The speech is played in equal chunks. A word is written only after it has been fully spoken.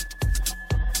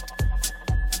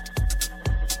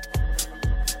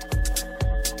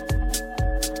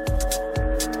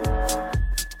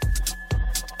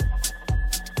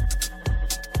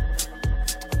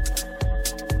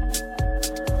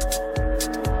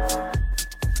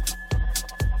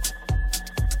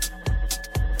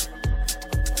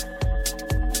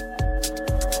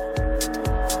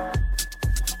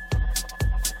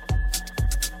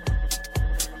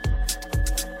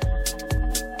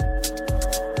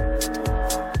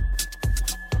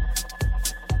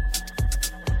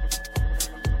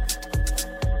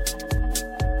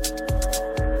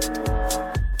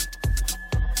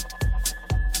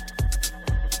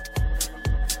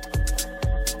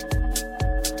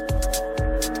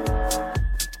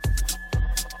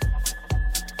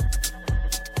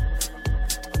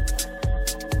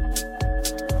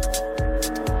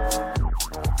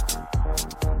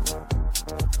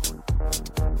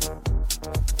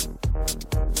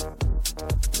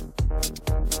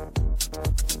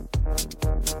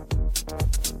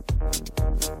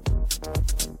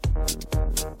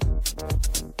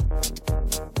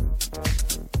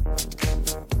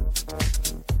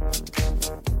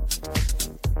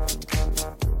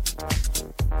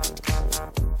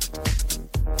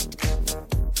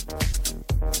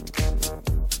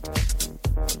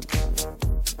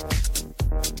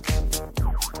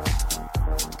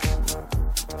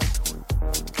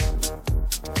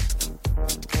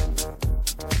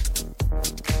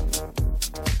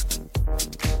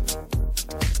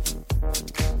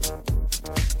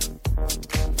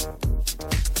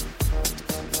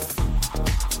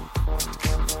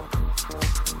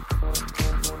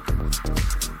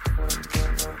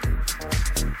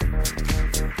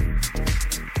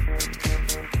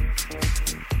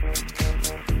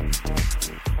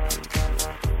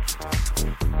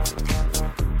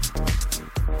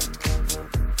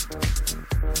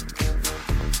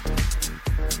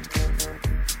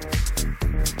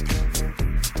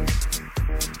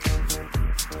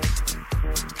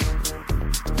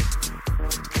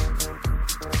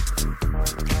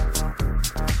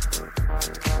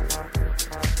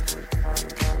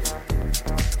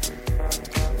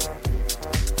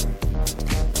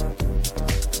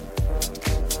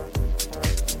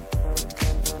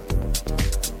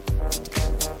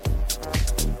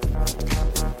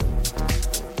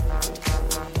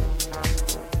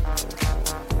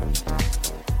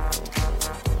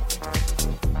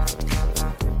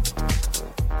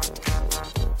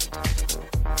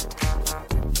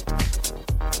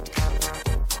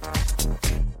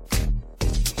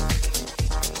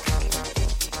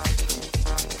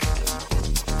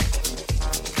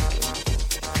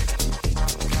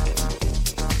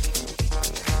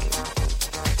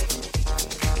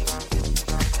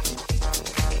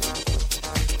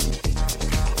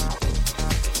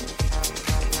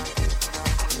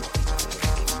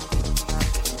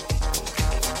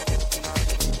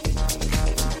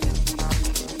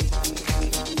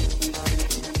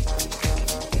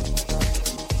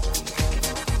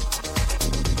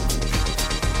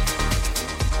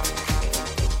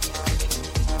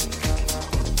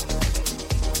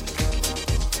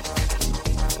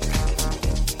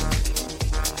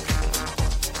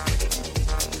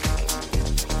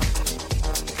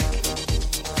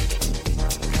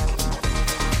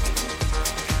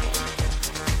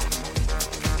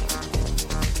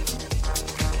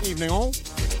evening all.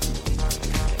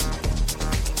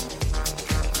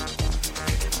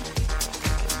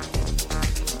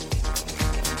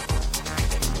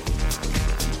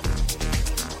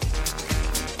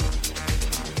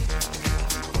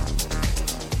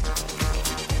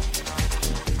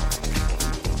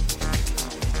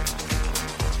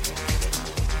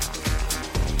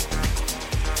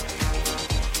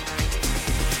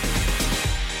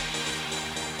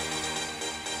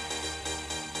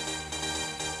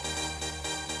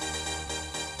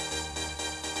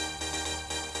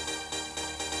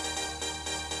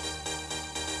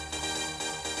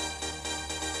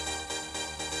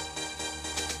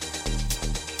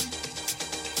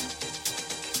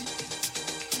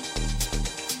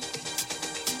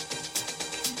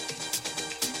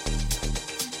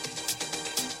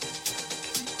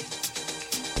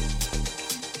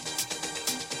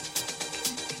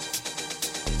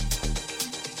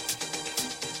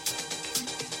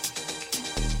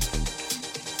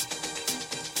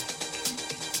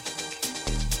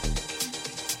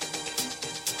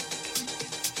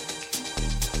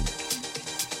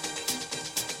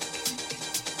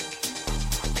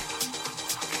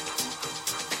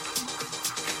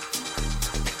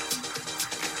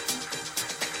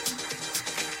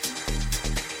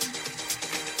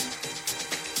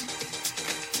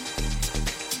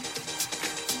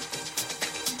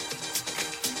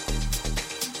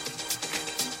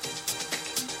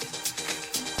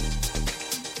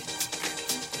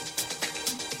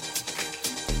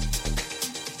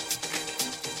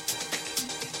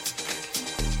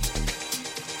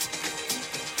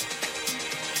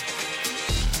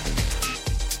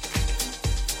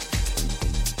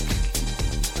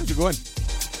 Going.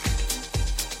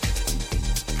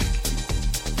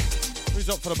 Who's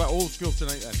up for a bit old school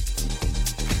tonight then?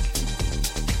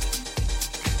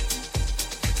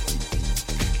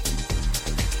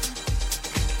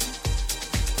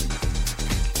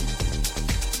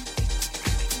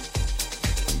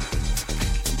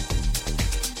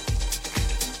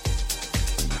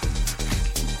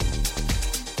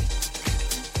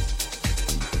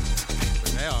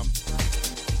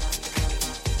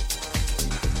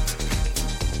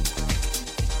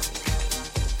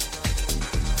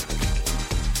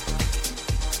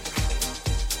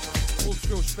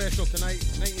 Special tonight,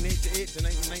 1988 to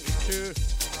 1992.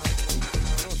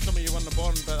 I know some of you weren't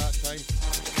born by that time.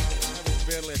 I was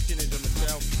barely a teenager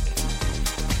myself.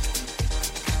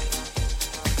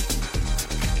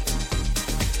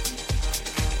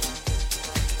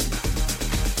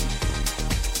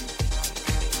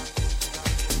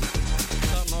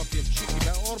 Starting off your cheeky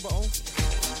bit Orbital.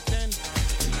 10.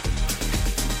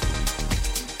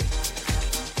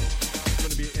 It's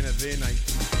going to be in a day night.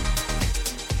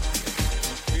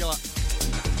 Feel it.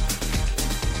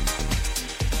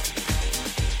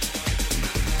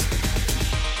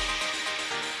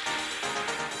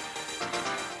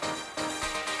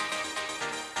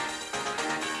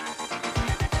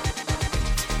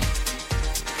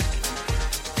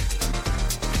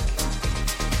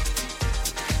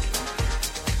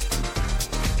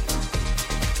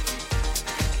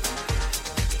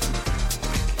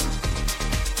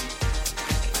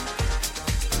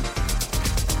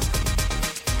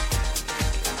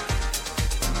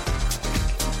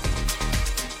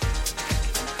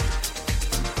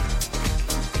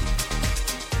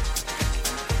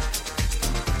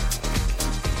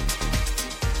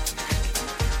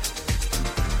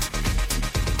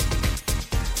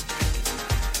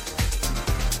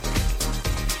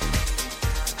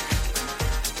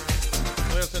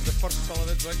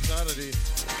 Saturday,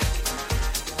 9:30.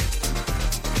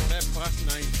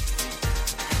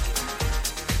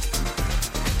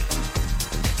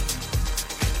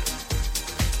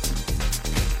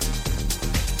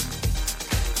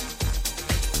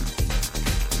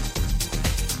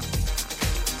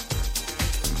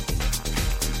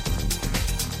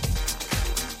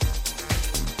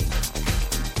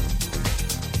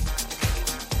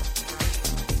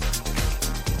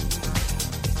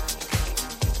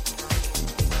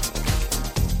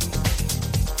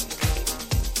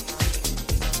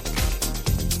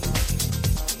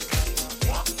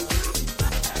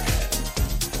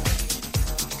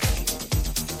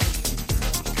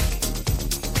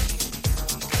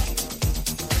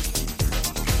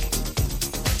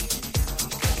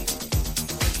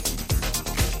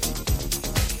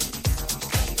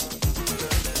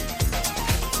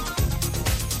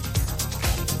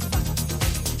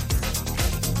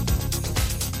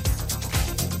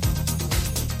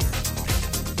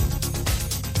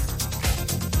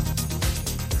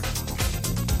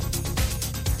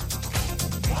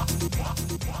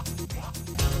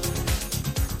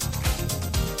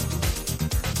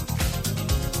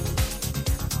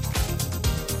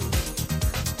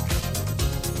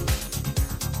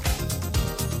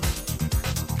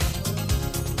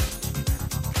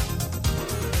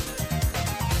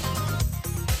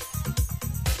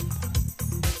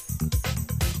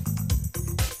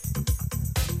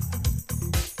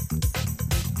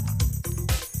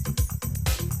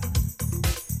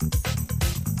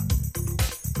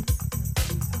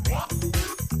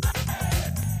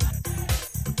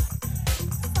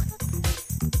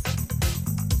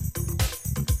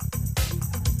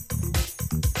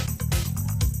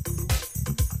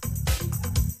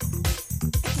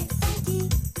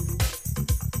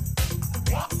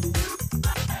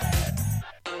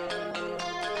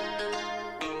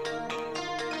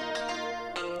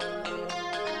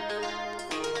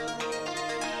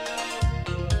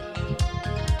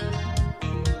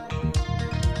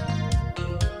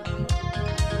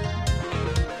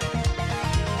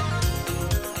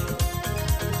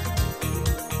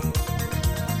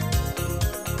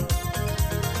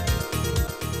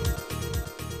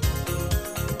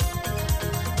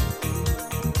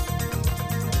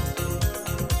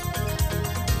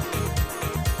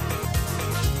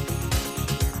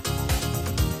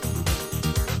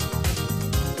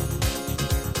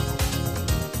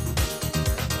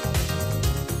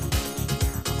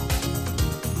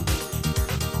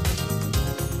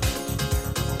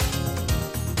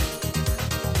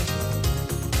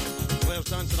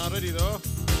 already though.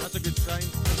 That's a good sign.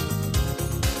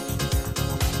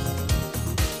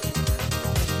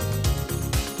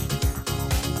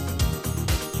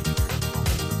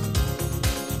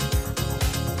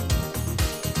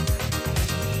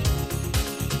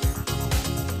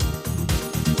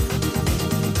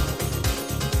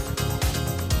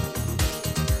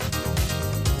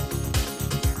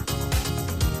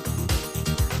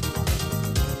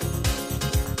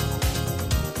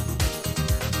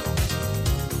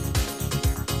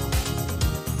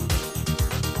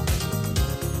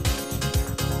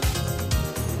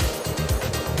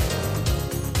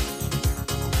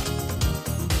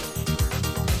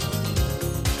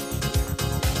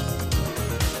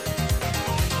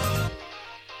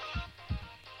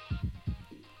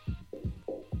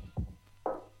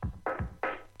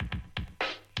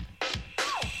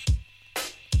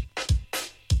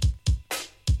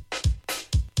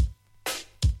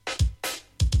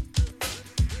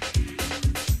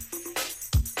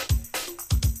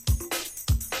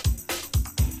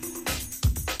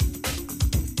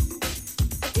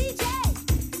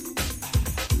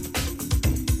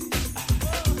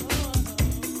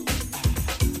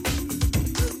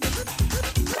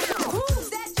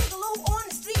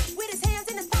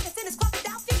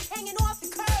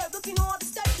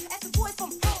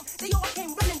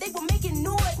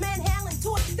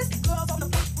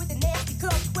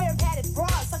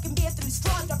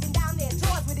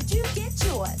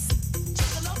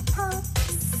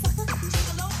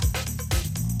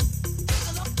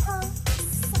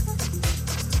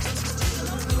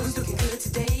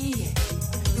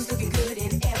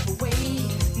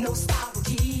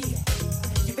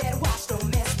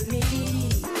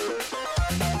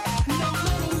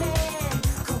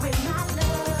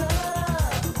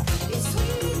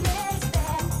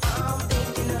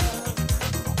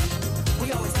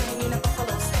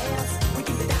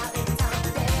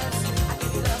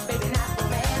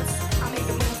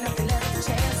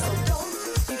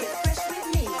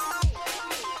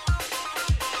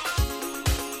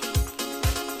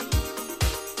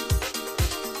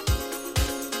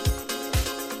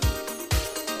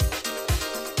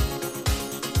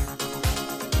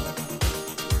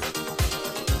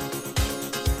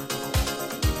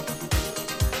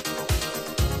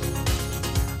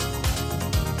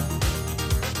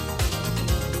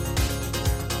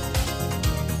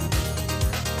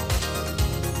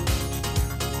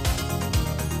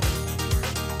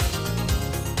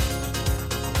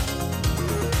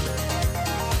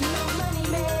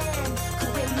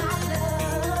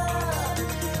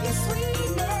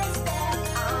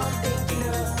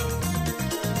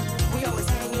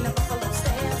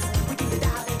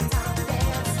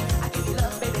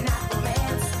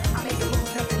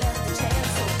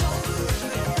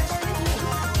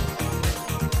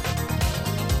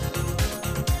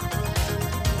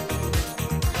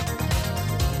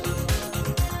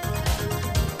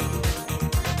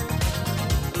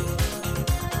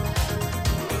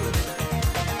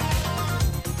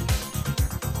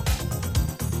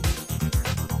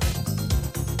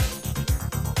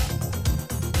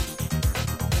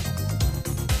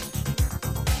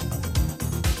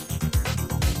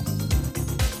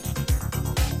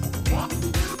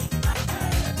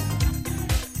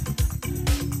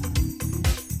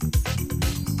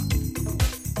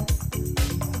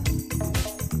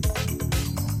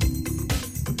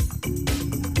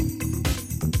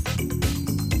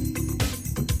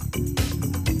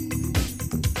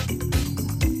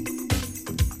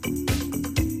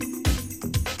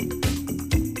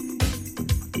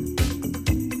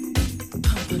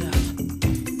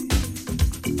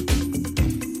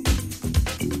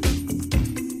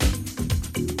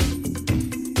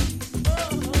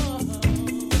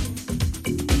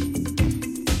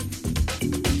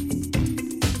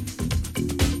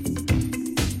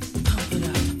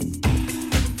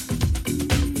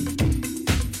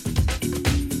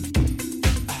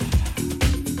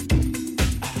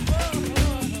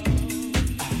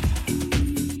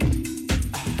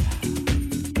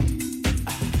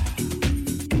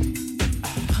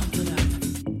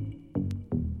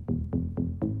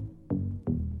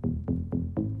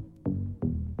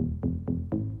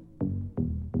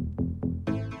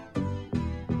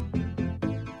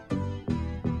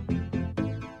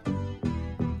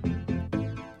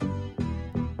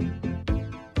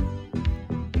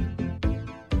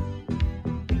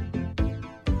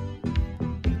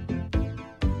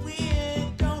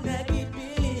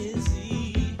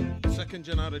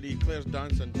 Already Claire's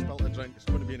dancing, spilt a drink. It's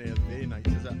going to be an very nice,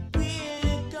 is it?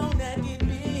 We're gonna get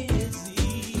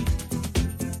busy.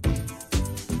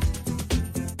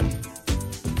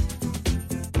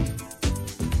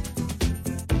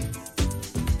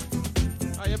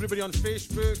 Anybody on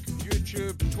Facebook,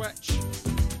 YouTube, Twitch,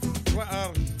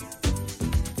 Twitter,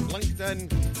 LinkedIn,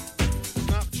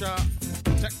 Snapchat,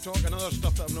 TikTok, and other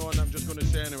stuff that I'm not on, I'm just going to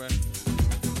say anyway.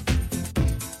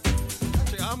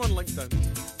 Actually, I'm on LinkedIn.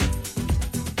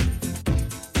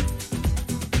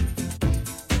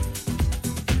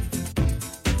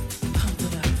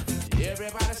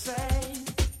 Everybody say,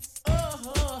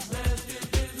 oh, let's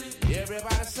get busy.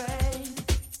 Everybody say,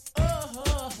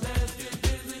 oh, let's get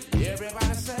busy.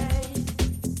 Everybody say,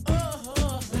 oh,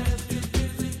 let's get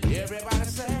busy. Everybody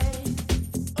say,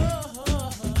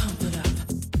 oh, pump it up.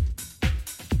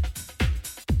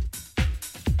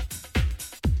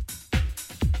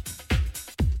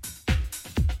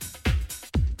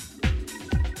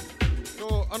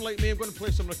 So, unlike me, I'm going to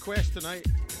play some requests tonight.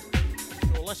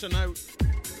 So, listen out.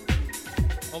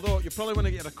 Although you probably want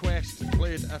to get a request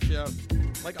played if you're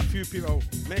like a few people.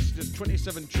 Messages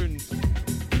 27 tunes,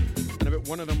 and about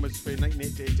one of them was from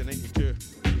 1988 to 92.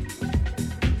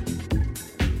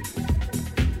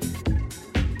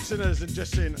 Sooner than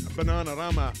just saying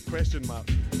Bananarama ?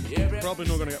 Probably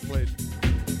not going to get played.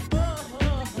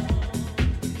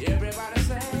 Everybody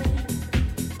say,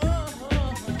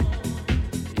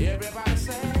 everybody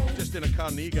say. Just in a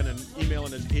Carnegie and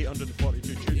emailing his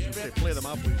 842 tunes and say, play them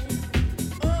up, please.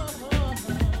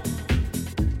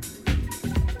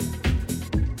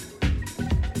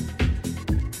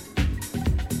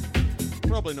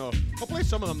 Probably not. I'll play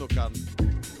some of them though, Karen.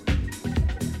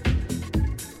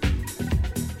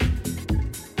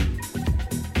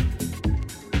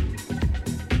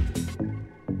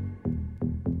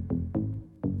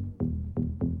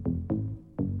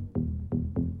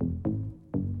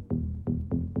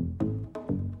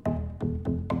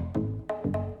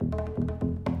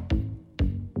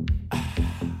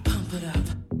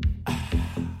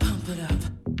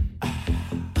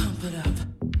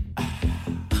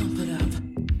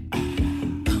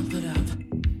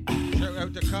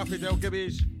 Del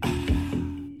Gibbies,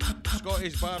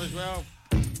 Scotty's Bar as well.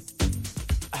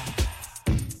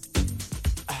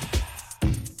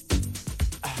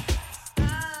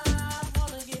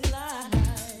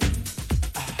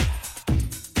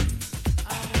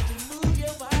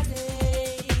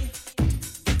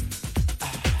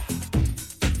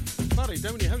 Barry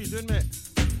Downey, how you doing, mate?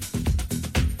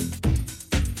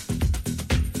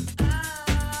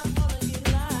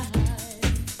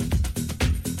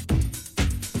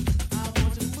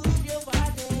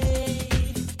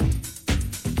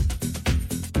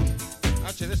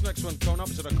 This one coming up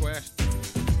as a request.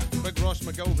 Big Ross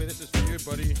McGilvey, this is for you,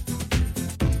 buddy.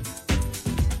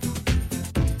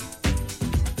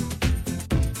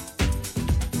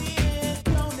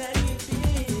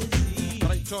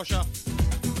 Alright, Tosha.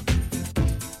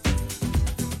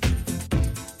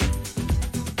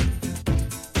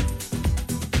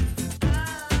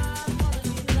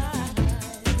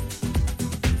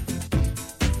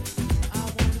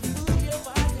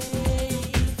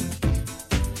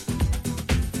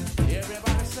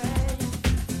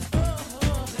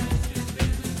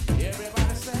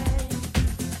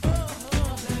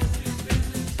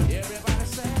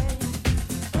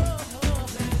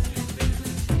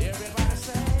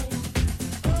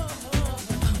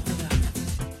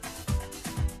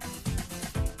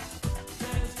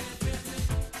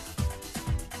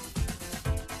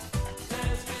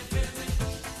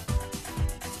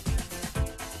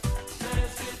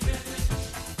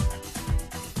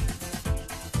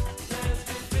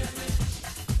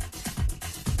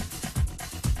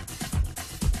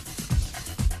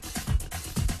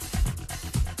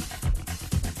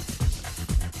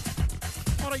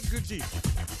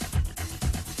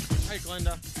 Hi,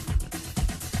 Glenda.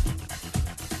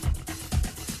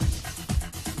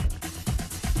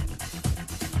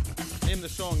 Name the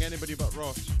song Anybody But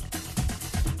Ross.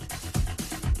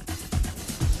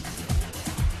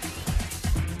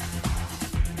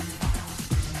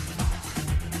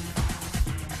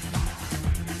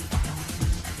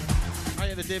 Hi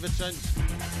to the David Sins,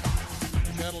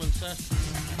 Cheryl and Sis.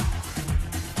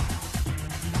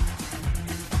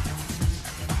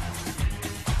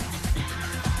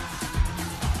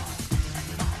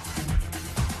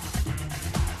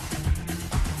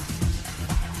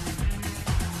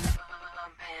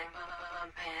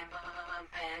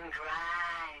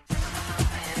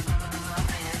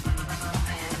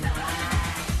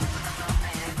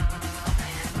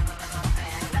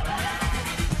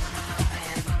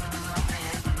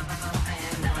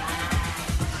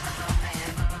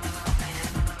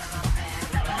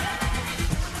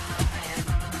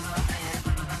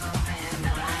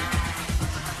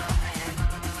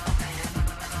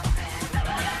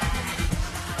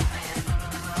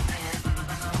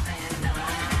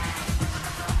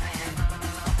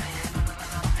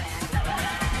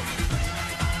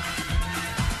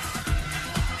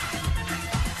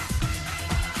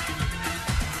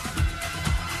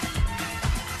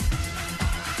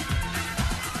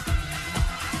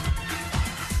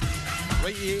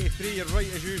 Righty83, you're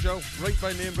right as usual. Right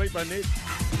by name, right by name.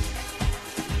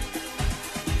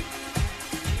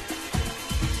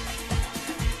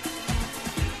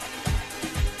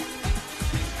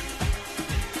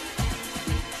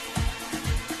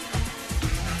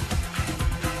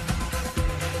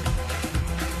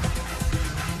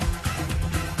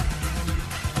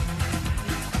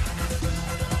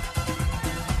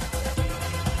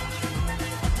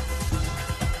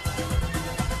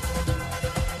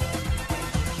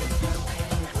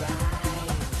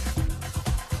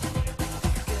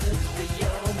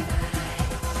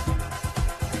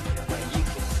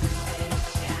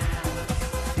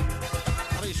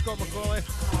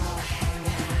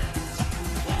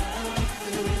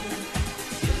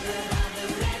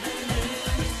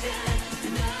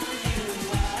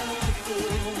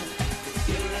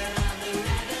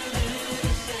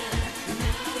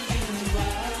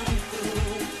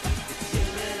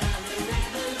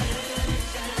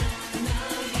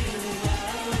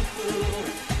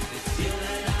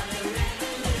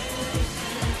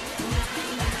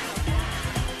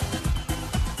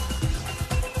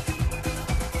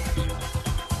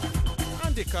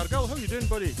 Cargill, how you doing,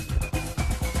 buddy?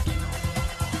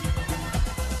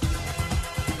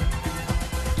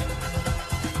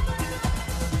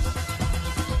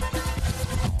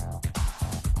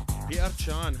 Peter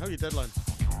Chan, how you diddling?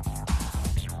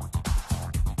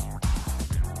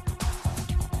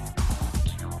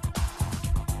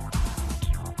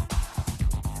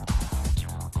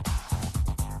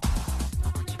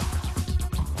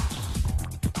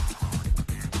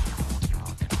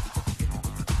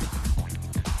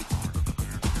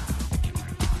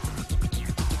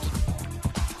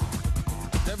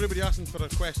 Everybody asking for a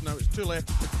request now, it's too late.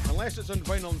 Unless it's on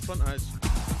vinyl in front of us,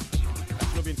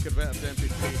 it's not being converted to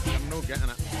MP3. I'm not getting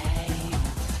it.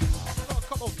 Got a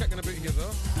couple kicking about here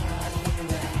though.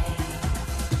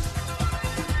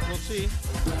 We'll see.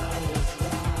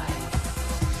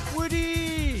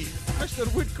 Woody!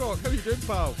 Mr. Woodcock, how you doing,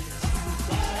 pal?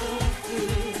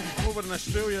 Over in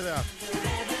Australia there.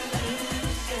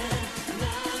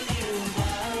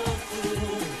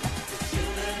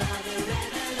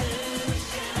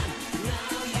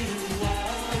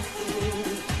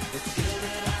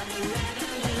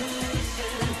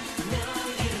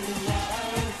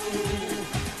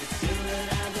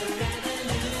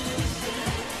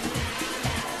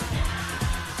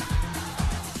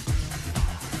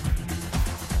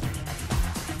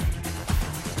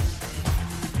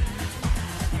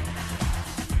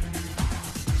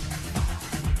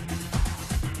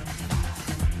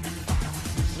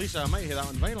 I might hear that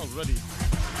on vinyl already.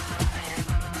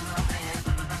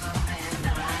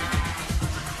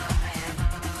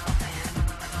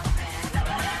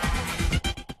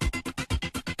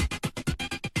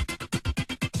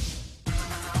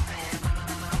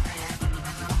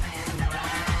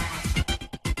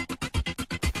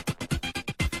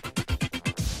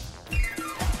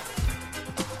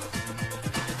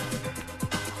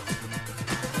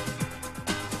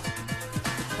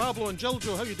 Pablo and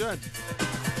Giljo, how you doing?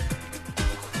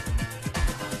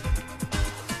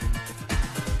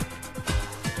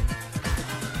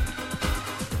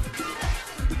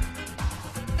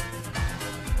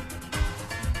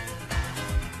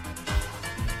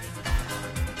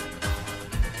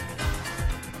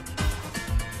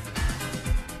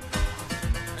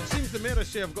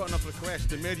 Say I've got enough requests,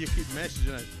 the more you keep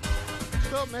messaging it.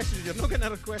 Stop messaging, you're not getting a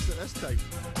request at this time.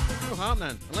 It's not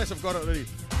happening, unless I've got it ready.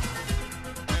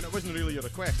 And it wasn't really your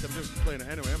request, I'm just playing it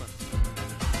anyway, am I?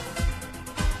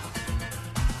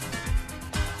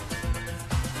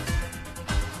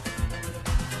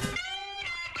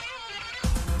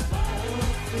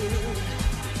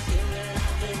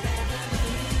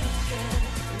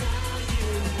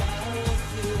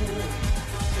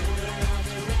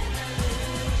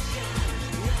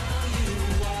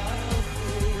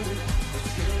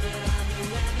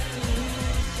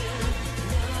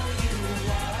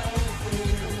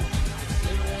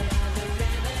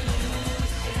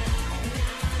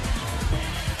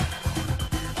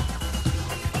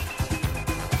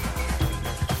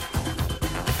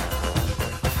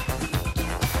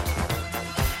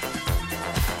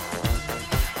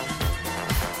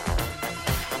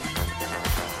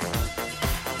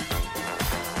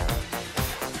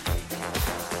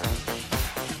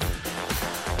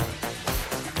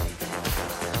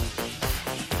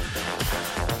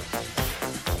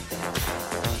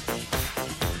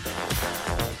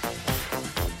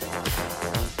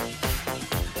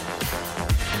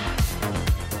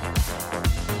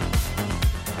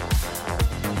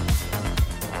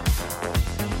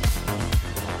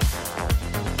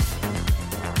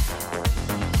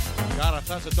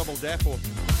 That's a double defo.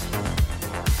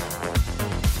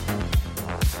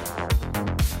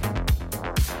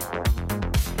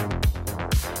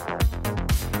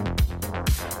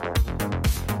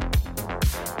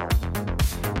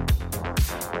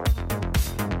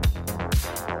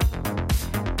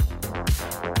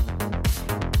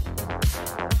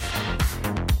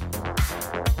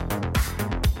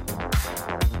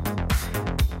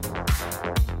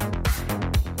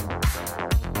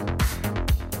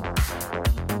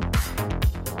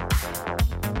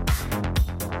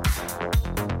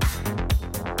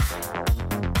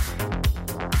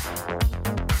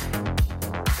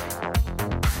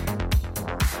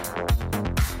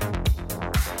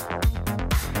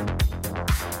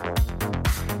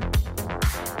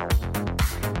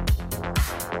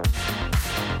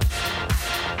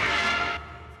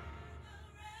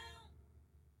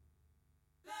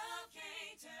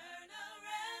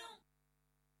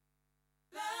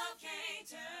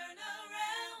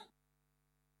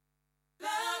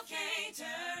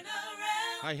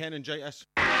 Hi, Heningitis.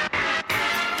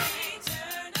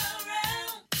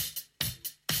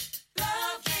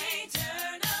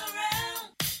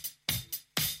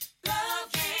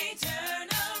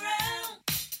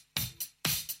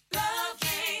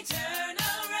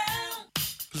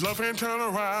 Love can't turn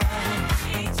around.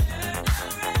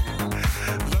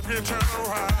 Love can't turn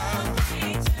around.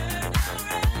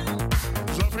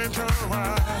 Love can't turn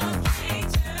around.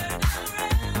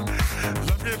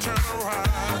 Love can't turn around.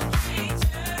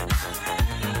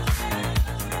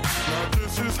 Now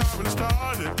this is how it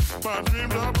started. My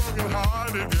dreams are broken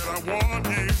hearted, yet I want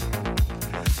you,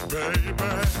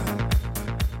 baby.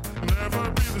 Never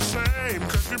be the same,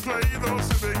 'cause we play those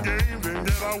silly games, and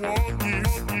yet I want you.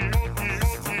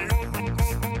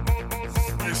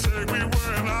 You say we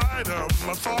were an item,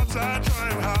 my thoughts I try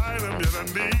and hide them, yet I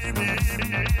need.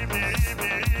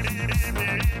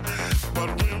 But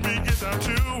when we get down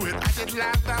to it, I just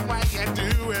love the way you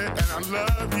do it, and I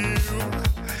love you.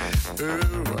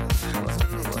 Ooh. Love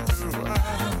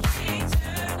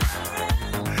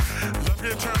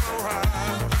can turn around.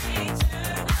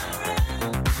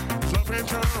 Love can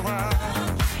turn around.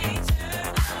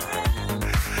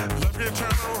 Love can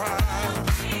turn around.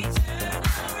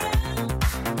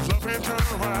 Love can turn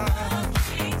around.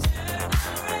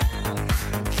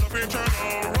 Love can turn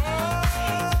around.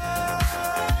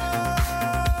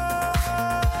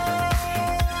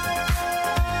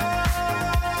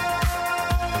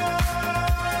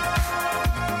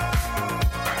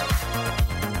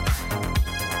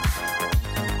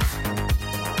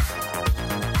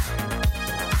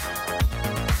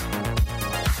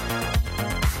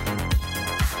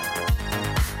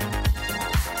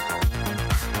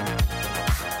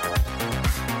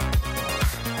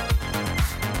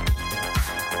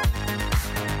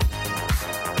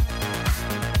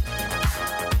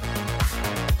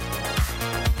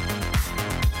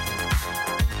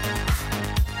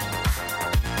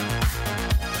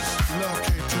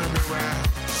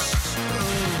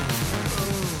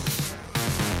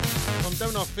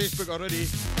 Facebook already.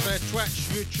 Twitch,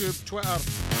 YouTube, Twitter,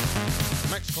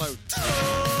 Mixcloud.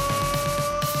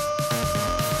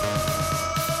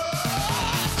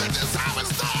 This is how it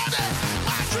started.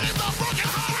 My dreams are broken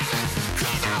hearted,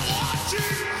 'cause I want you,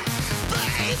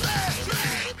 baby.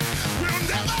 We'll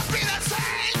never be the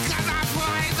same, 'cause I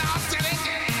play those silly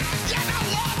games. Yet I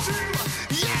want you,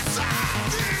 yes I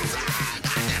do.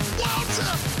 I just want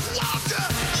you,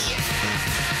 yeah.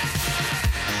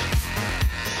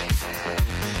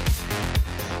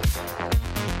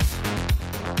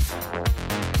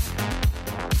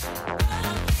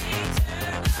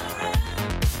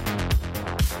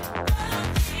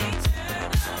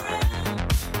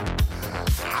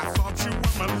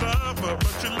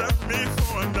 But you left me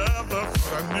for another,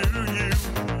 but I knew you.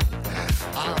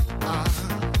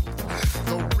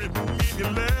 Though written in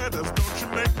your letters, don't you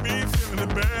make me feel any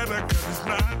better, 'cause it's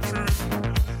not true.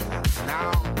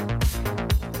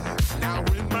 Now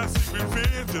in my secret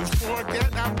visions,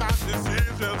 forget about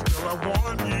decisions, girl, I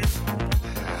want you.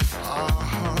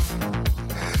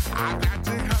 I got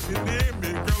to have you near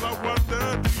me, girl, I wonder,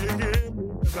 do you hear me,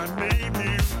 'cause I need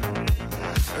you.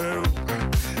 Oh,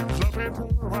 love it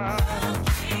around.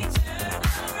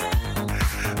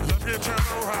 Love can turn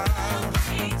around.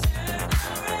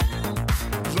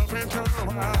 Love can turn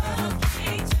around.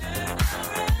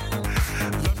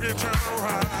 Love can turn around. Love can turn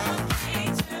around.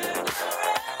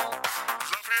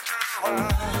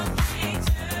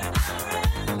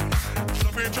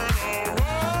 Love can turn around.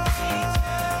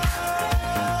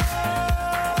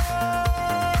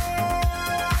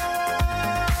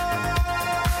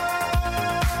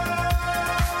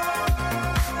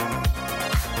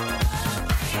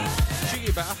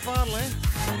 bit of Farley.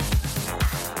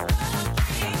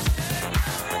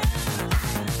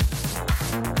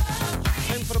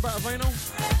 Time for a bit of vinyl.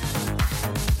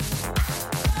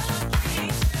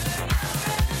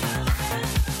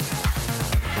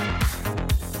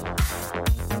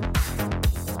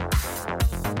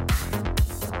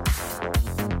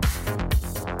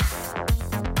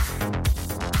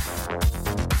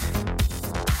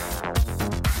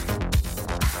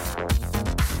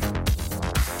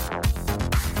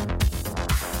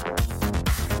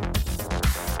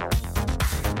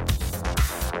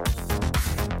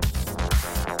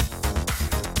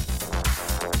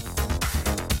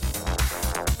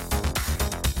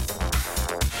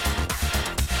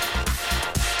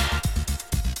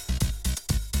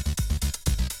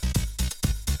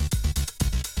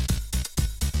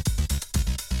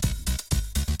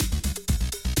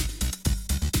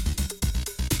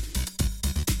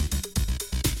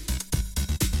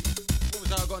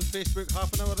 Facebook,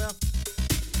 half an hour there.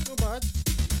 No bad.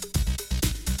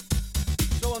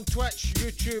 Still on Twitch,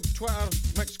 YouTube, Twitter,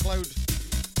 Mixcloud,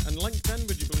 and LinkedIn,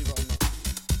 would you believe it or not?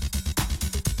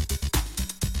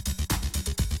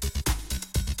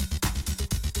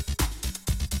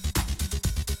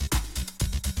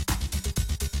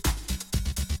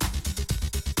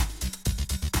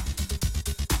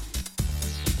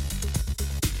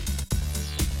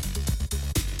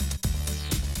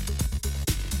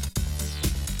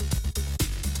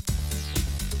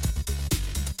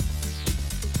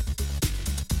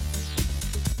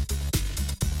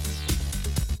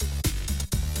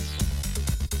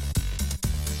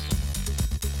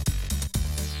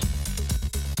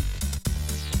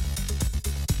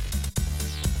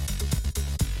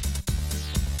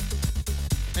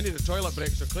 I need a toilet break,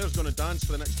 so Claire's going to dance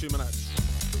for the next 2 minutes.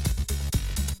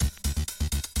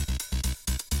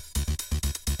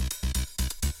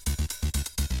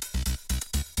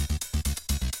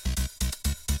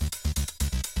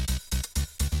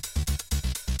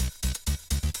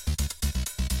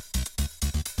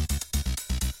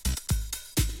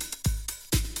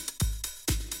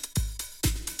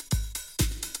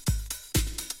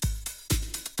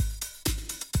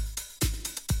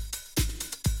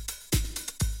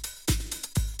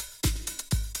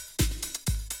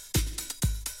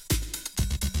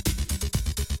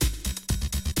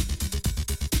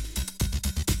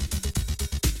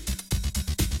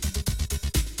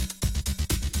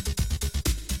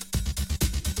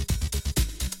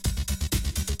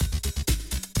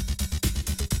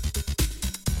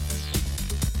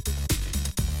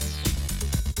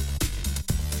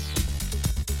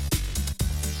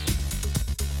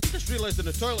 Realised in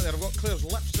the toilet there I've got Claire's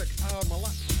lipstick on my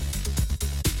lips.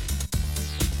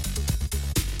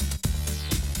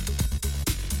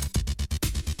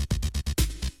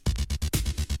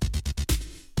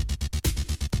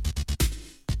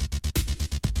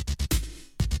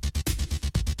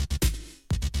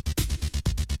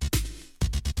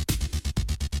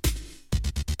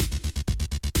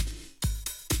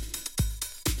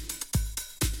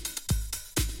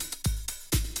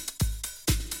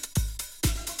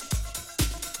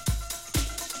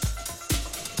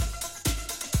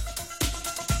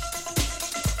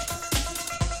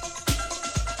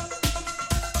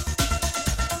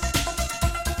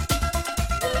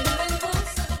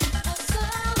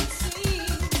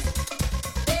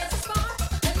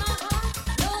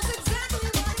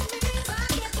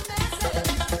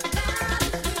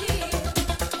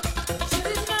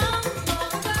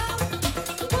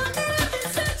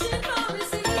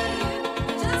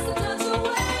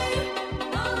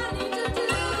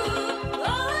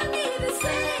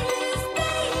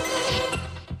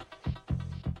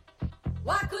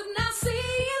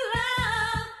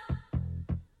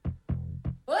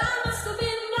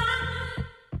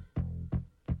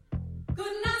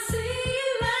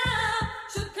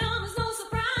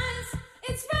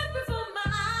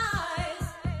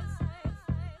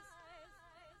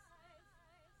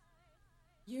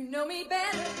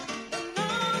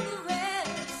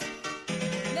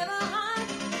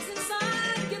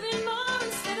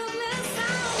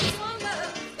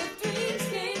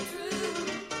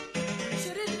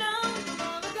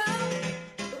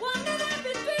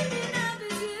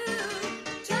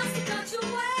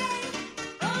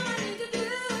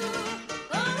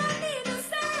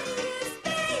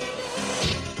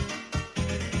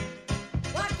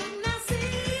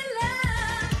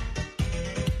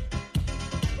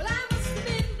 Well, I must have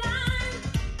been blind.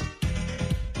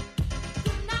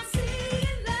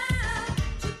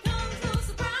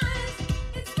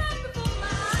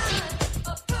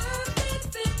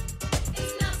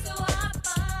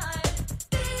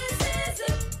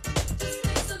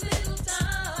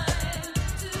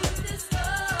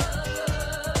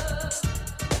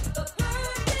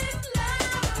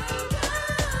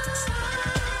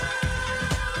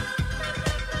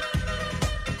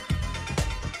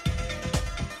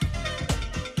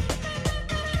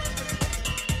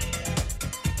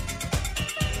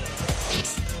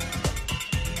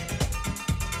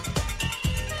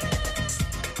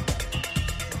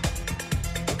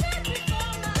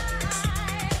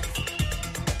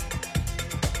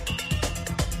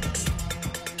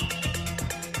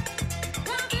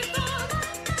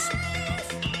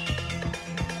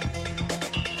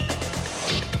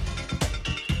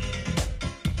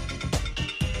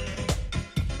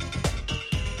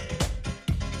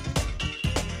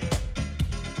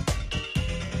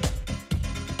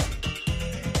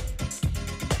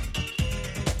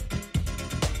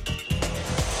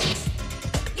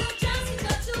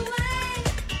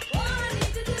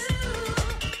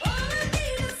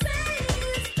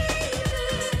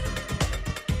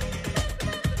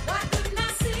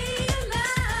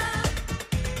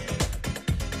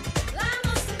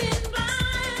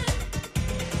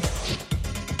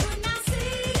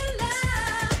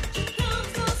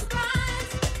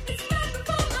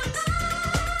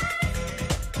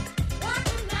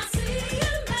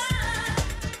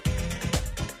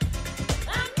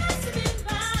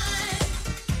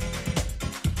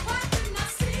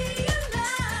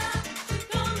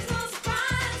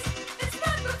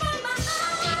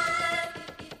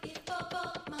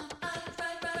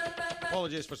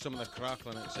 apologies for some of the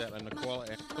crackling, etc., and the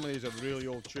quality. Some of these are really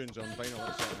old tunes on vinyl,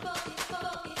 etc.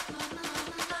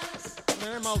 I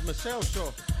mean, I'm old myself,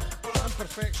 so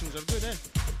imperfections are good, eh?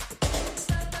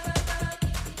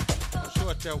 So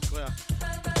I tell Claire.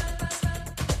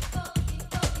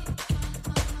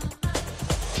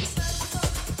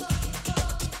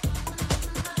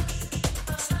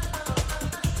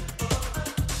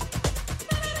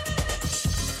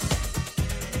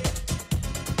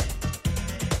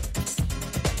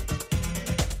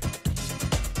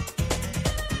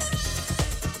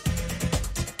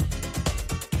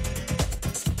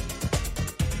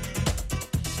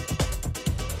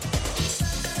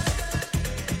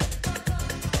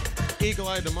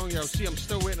 Eagle-eyed among you, I'll see I'm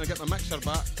still waiting to get my mixer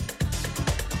back.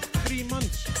 3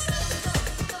 months.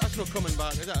 That's not coming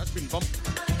back, is it? That's been bumped.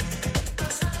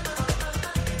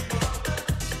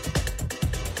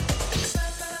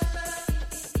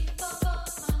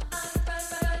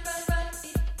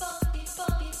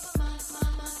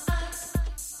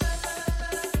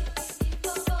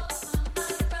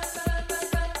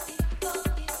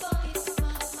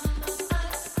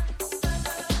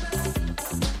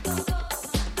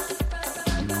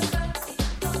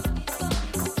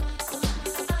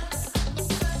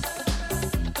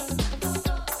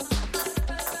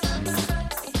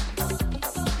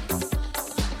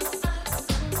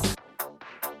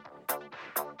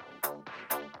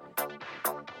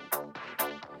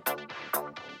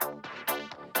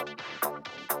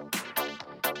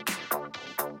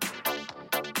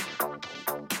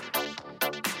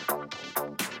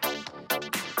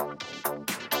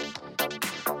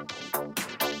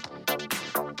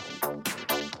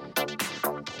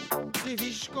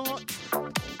 Davy Scott.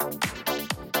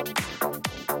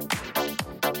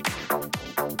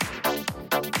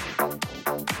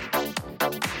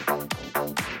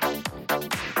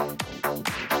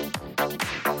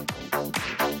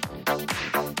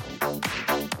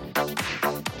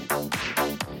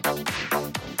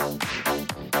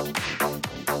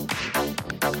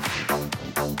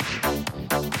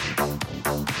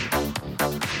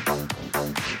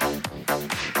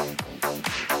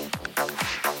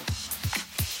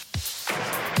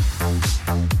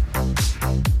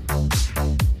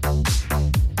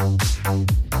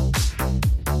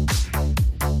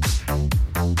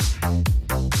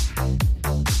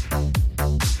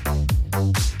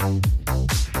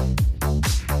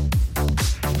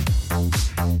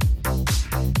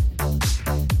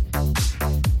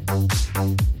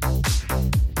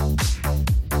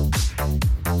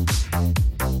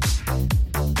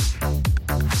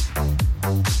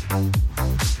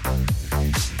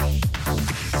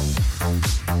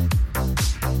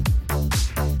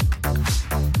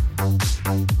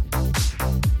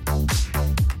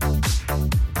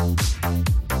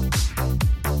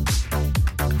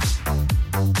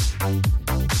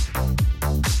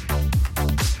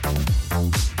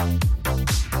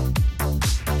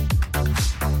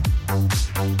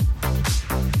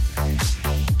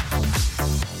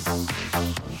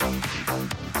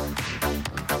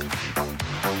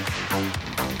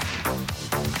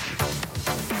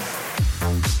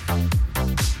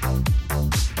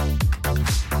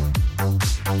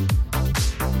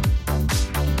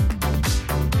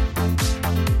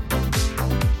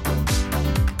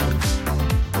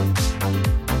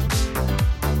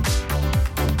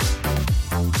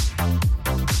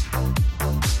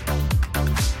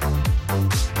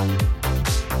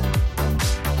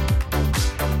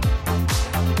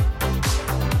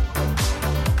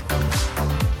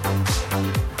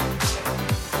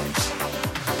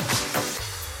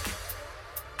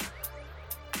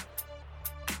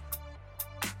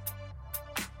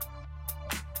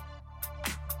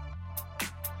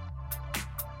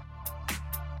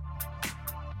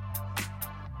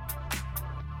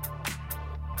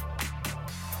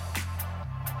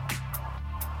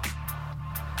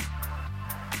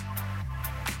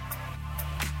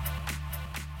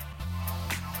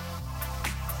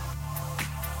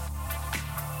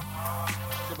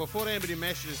 Before anybody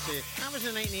messages say, that was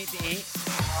in 1988,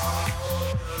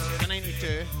 this is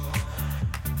 92.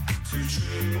 To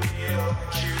treat me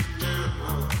like you do,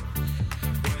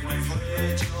 when you've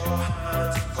laid your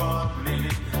hands upon me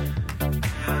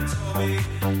and told me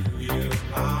who you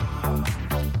are.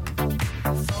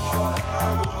 Thought I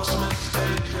was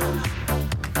mistaken,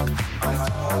 I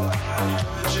thought I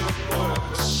heard your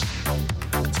words.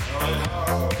 Tell me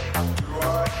how do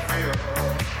I feel?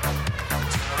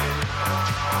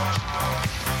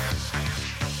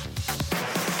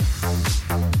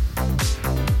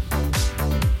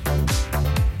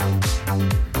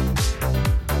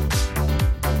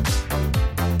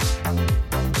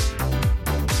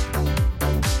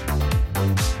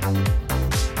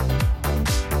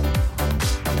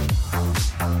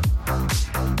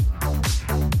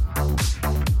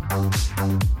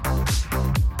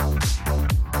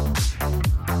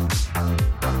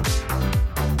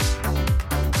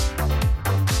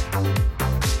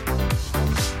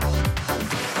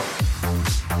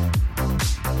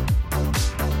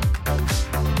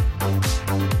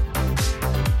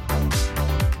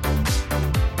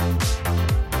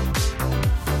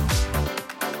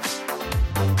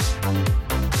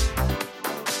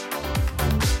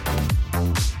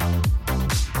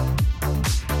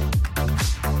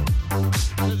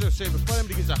 say, before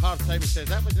anybody gives a hard time and says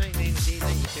that was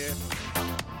 1992.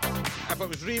 If it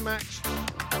was remixed,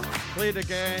 played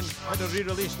again, had a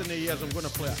re-released in the years, I'm going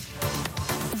to play it.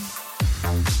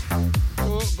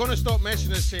 So, going to stop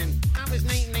messing and saying, that was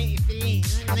 1993,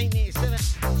 1987.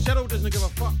 Cyril doesn't give a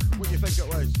fuck what you think it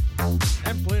was.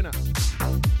 I'm playing it.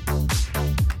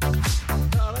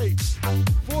 Alright,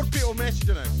 4 people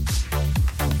messaging it.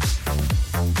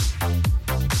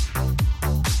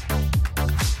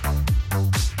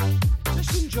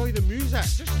 Just enjoy the music.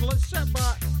 Just let's sit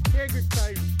back, have a good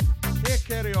time. Here,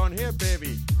 carry on. Here,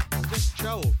 baby. Just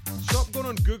chill. Stop going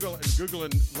on Google and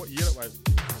Googling what year it was.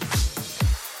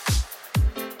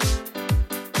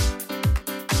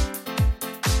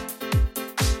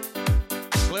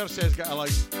 Claire says get a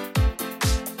light.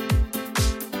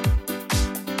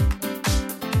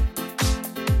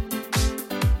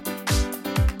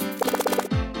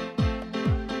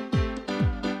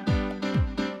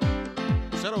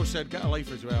 Cyril said get a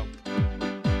life as well.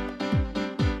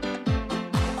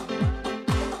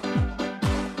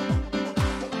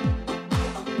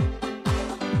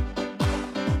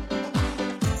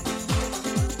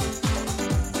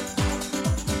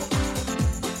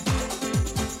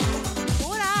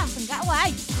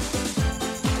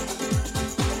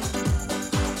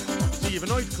 You've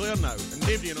annoyed Claire now, and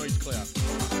nobody annoys Claire,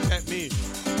 except me.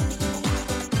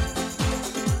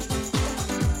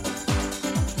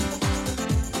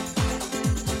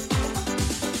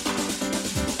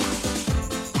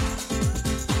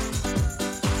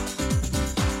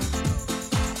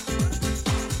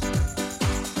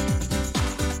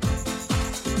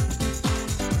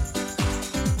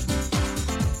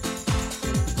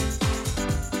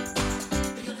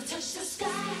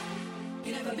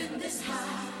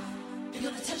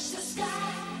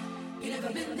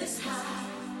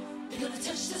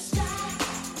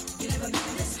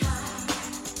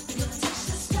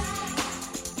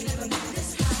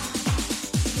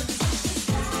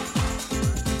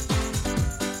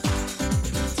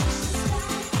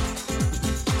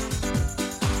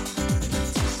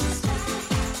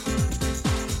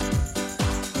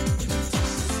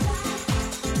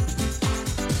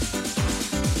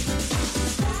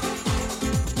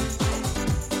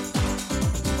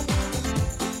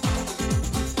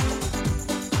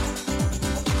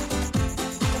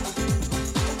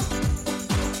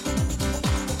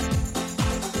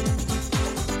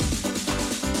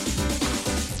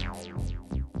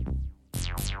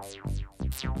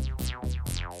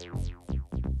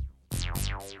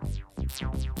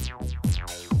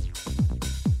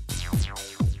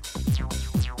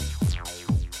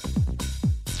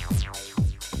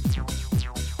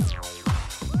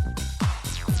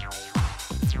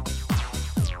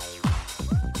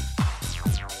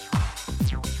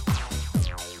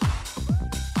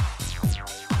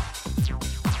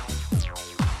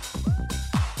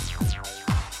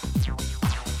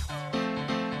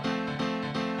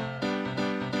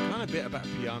 Bit of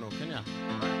piano, can ya?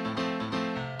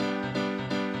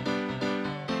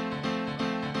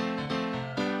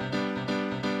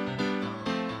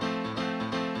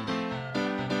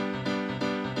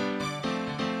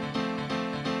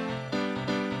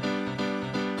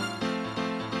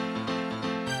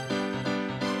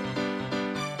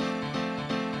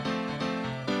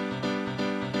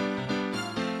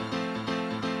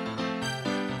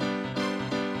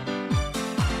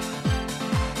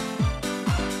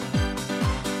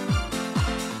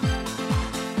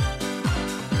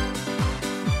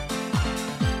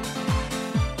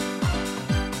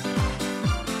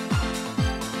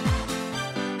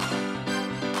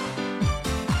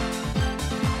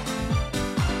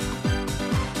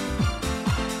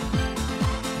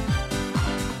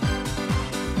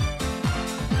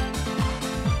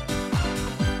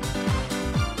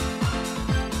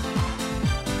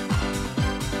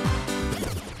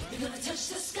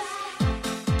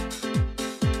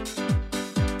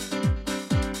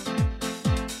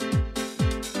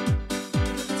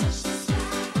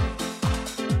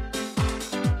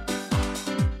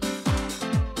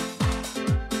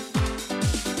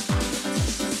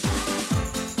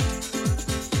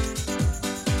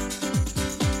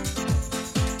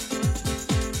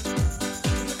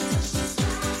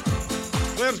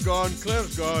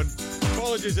 Claire's gone.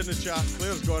 Apologies in the chat.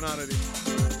 Claire's gone already.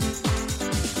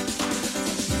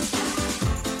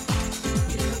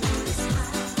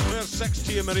 Claire's 6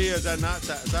 Tia Maria's in, that's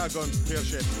it. It's all gone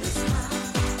pear-shaped.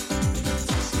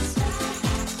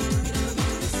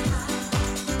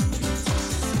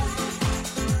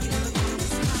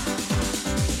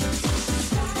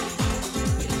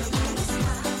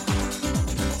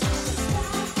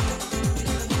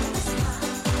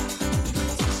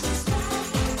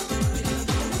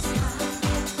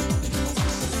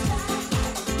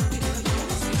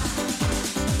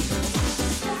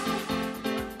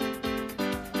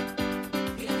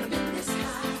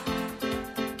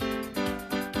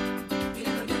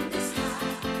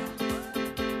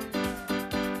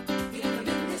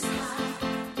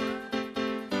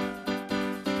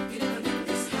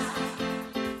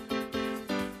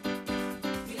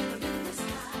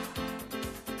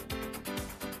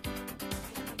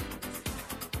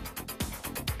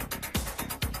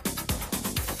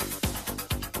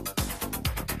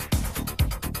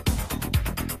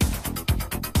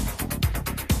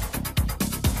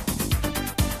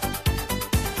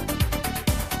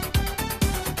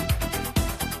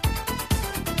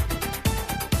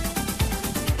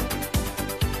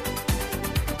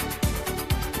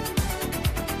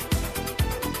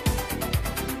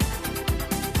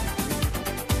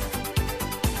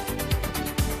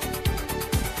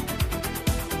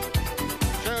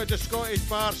 out to Scottish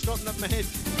Bar, Scotland up my head.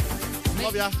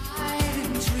 Love ya. I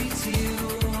didn't treat you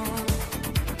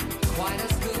quite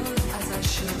as good as I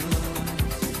should.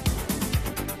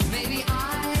 Maybe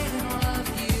I didn't love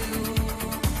you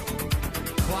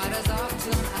quite as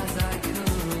often as I could.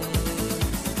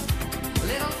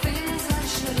 Little things I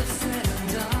should have said and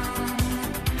done,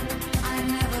 I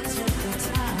never took the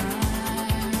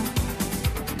time.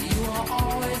 You were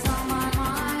always on my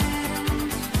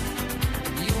mind.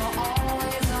 You were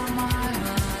always on my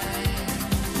mind.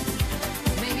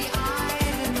 Maybe I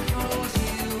didn't hold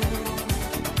you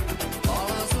all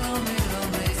those lonely,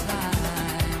 lonely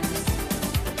times.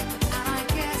 And I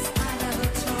guess I never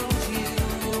told you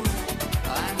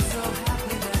I'm so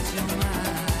happy that you're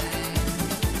mine.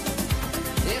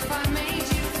 If I made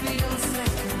you feel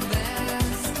second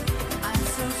best, I'm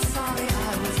so sorry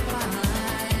I was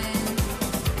blind.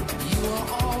 You were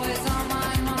always on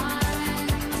my mind.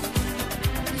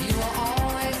 You were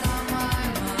always on my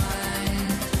mind.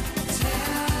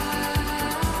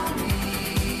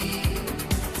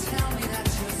 Tell me that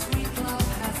your sweet love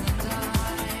hasn't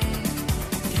died.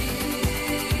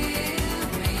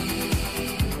 Give me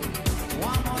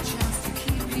one more chance to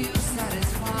keep you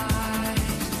satisfied,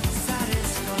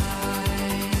 satisfied.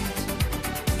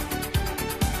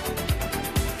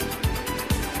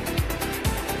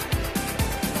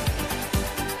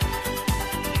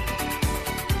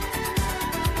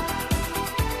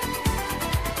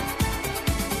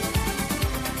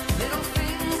 Little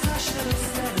things I should have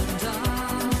said and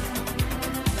done,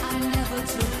 I never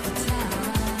took the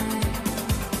time.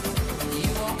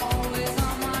 You were always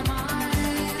on my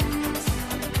mind.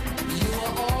 You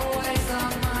were always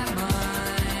on my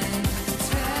mind.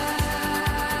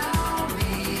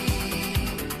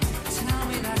 Tell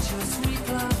me that your sweet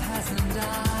love hasn't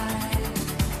died.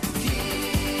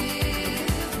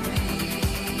 Give me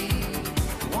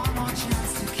one more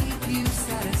chance to keep you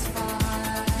satisfied.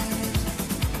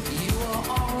 You were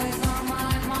always on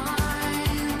my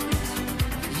mind.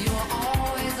 You were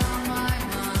always on my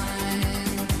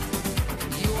mind.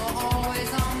 You were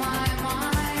always on my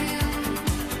mind.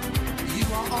 You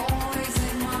were always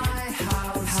in my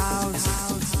house.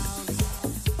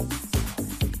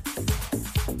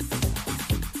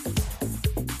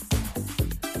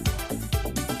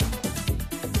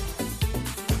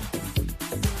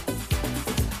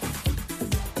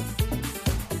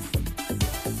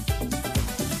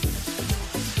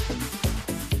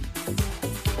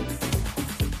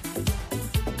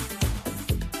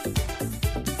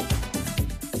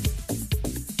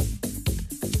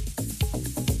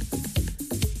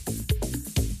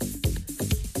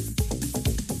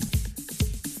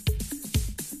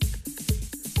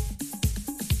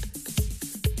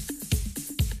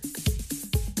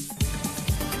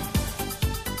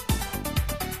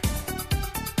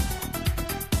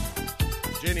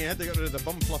 Jenny had to get rid of the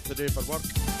bum fluff today for work.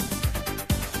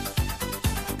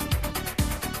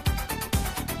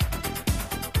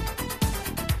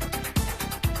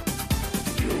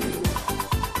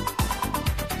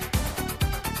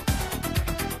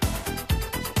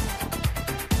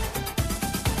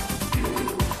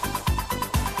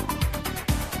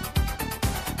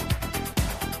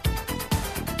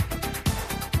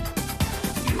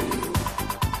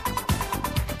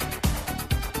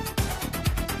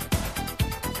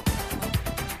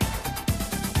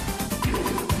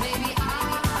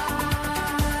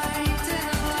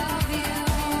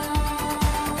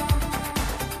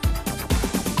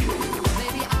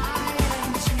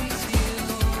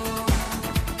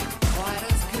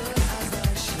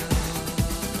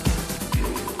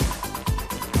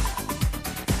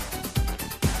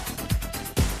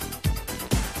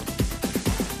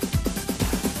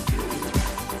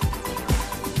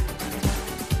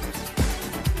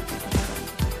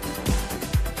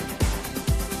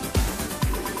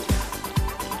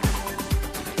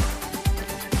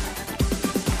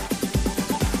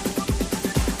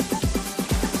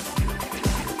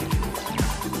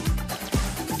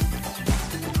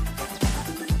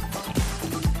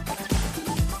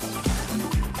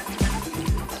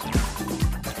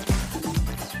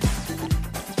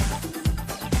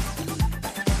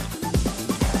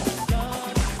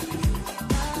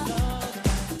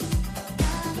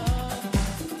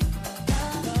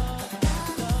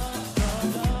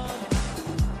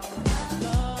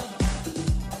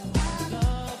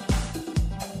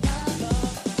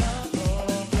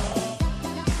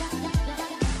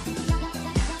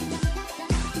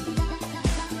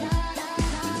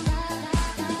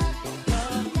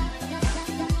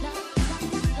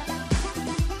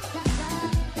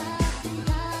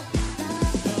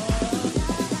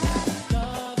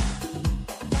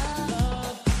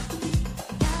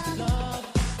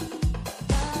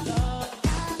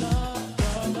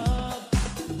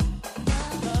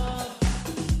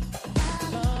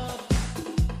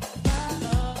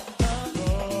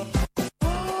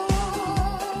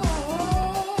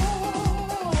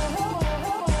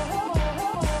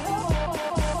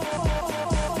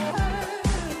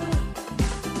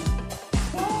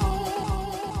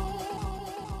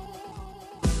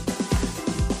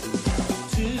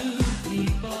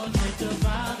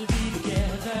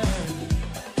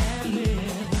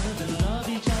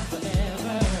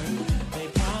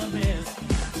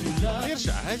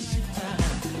 That is.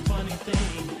 Funny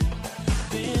thing,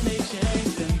 then they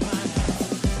change their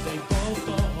minds. They both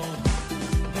go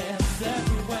their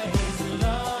separate ways.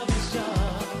 Love is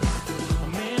just a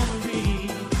memory,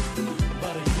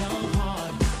 but a young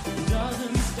heart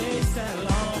doesn't stay that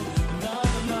long.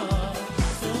 Another love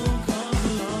soon comes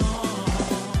along.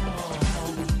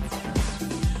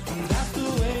 That's the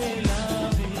way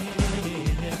love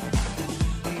is.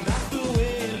 That's the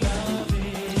way love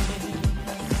is.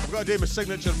 I've got to do my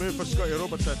signature move for Scotty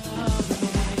Robertson.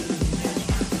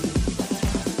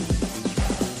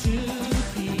 Two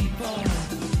people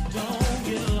don't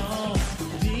get along.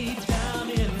 Deep down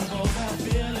in both our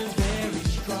feelings very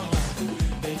strong.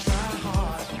 They try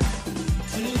hard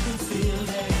to conceal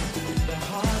it. Their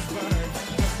hearts burn,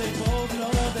 but they both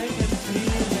know they can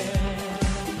feel it.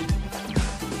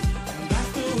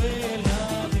 That's the way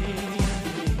love is.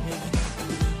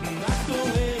 That's the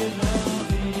way love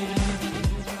is.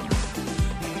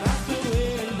 That's the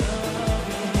way love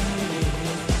is.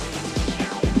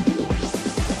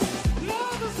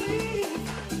 Lovers leave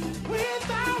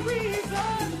without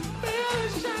reason.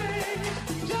 Feelings change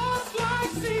just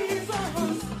like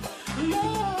seasons.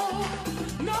 Love,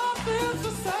 nothing's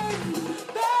the same.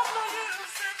 There's no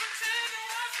use in pretending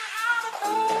what's behind the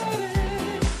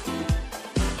curtain.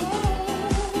 Oh,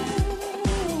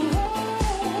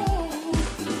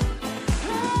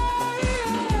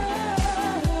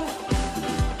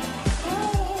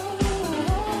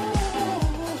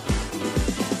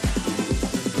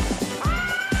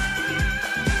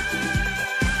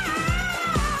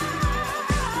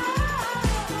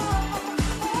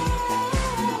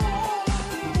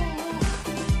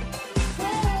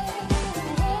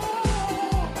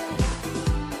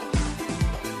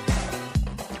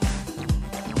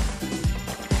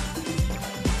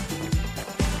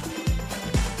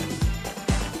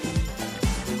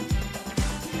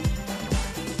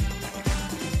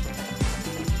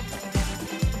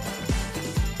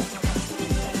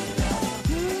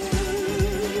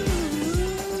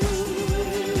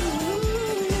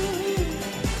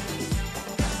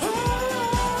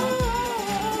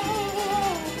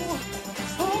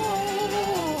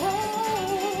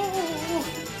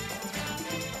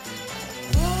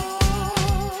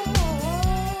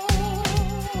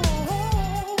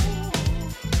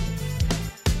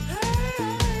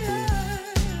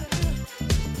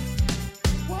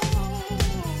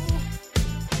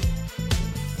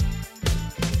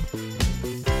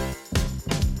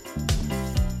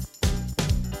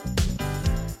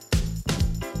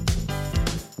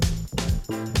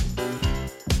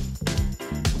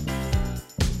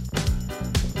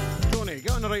 Tony,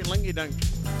 get on the right linky dink.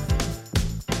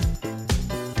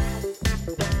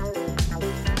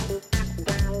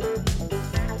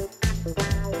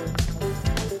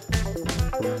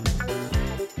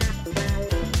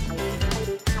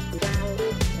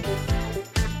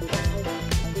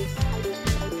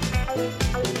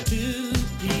 Two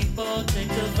people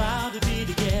take a vow to be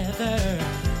together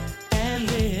and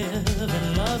live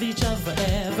and love each other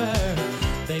forever.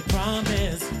 They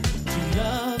promise to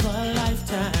love a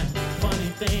lifetime.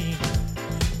 Funny thing,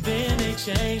 then they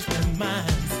change their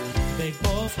minds. They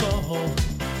both go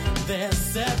their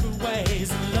separate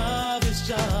ways. Love is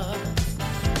just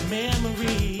a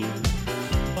memory,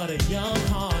 but a young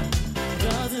heart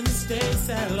doesn't stay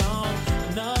that long.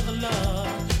 Another love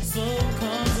soon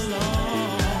comes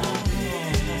along.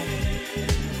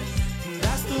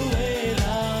 That's the way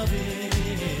love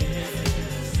is.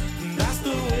 That's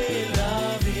the way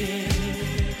love is.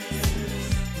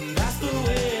 That's the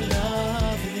way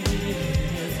love is.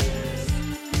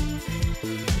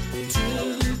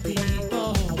 Two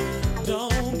people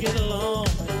don't get along.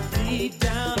 Deep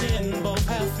down in both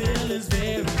have feelings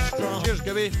very strong. Cheers,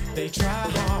 Gibby. They try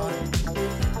hard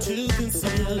to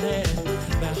conceal it.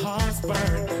 Their hearts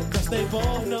burn, cause they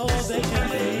both know they can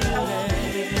feel it.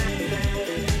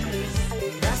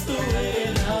 That's the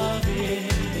way love is.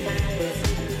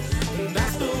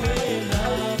 That's the way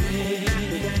love is.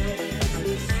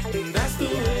 That's the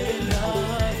way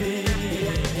love is.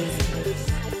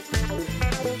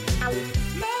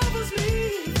 Lovers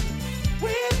leave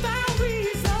without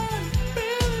reason.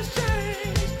 Feelings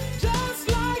change just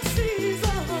like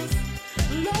seasons.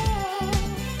 Love,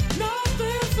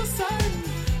 nothing's the same.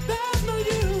 There's no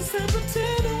use in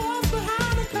pretending what's behind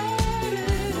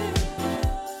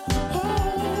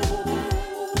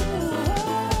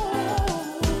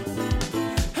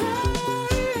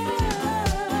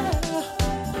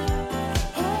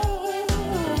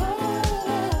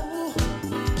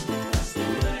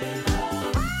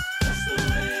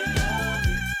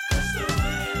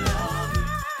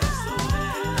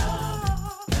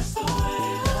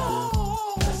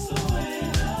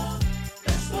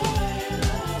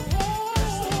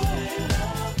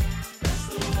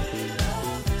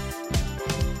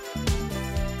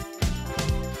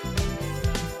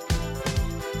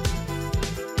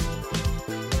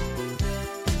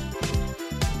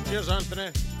Cheers,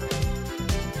 Anthony.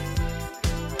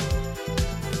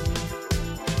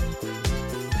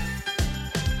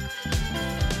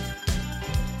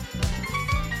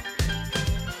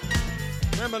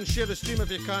 Remember and share the stream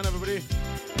if you can, everybody.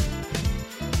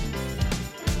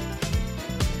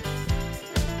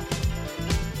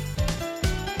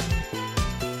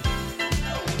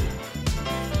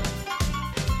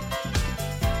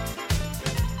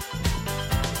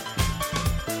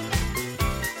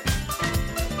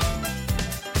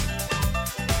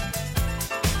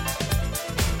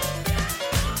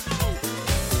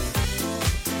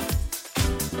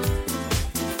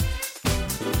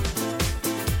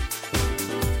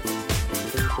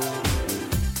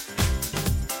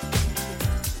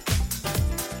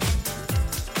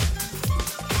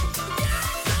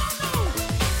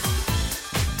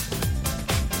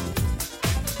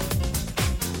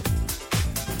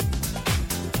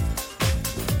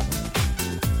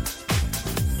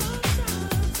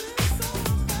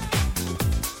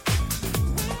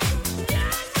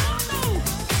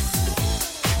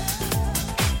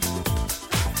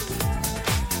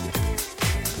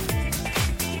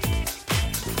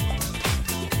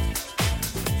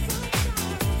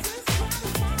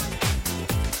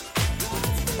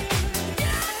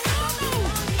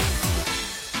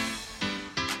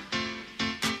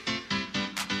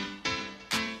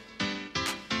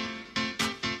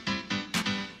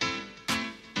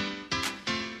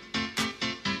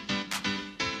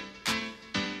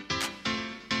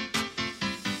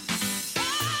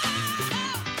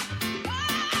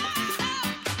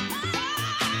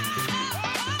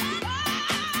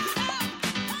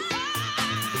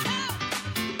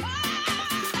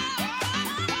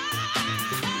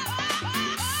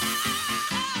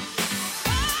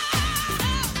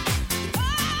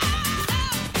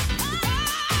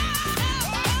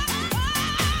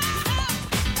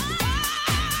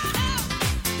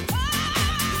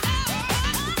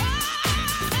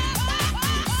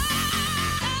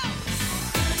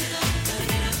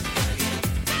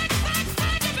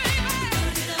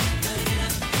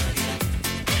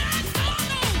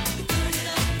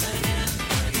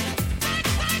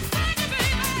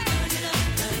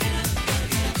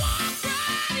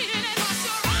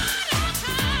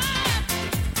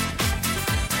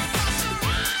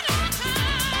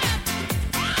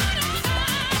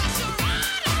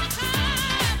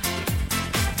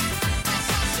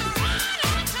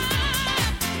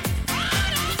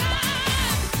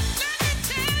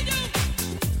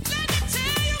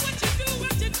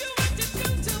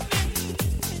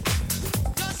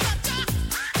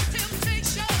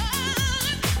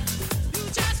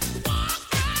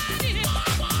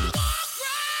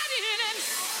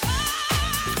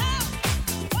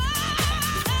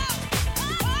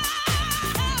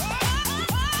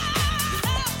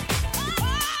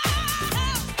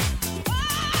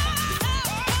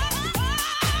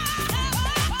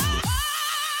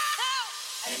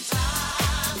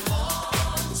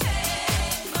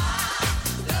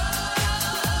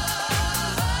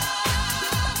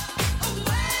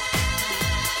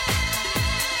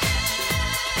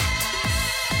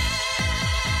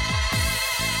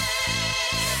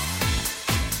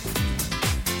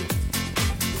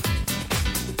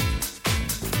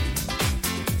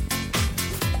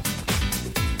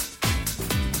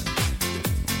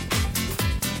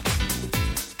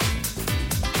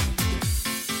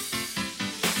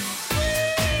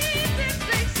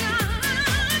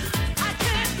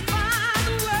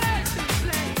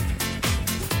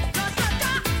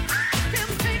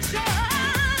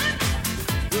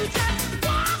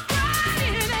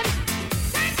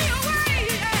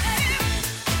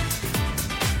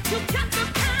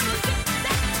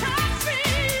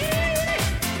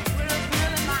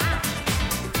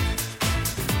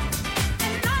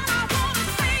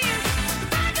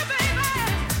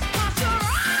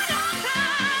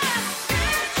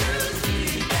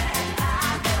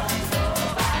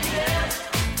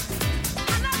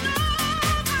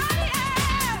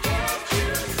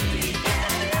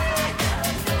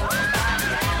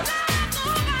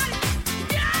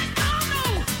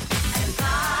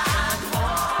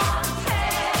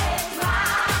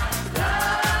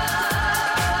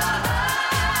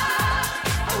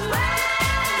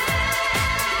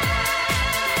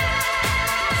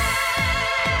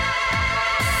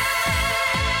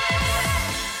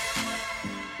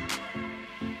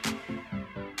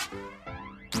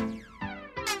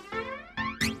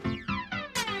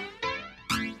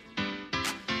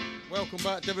 Welcome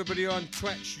back to everybody on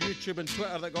Twitch, YouTube and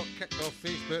Twitter that got kicked off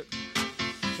Facebook.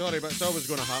 Sorry, but it's always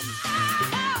going to happen.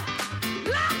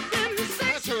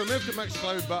 That's how we moved to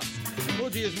Mixcloud, but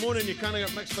Moji is moaning you can't get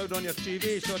Mixcloud on your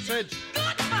TV, so I said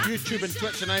YouTube and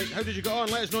Twitch tonight. How did you get on?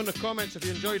 Let us know in the comments if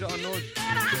you enjoyed it on those.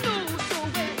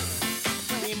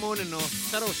 Me moaning though.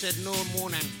 Cyril said no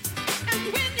moaning.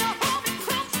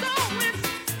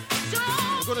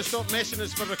 We're going to stop messaging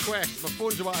us for requests. My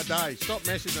phone's about to die. Stop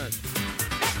messaging us.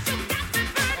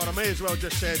 Or I may as well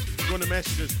just said, go on the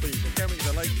messages please. I can't make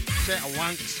you like set of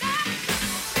wanks.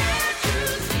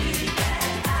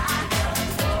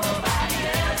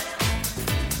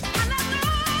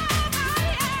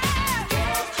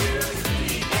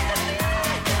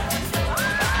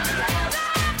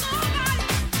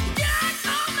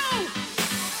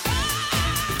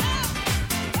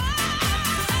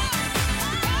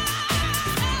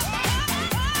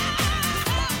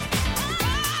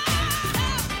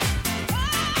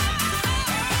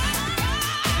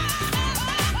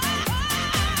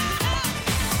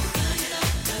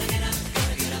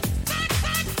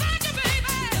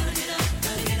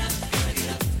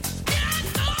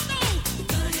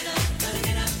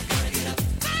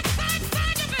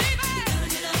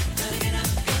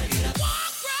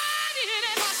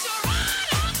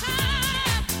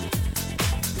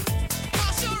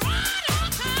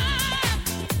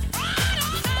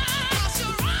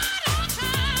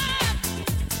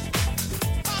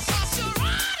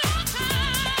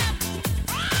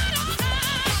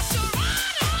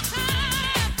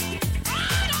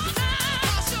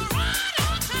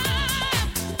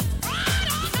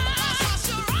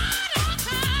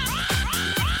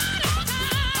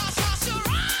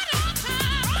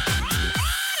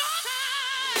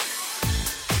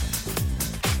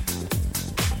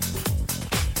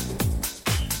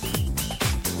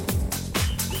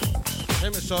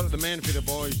 Sort of the men for the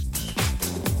boys.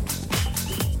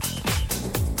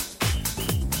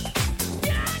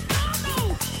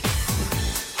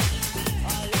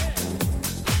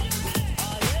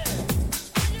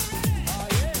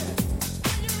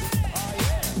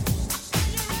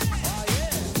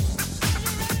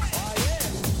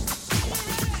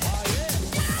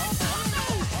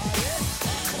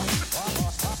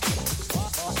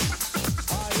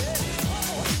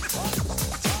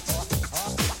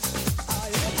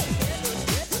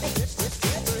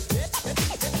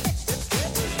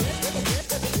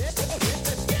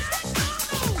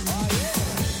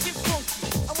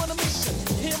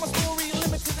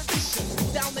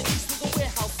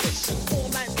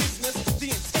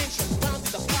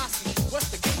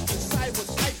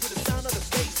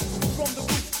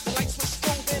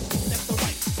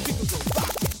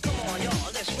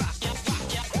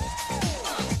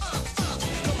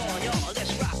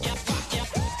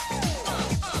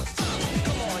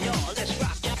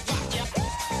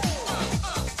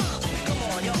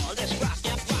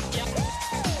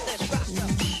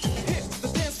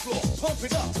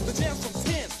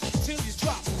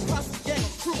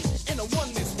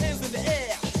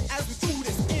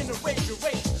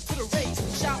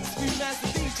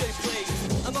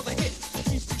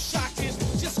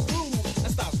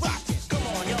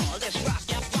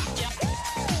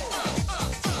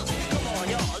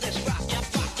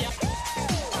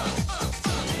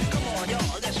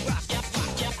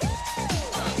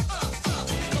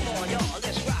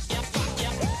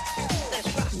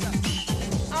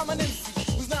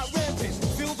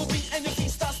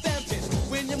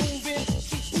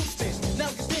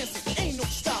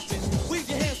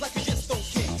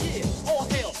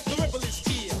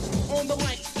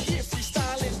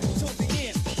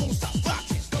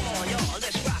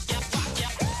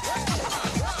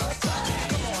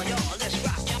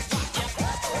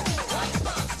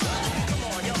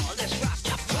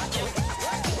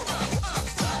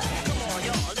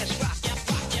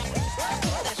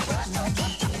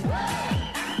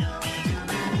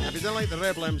 The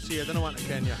Rebel MC, I don't want to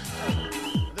ken you.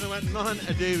 I don't want nothing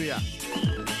to do with you.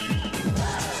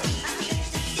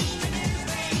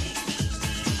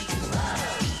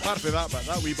 Apart from that bit,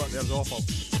 that wee bit there's awful.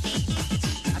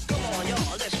 Come on,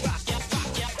 y'all, let's rock.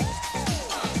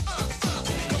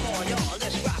 Come on, y'all,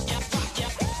 let's rock. Come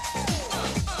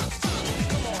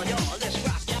on, y'all, let's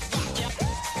rock.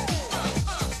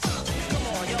 Come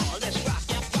on, y'all, let's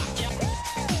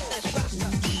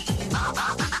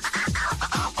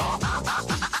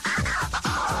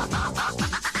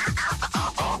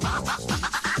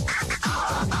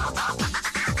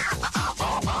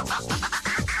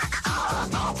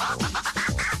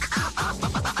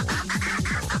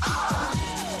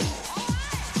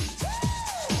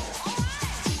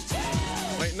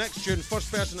Next tune,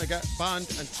 first person to get banned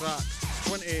and tracked,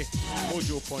 20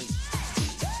 mojo points.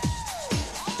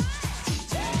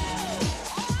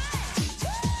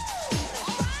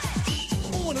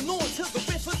 On and on till the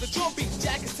rest of the drum beat,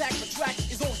 jack attack, the track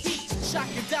is on heat. Shock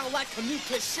it down like a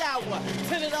nuclear shower.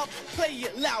 Turn it up, play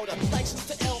it louder. Like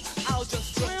Sister L, I'll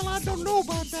just drop. Well, I don't know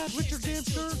about that, Richard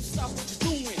Dempster. Stop what you're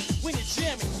doing when you're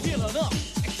jamming. Heal it up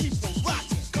and keep on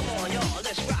rocking. Come on, y'all,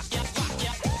 let's rock, yeah, rock,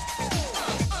 yeah.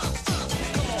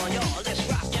 Come on, y'all, let's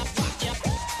rock, yeah, rock, yeah.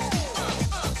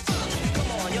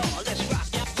 Come on, y'all, let's rock,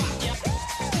 yeah, rock, yeah.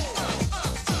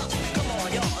 Come on,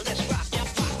 y'all, let's rock, yeah,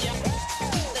 rock, yeah.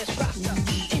 Let's rock, yeah.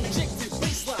 Injected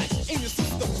bassline in your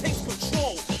system takes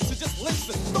control. So just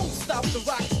listen, don't stop the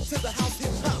rock to the house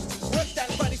hip hop. Work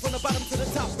that body from the bottom to the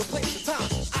top. Replace the time.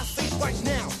 I say right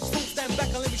now. Don't stand back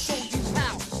and let me show you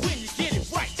how. When you get it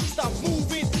right, stop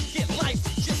moving, get life,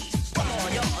 just rock. Come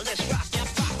on, y'all, let's rock, yeah,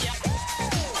 rock, yeah.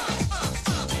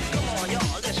 Come on,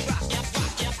 y'all, let's rock, yeah,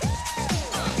 rock, yeah.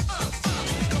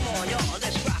 Come on, y'all,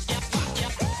 let's rock, yeah, rock,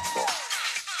 yeah.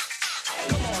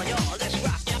 Come on, y'all, let's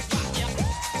rock, yeah, rock, yeah.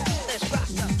 Let's rock,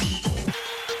 yeah.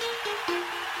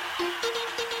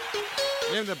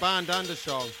 Name the band and the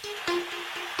song.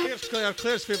 Here's Claire.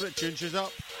 Claire's favourite tune. She's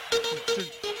up.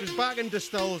 She's back in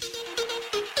Distills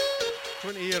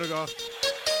 20 years ago.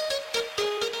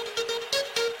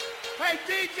 Hey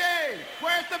DJ,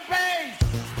 where's the bass?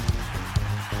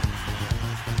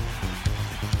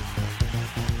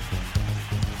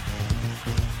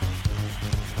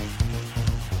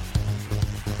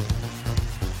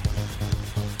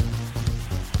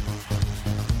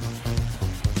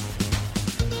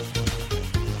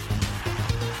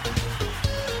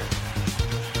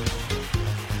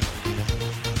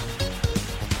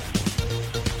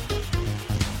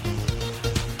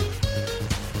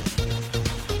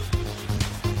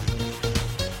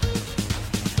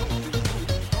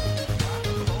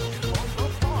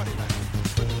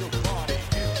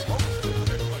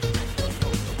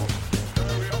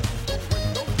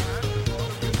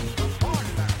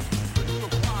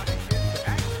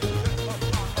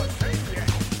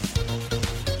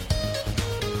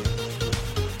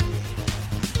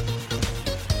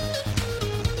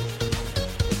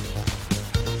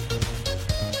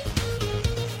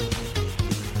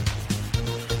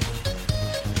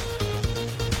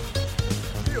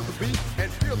 Feel the beat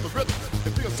and feel the rhythm.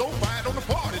 It feels so fine on the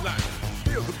party line.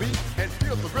 Feel the beat and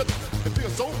feel the rhythm. It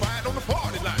feels so fine on the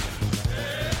party line.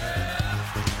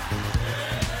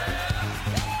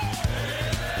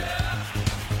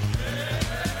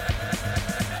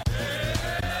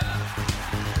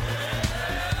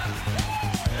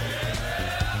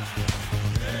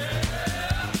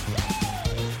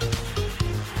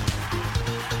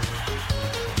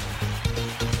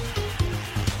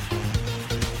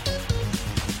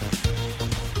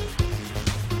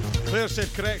 Claire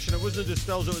said correction. It wasn't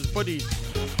Distills. It was Buddies.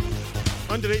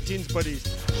 Under 18s Buddies.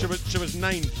 She was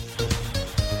 9.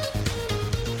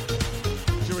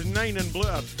 She was 9 in Blue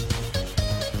Earth.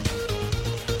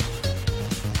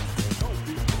 Don't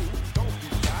be cool, don't be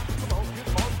shy. Come on, get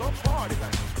on the party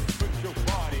line. Put your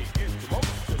body into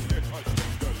motion. Let us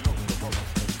take the locomotion.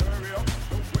 Hurry up,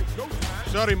 don't waste no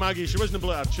time. Sorry, Maggie. She wasn't in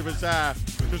Blue Earth. She was on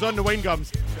the Wine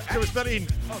Gums. She was 13.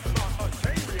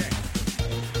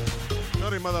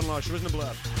 Sorry, mother-in-law. She wasn't in Blue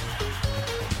Earth.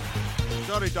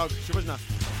 Sorry, Doug. She wasn't.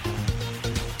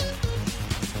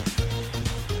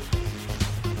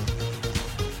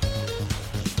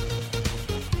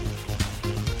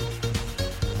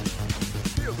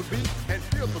 Feel the beat and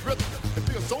feel the rhythm. It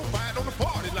feels so fine on the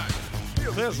party line.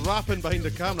 Feel the Claire's rapping behind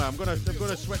the camera. I'm gonna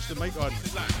switch the mic on.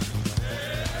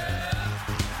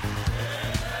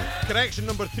 Correction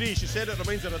number 3. She said it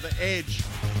reminds her of The Edge.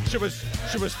 She was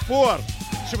 4.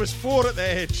 She was 4 at The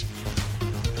Edge.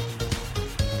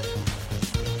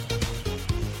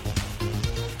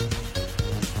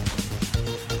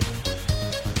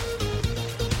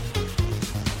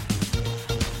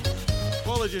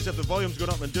 Apologies if the volume's going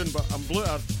up and down, but I'm Blue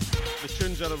Earth. The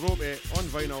tunes are a ropey on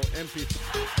vinyl, MP3,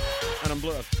 and I'm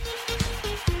Blue Earth.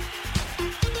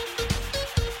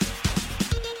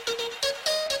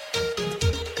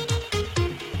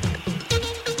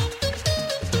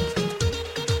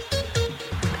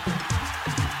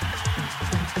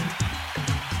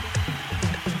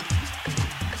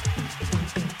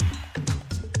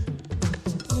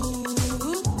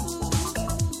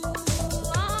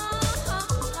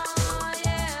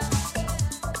 Yeah.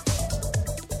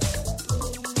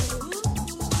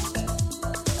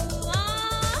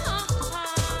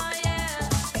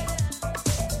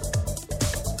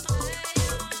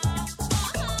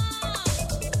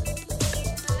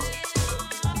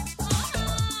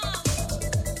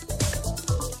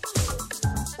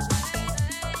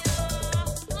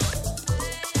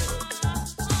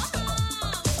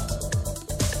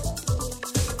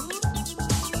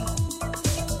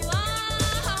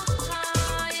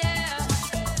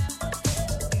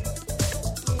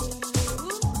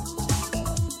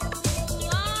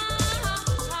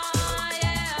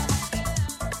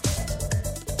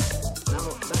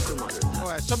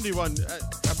 somebody won.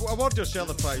 Award yourself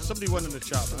the prize. Somebody won in the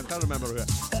chat, but I can't remember who.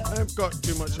 I've got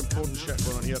too much important shit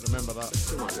going on here to remember that.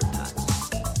 Too modern times.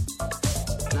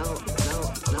 No,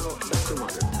 that's too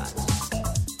modern times.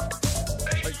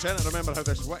 Like trying to remember how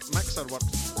this mixer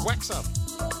works. Wixer.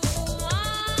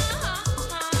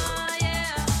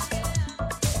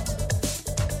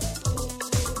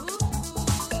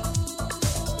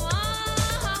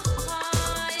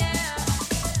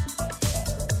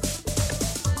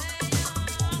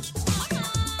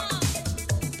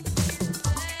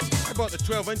 I bought the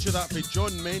 12-inch of that for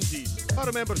John Menzies. I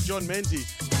remember John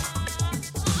Menzies.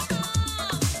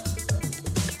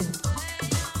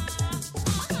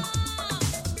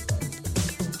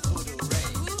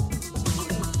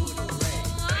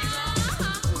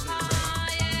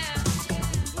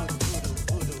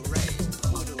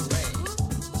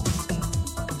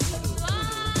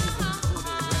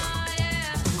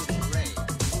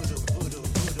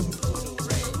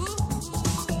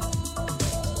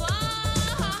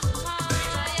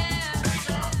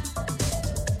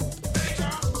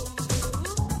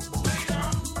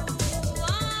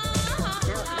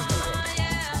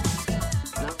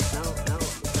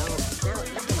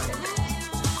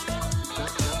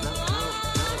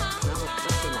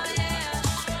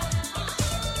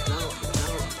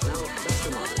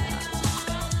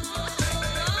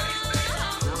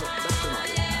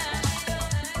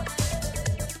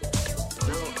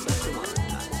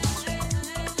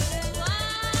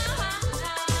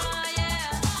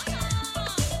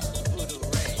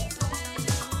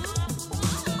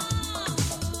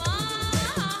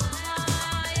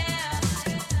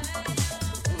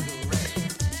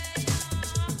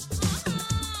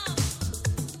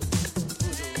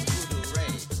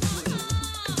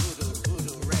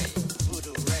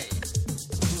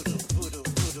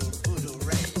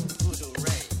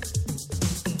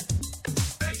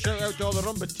 To all the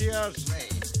rumbateers,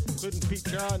 including Pete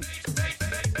Chan.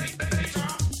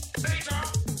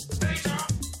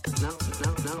 No.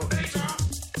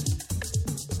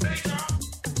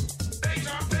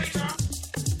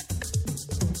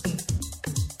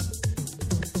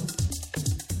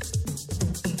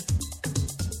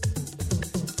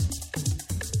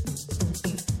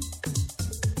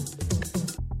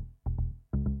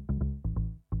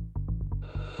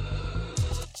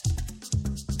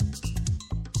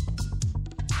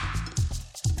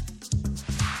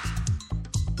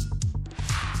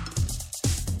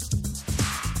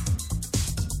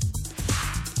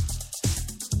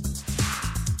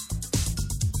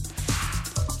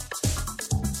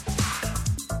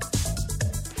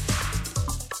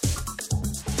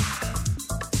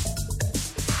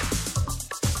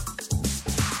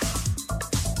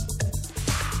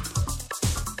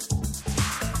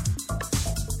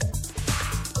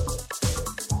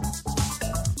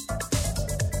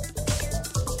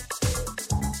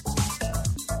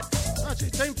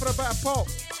 Time for a bit of pop.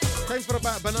 Time for a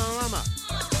bit of Bananarama.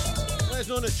 Let us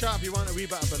know in the chat if you want a wee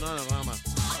bit of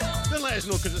Bananarama. Then let us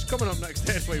know because it's coming up next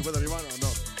anyway, whether you want it or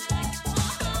not.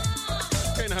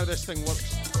 That's kind of how this thing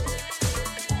works.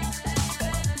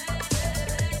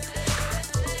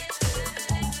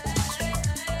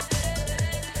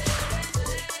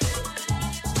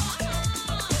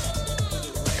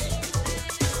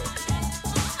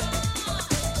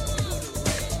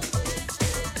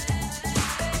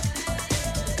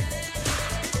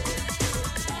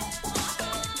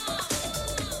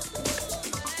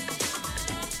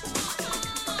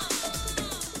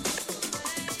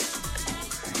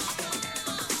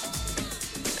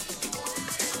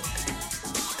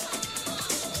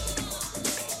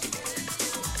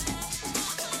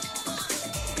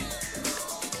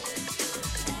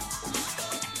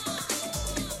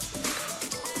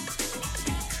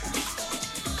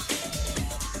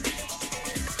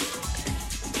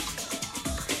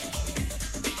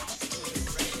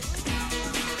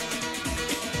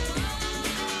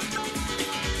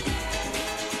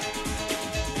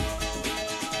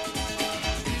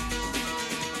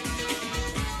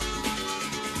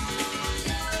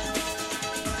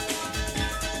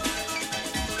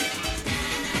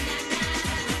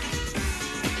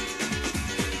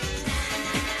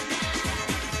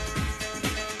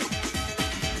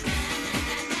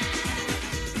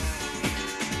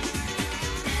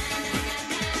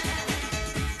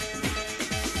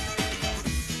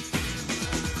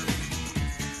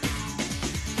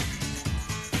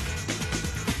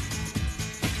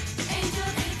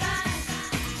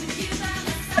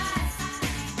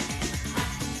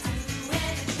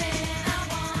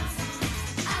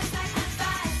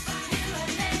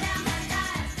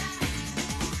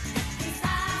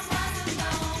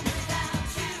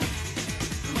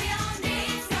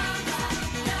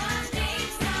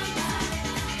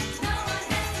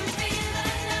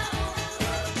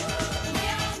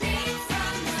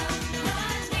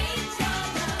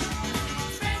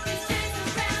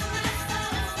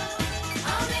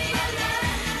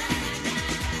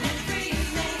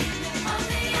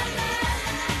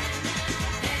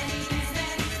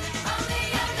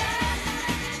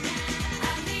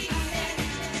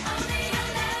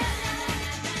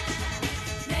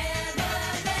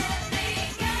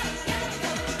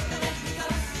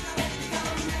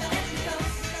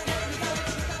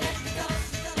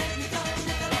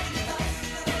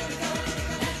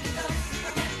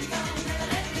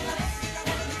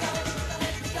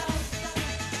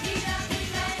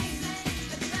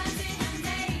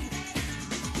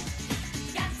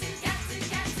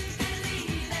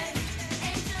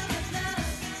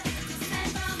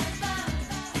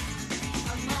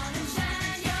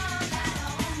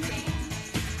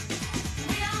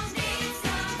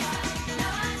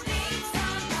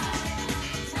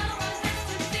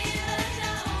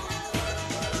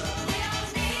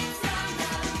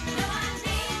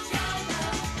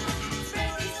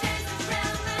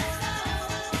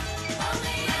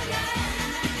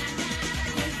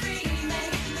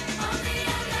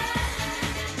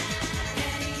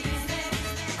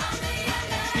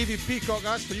 Peacock,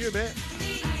 that's for you, mate.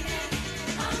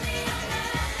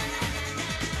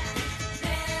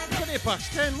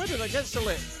 10:20, where did I get so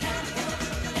late?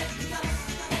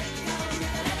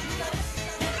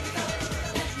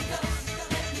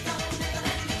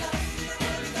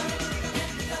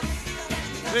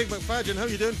 Craig McFadden, how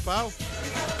you doing, pal?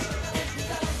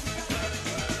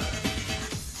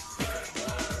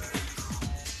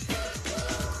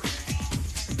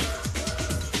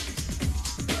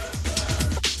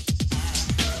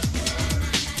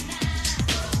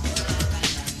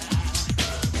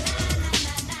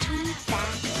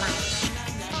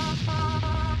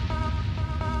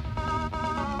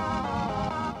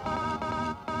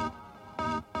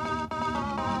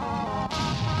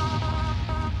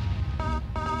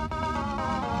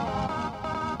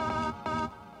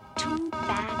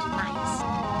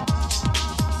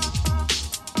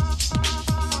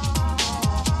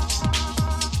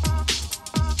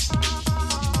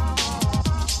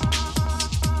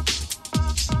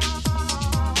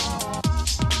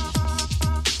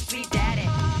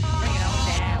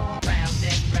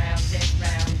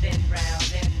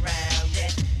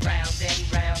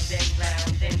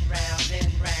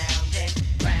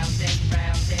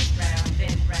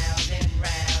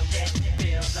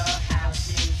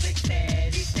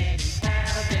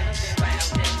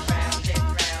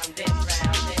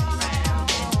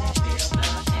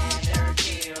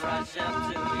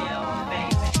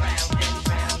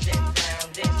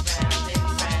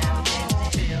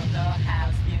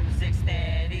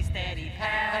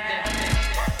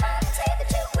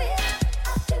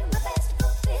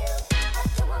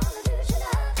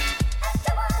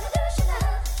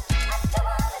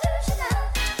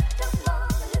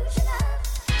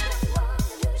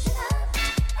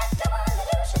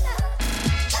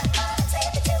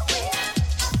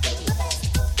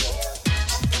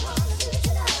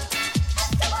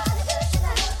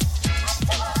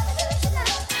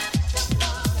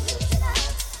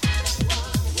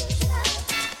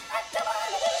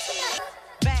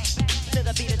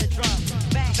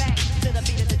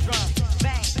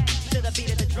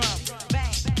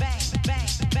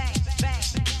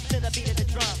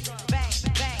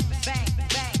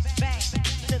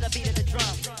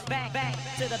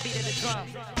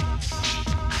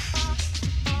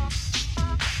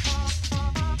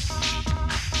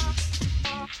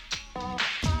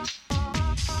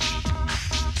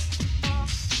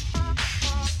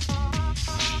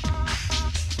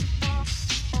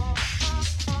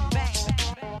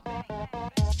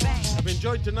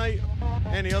 Enjoyed tonight,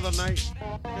 any other night.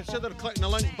 Consider clicking the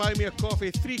link, buy me a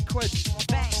coffee, £3.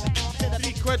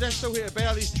 £3, I still here to buy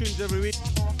all these tunes every week.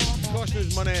 Costing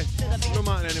us money, no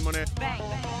matter any money.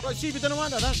 But see, if you don't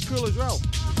want that, that's cool as well.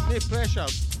 No pressure.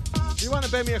 If you want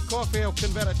to buy me a coffee, I'll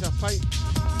convert it to a pint.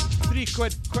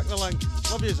 £3, click the link.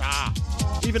 Love yous,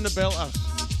 even the belters.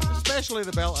 Especially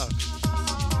the belters.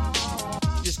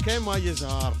 Just came while yous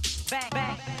are. Bang,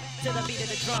 bang, to the beat of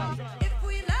the drum.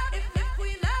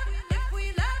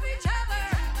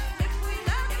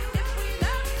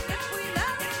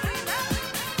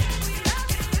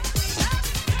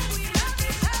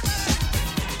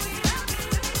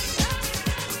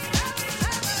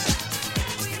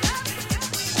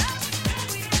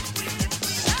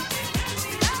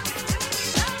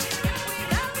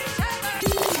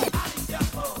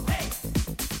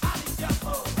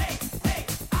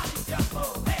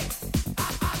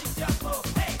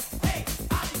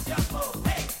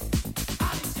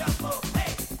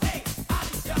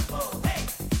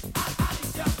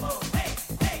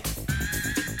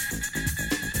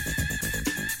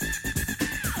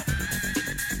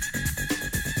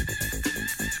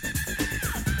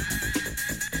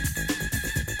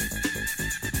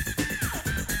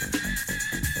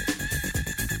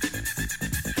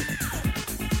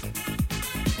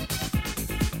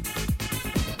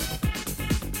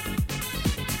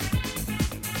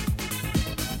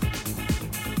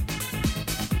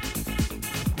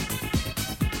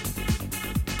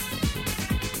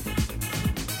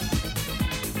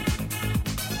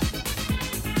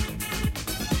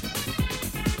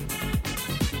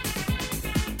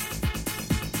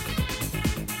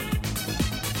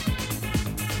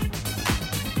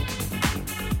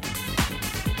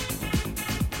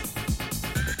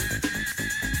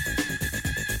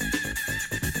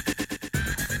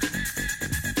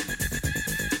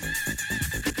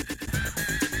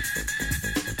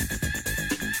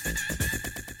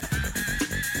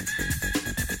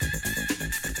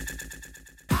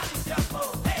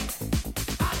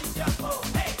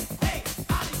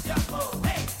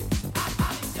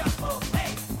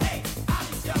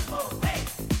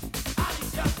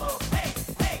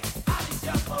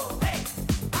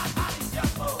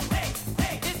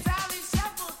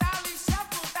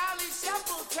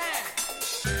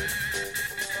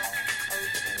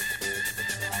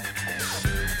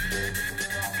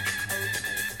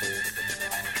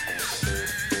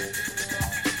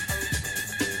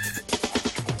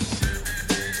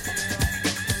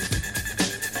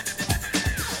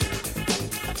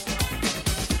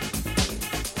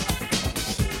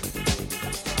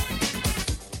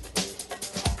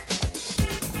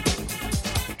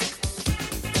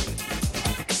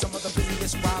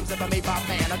 busiest rhymes ever made by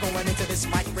man are going into this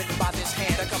mic written by this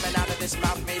hand, are coming out of this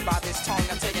mouth made by this tongue.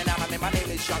 I'm telling you now, my name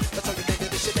is Young. Let's all you think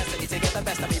that this shit destiny to get the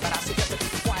best of me, but I suggest to be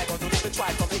quiet or don't even try.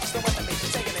 From the east to west of me,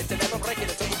 taking it to never breaking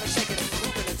it, to even shaking it,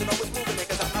 moving it, to know it's moving it,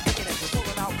 cause I'm not picking it,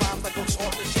 pulling out rhymes like books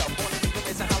off the shelf, born in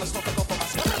the and hollers, don't go for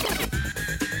myself.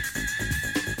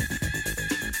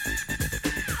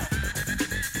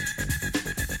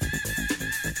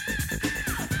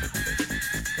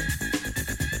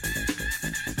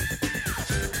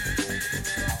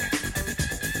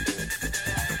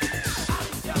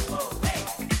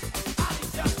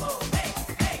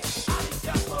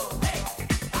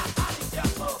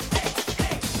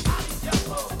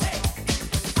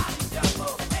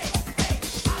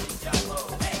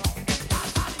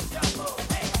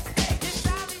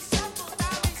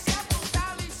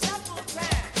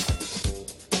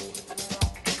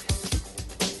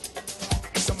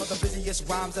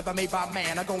 Rhymes ever made by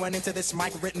man are going into this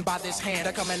mic written by this hand,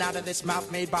 are coming out of this mouth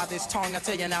made by this tongue. I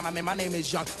tell you now, my name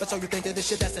is Young. But so you think that this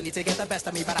shit destiny to get the best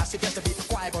of me, but I suggest to be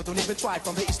quiet or don't even try.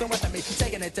 From the east and west of me,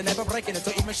 taking it to never breaking it,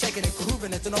 to even shaking it,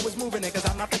 grooving it, to know it's moving it, cause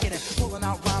I'm not picking it, pulling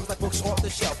out rhymes like books off the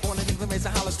shelf. Born in England, raised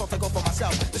in Holland, start to go for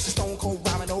myself. This is stone cold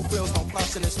rhyming, no frills, no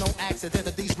fluffs, and it's no accident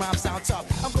that these rhymes sound tough.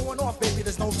 I'm going off, baby,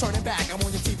 there's no turning back. I'm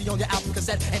on your TV, on your album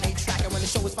cassette, and 8-track, and when the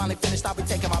show is finally finished, I'll be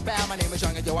taking my bow. My name is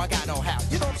Young, and yo, I got no how.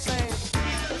 You know what I'm saying?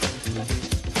 I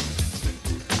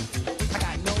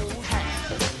got no hat.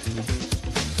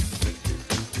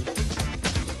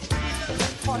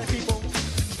 Party people,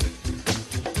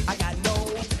 I got no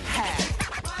hat.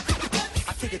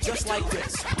 I kick it just like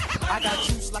this. I got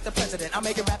juice like the president. I'm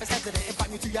making rappers hesitant.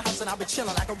 Invite me to your house and I'll be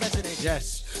chilling like a resident.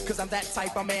 Yes. Cause I'm that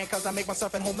type of man, cause I make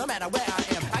myself at home no matter where I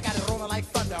am. I got it rolling like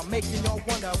thunder, making y'all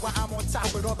wonder why I'm on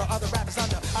top with all the other rappers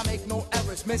under. I make no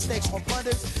errors, mistakes, or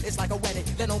blunders. It's like a wedding,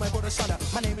 then no man put a sunder.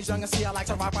 My name is Young and see I like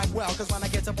to rock right well, cause when I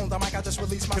get up on the mic I just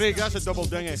release my Craig, that's a double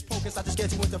dinghy. focus. I just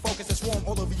get you into focus and swarm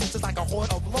all over you just like a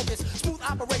horde of locusts. Smooth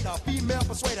operator, female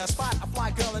persuader, spot a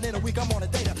fly girl and in a week I'm on a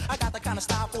data. I got the kind of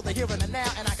style for the here and the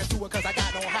now, and I can do it cause I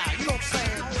got no how. You know what I'm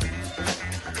saying?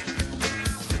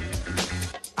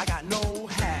 I got no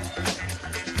hat.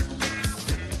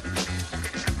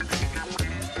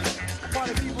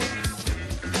 Party people,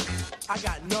 I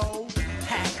got no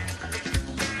hat.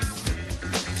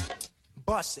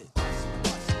 Bust it.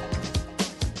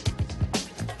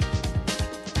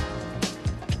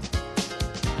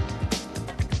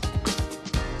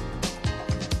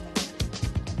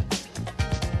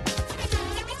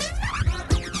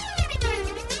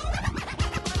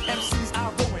 MCs I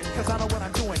ruin, cause I know what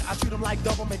I'm doing. I treat them like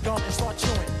government gum and start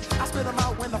chewing. I spit them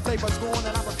out when the flavor's gone,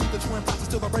 and I repeat the twin process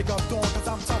till the break of dawn. Cause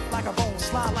I'm tough like a bone,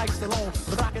 slide like Stallone,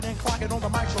 rocking and clocking on the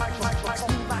mic,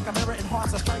 smooth like a mirror and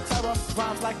hearts of strike terror.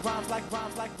 Rhymes like gold like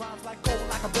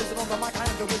a blizzard on the mic. I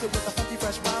am the wizard with the funky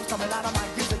fresh rhymes coming out of my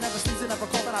gizzard. Never season, never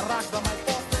cold, and I rock the mic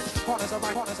often. Hard as a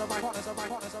rock.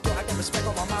 I get respect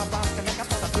on my mind, rhymes connect. I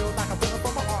start to feel like a villain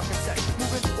from an architect.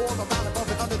 Moving all around above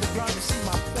and under the ground, you see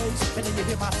my face, and then you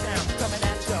hear my sound coming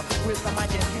at you with the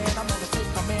mic in hand. I'm gonna take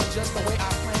command just the way I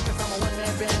plan, cause I'm a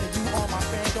one-man band and you are my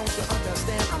fan. Don't you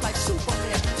understand? I'm like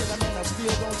Superman, till the man of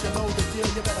steel. Don't you know the deal?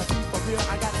 You better be for real.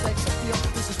 I got sex appeal.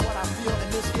 This is what I feel, and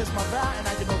this is my vow. And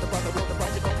now you know the brother will the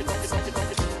brother.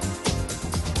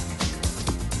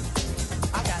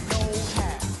 I got no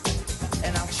hat,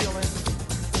 and I'm chillin',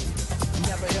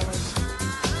 never illin'.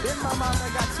 In my mind I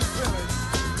got two feelings.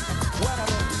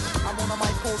 Whatever, I'm on a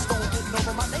mic, cold stone, getting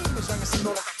over. My name is Young and see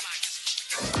no like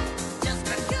Just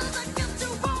because I get to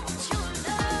want your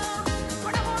love,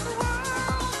 when I want the world,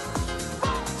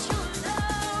 want your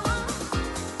love.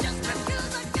 Just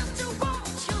because I get to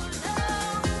want your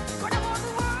love, when I want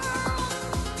the world,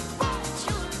 want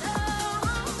your love.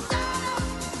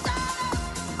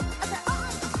 I said, oh,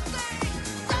 say,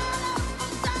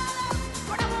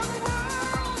 when I want the world.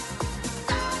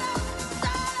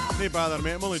 No bother,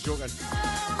 mate. I'm only joking.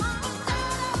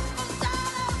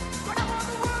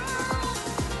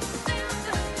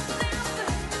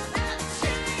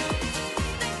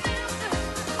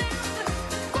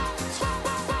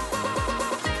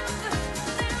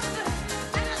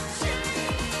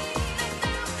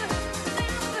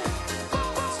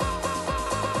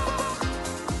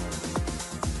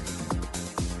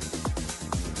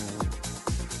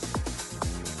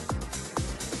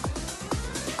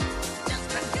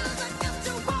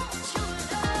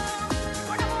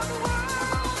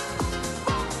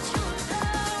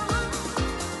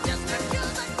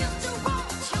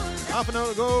 Half an hour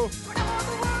to go.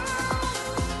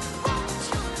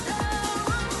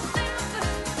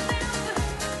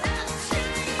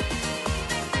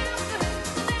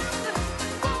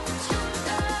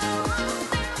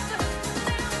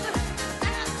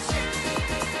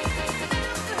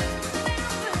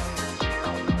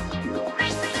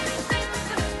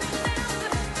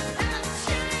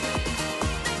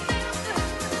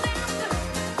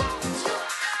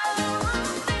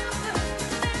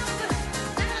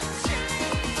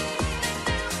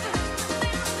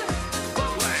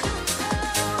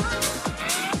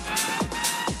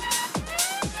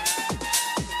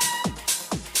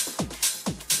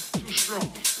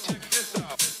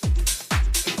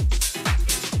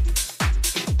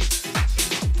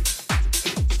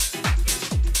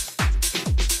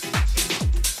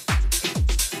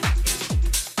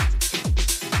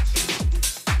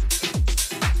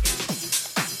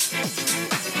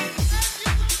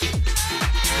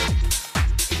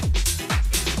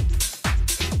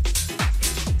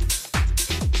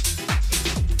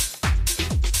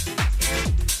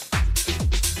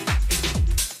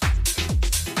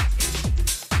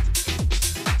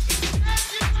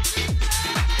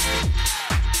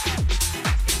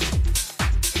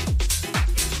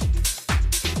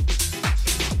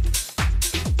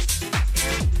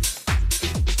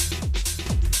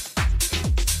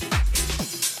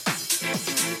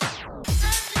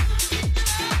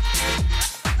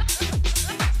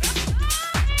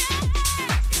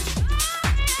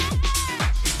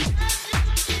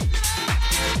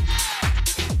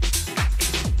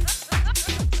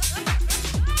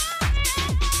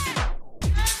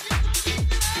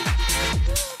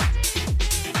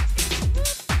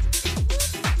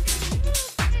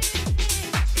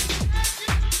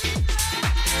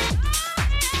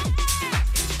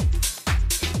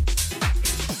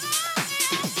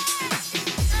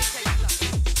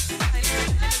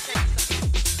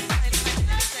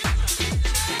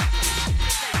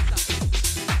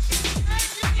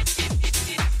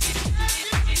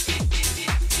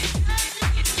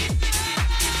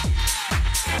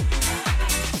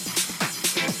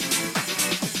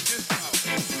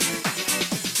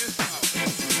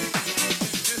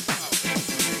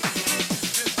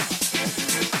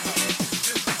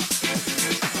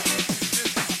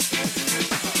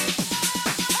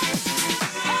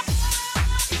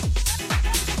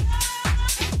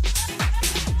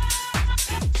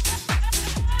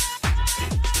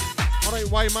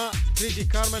 Why, Matt? Crazy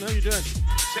Carmen, how you doing?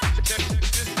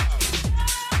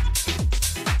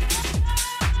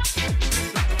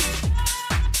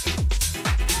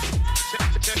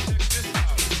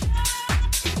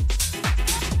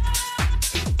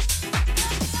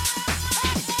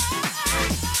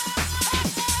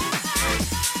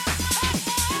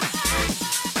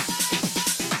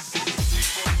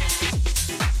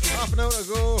 Half an hour to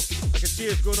go. I can see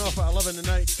it's going off at 11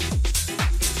 tonight.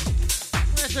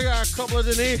 I got a couple of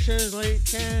donations like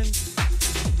Ken.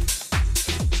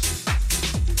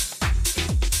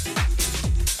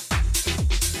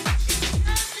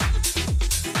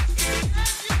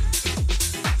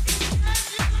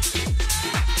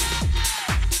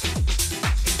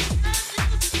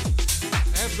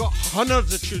 I've got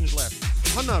hundreds of tunes left.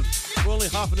 Hundreds. Only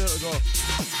half an hour to go.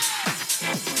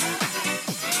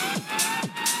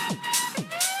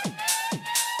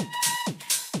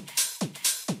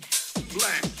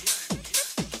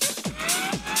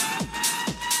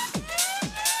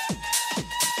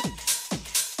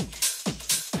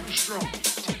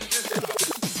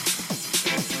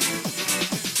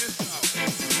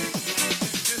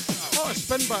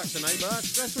 Spin back tonight, but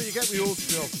that's what you get with old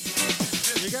school.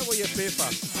 You get what you pay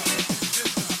for.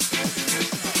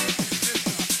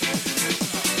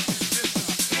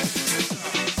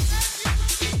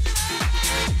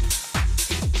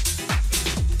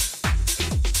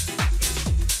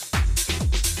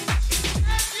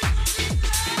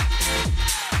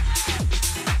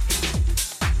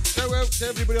 Shout out to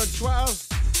everybody on Twitter,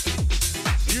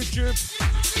 YouTube,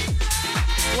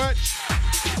 Twitch.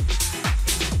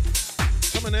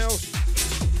 Someone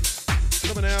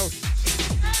else,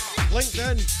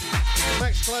 LinkedIn,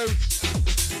 Mixcloud,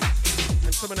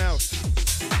 and someone else.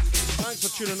 Thanks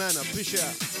for tuning in, I appreciate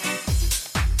it.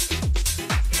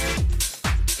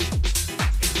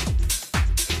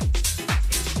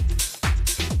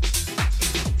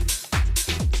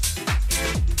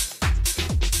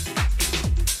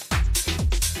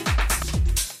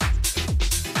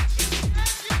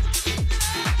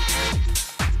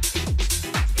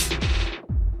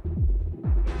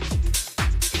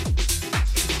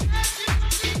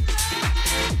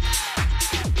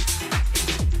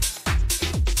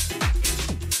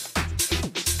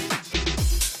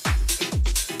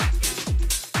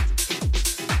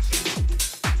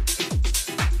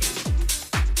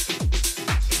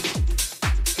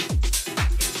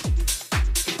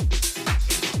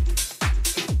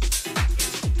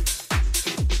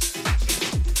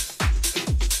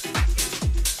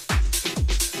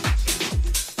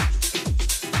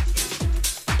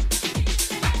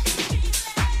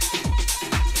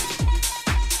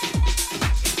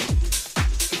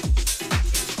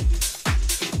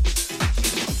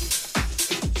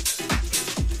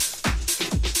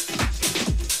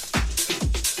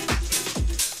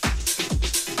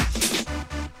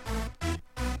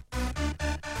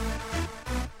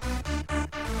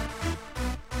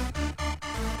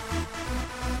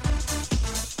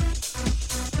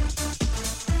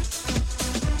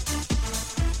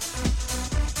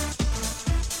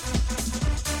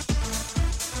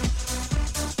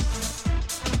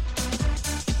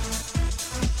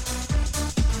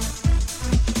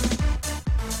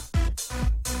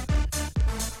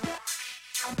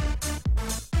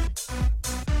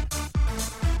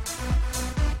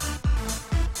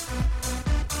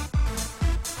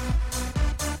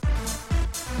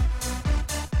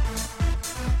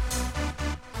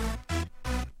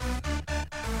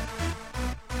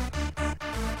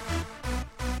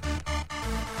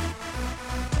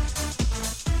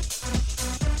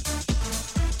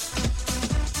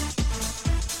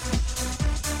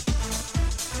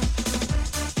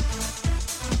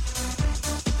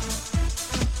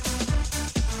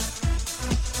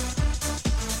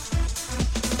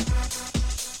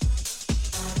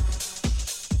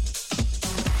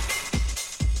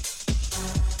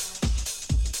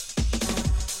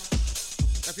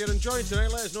 you're enjoying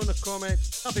tonight, let us know in the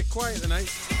comments. I'll be quiet tonight.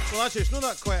 Well, actually, it's not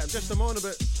that quiet. I'm on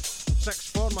about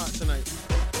 6 formats tonight.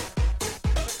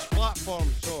 6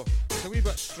 platforms, so it's a wee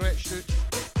bit stretched out.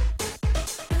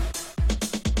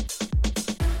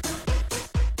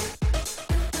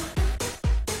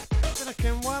 Then I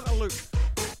can want to look.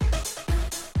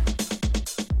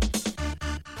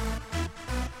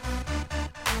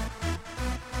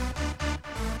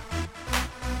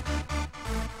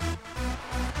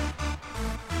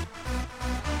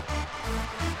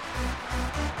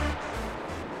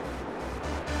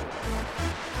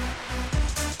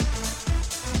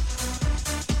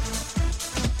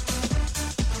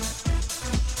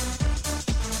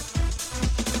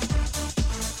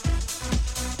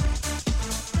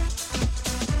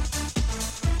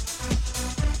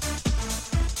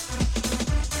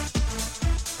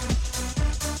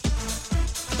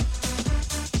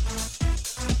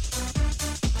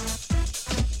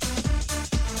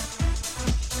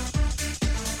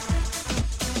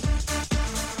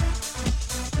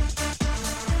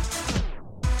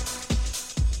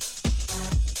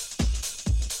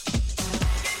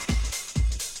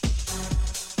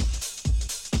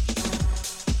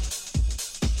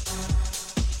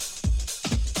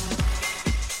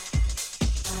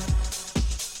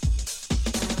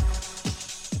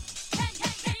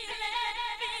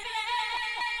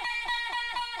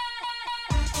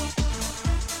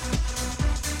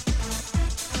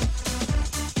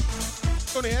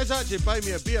 It is actually buy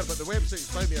me a beer, but the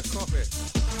website's buy me a coffee.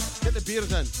 Get the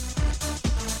beers in.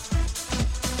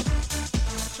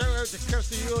 Shout out to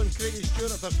Kirsty Yo and Craigie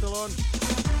Stewart if they're still on.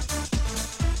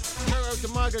 Shout out to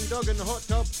Mag and Doug in the hot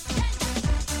tub.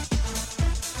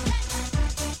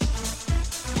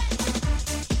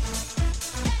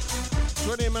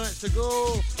 20 minutes to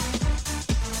go.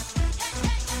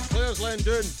 Claire's laying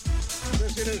down.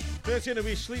 They're saying a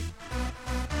wee sleep.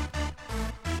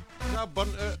 I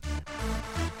burnt out.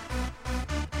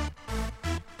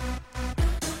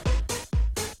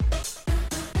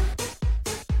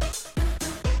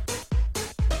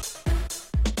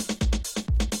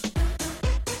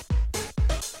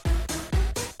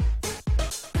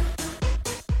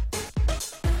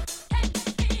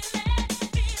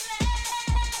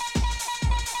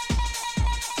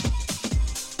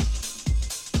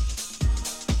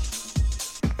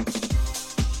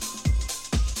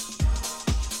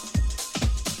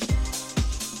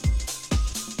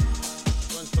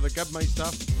 My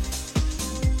stuff.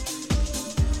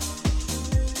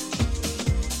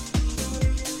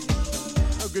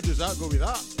 How good does that go with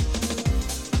that?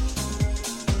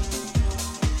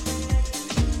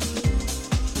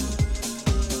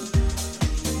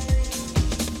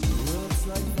 Words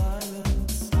like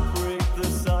violence break the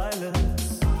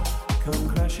silence, come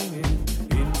crashing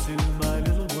into my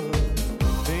little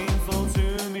world. Painful to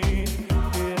me,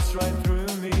 pierce right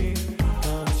through me.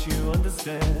 Can't you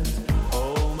understand?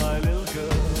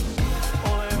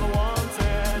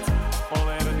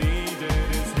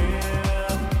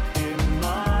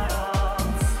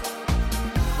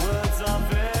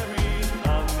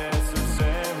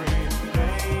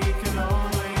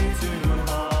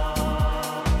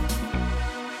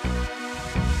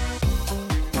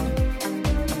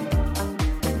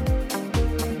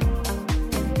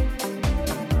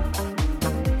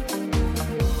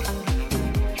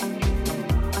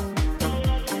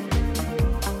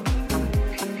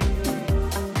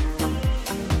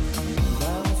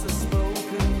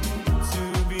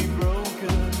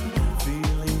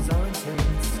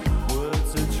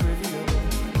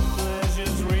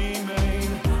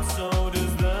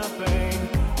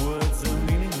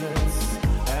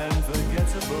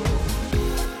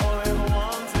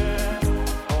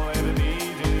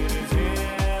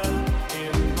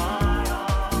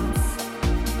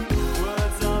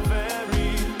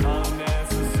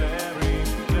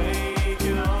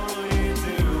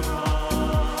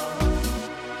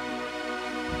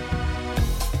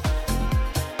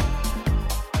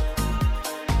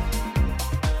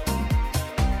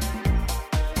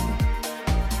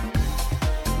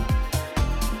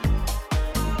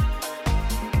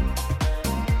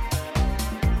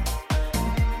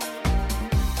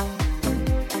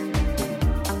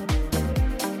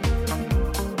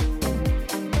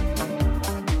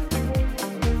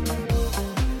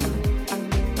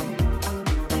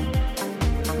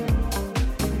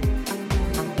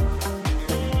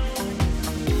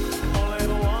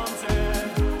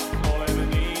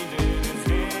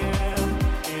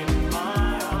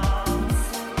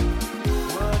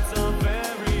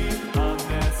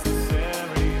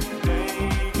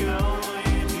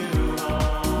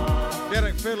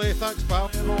 Thanks, pal.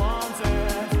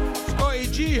 Scotty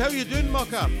G, how you doing,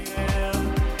 mucker?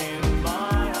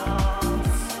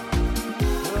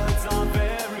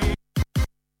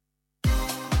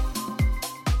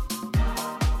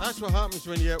 That's what happens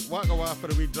when you whack away for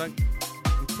a wee drink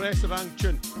and press the wrong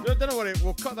tune. No, don't worry,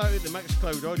 we'll cut that out of the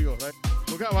Mixcloud audio, right?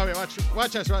 We'll get away with it.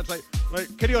 Watch this, right,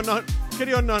 carry on, none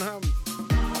happened.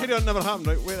 Carry on, never happened,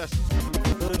 right, wait this.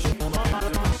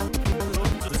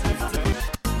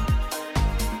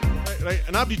 Right,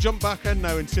 and Abby jump back in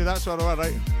now and say that's what I want,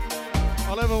 right?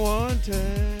 All I ever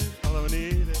wanted, all I ever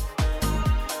needed.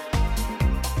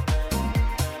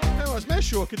 Hey, it's my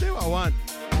show, I can do what I want.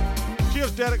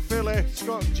 Cheers, Derek Fairley,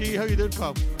 Scott G, how you doing,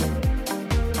 pal?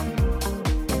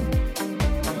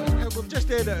 We'll just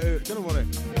edit it out, don't worry.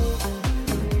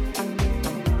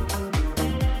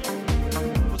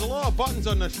 There's a lot of buttons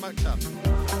on this mixer.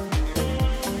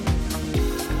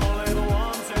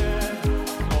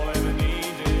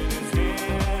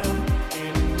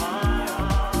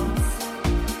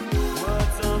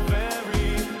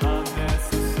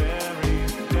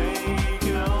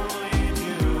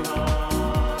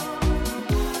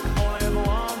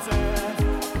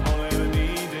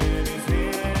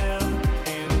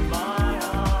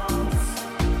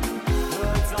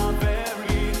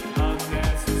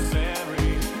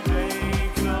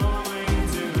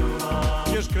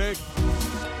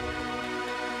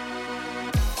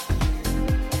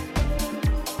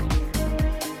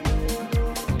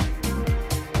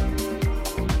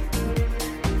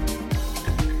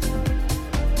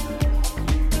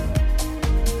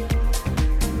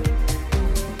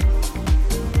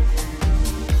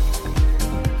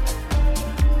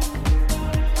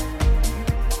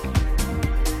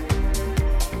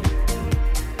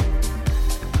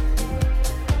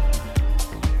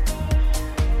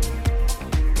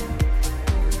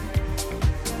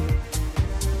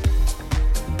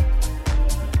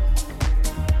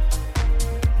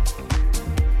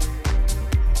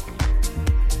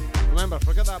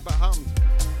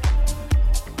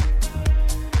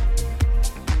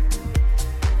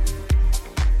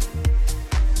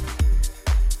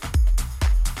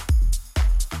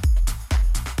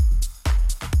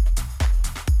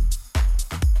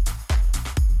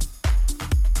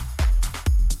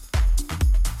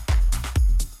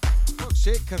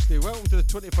 Kirsty, welcome to the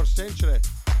 21st century.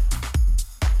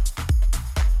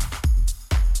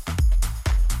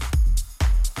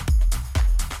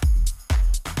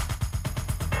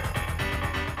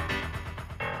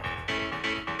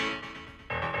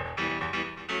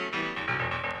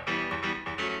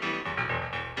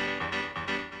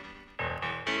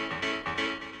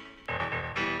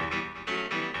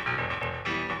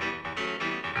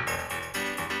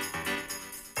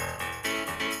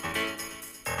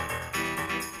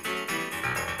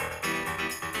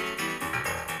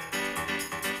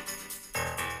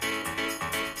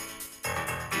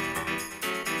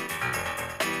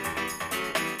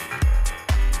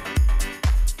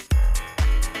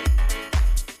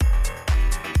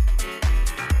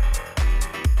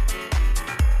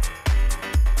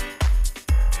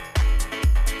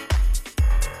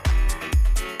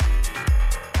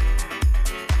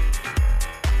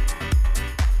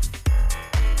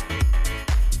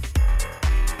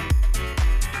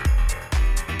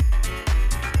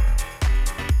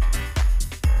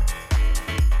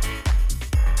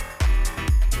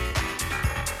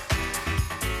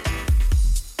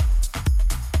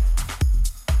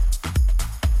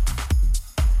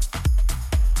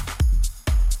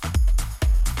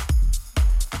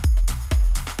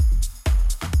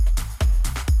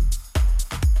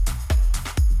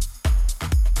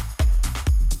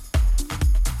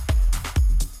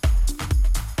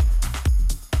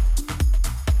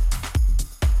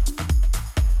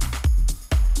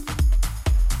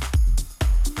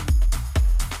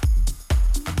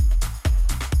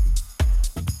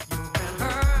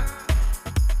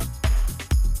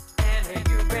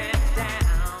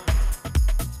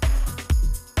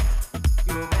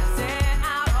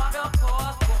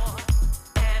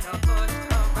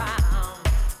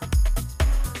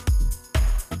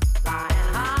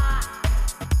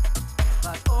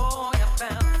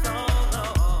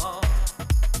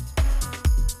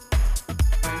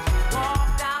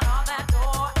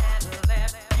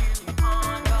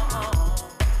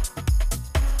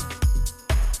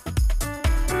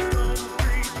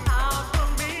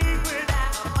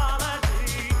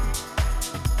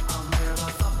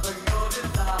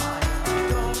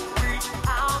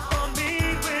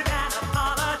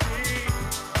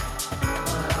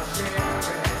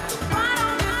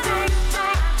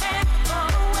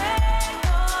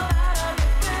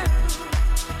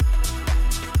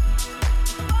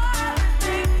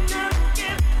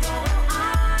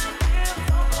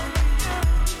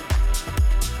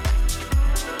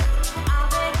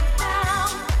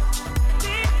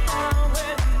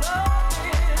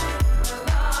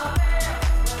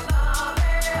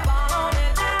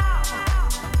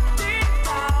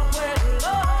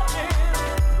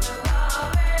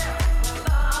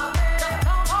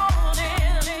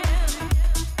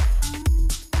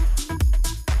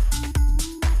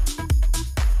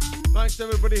 Thanks to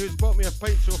everybody who's bought me a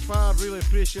pint so far. Really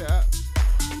appreciate it.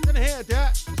 Didn't hate to do it.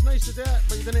 It's nice to do it,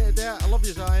 but you didn't hate to do it. I love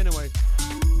you, Zai, anyway.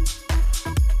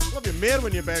 I love you more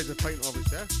when you buy the pint,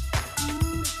 obviously.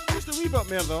 Just a wee bit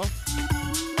more, though.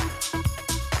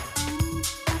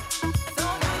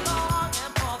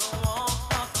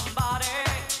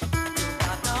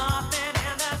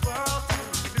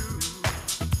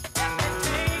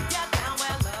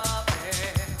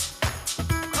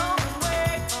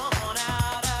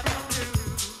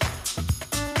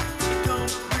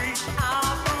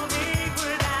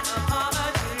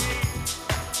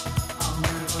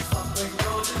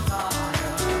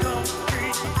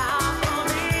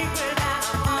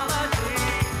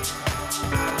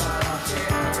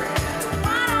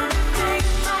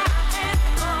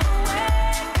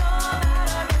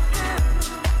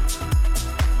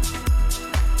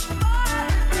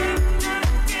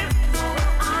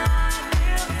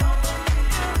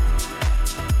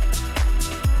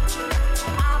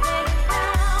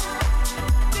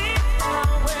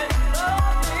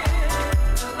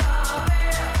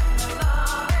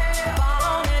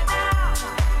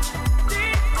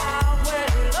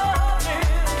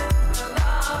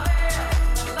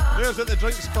 There's the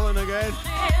drink spilling again.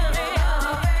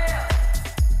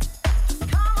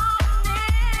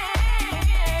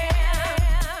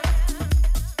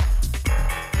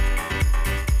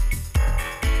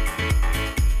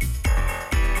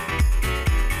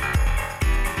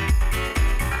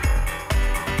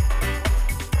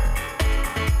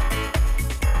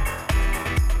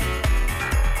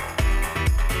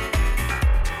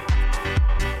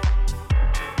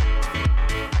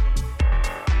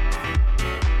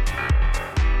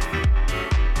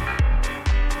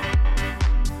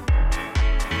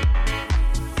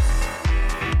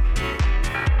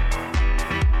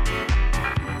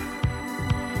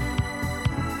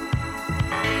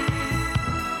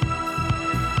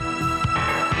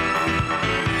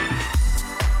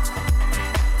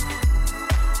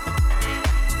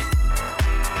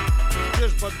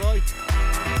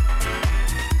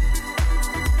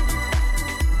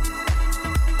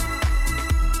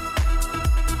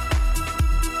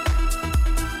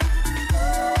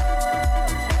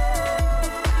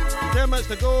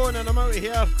 To go and then I'm out of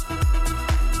here.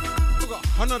 I've got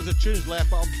hundreds of tunes left,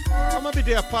 but I'll maybe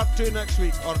do a part 2 next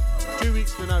week or 2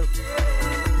 weeks from now.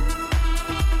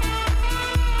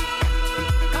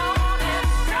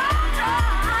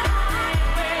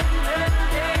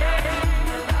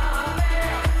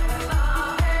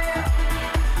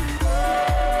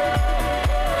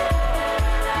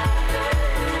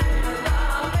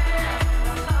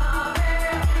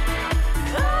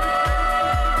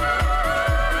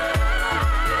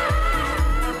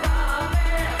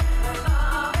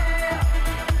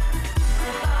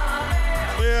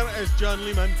 John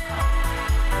Lehman.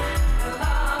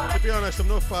 To be honest, I'm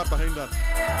not far behind her.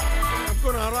 I'm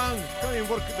going around, can't even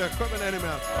work at the equipment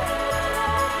anymore.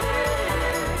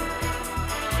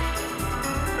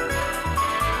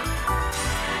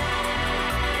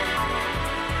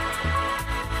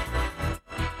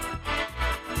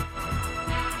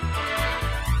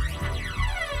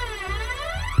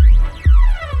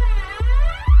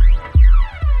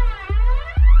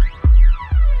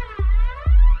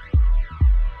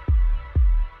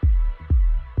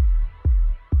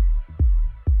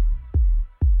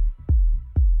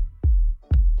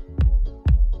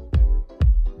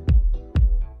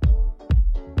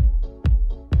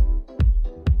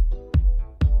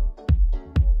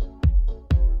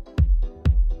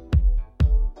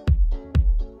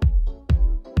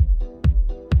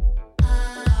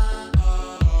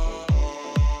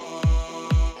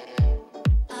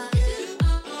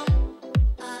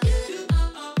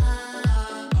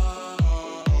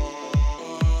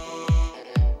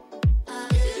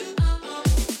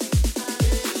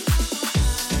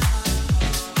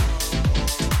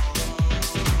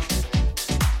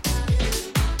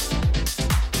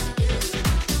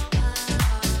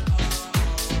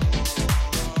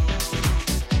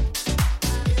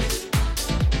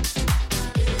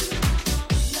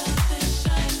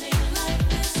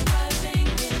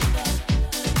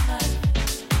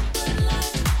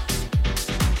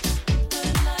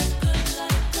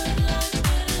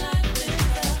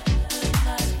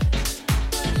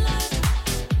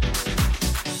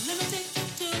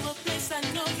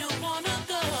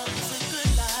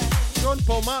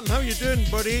 Paul Martin, how you doing,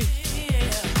 buddy?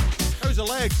 How's the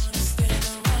legs?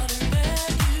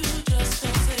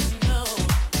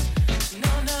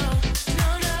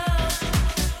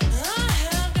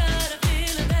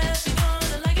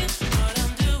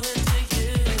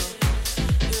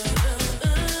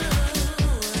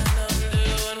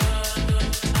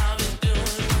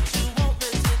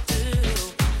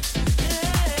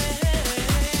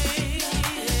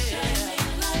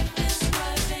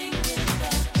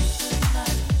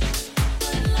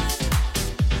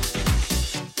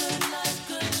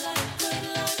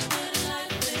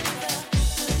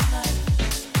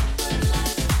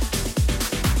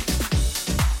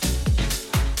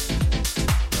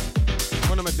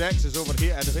 X is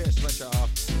overheated. I hate to switch it off.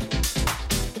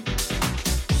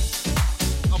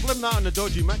 I'll blame that on the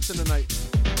dodgy mixing tonight.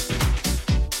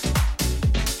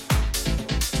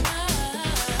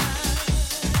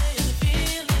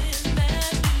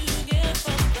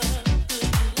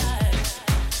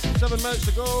 Seven minutes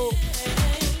to go.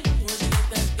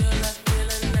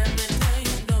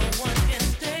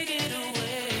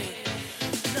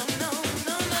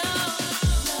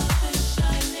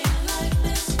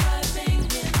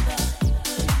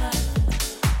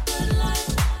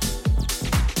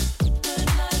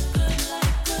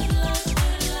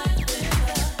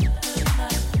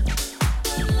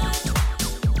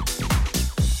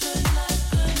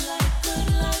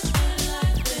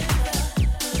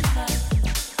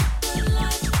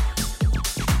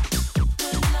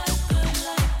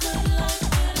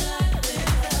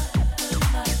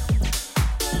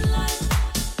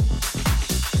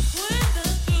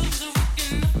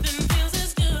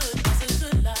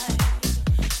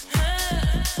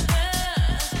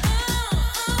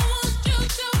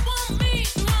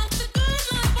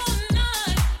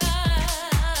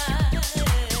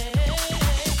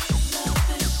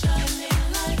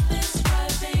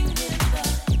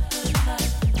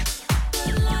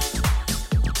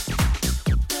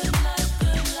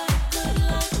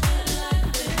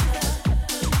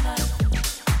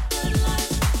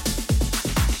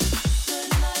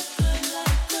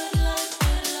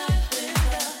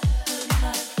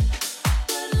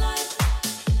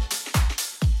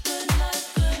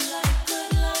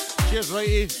 Cheers,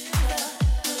 righty.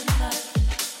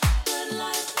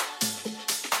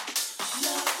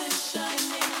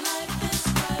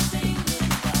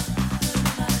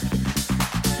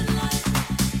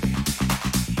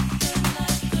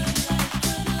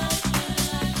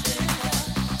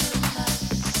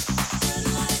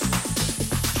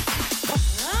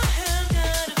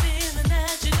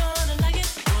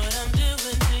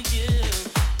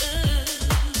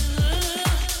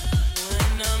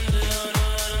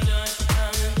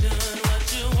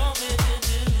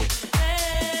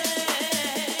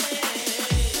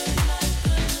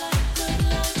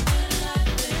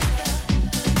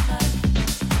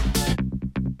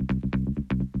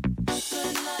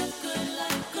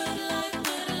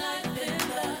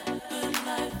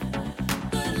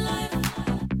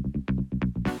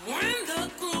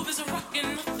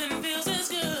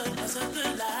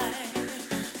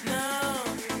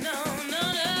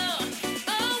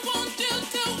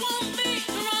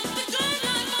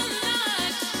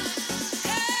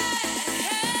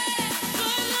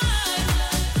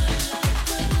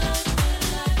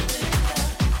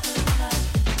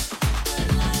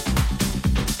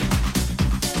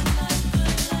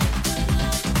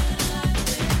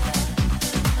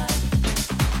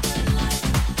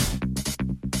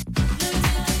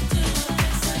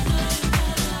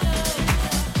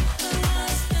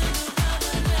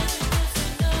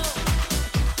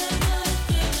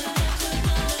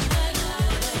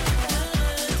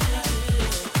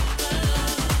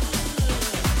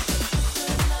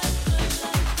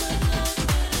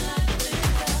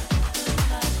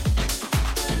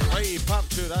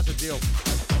 That's a deal.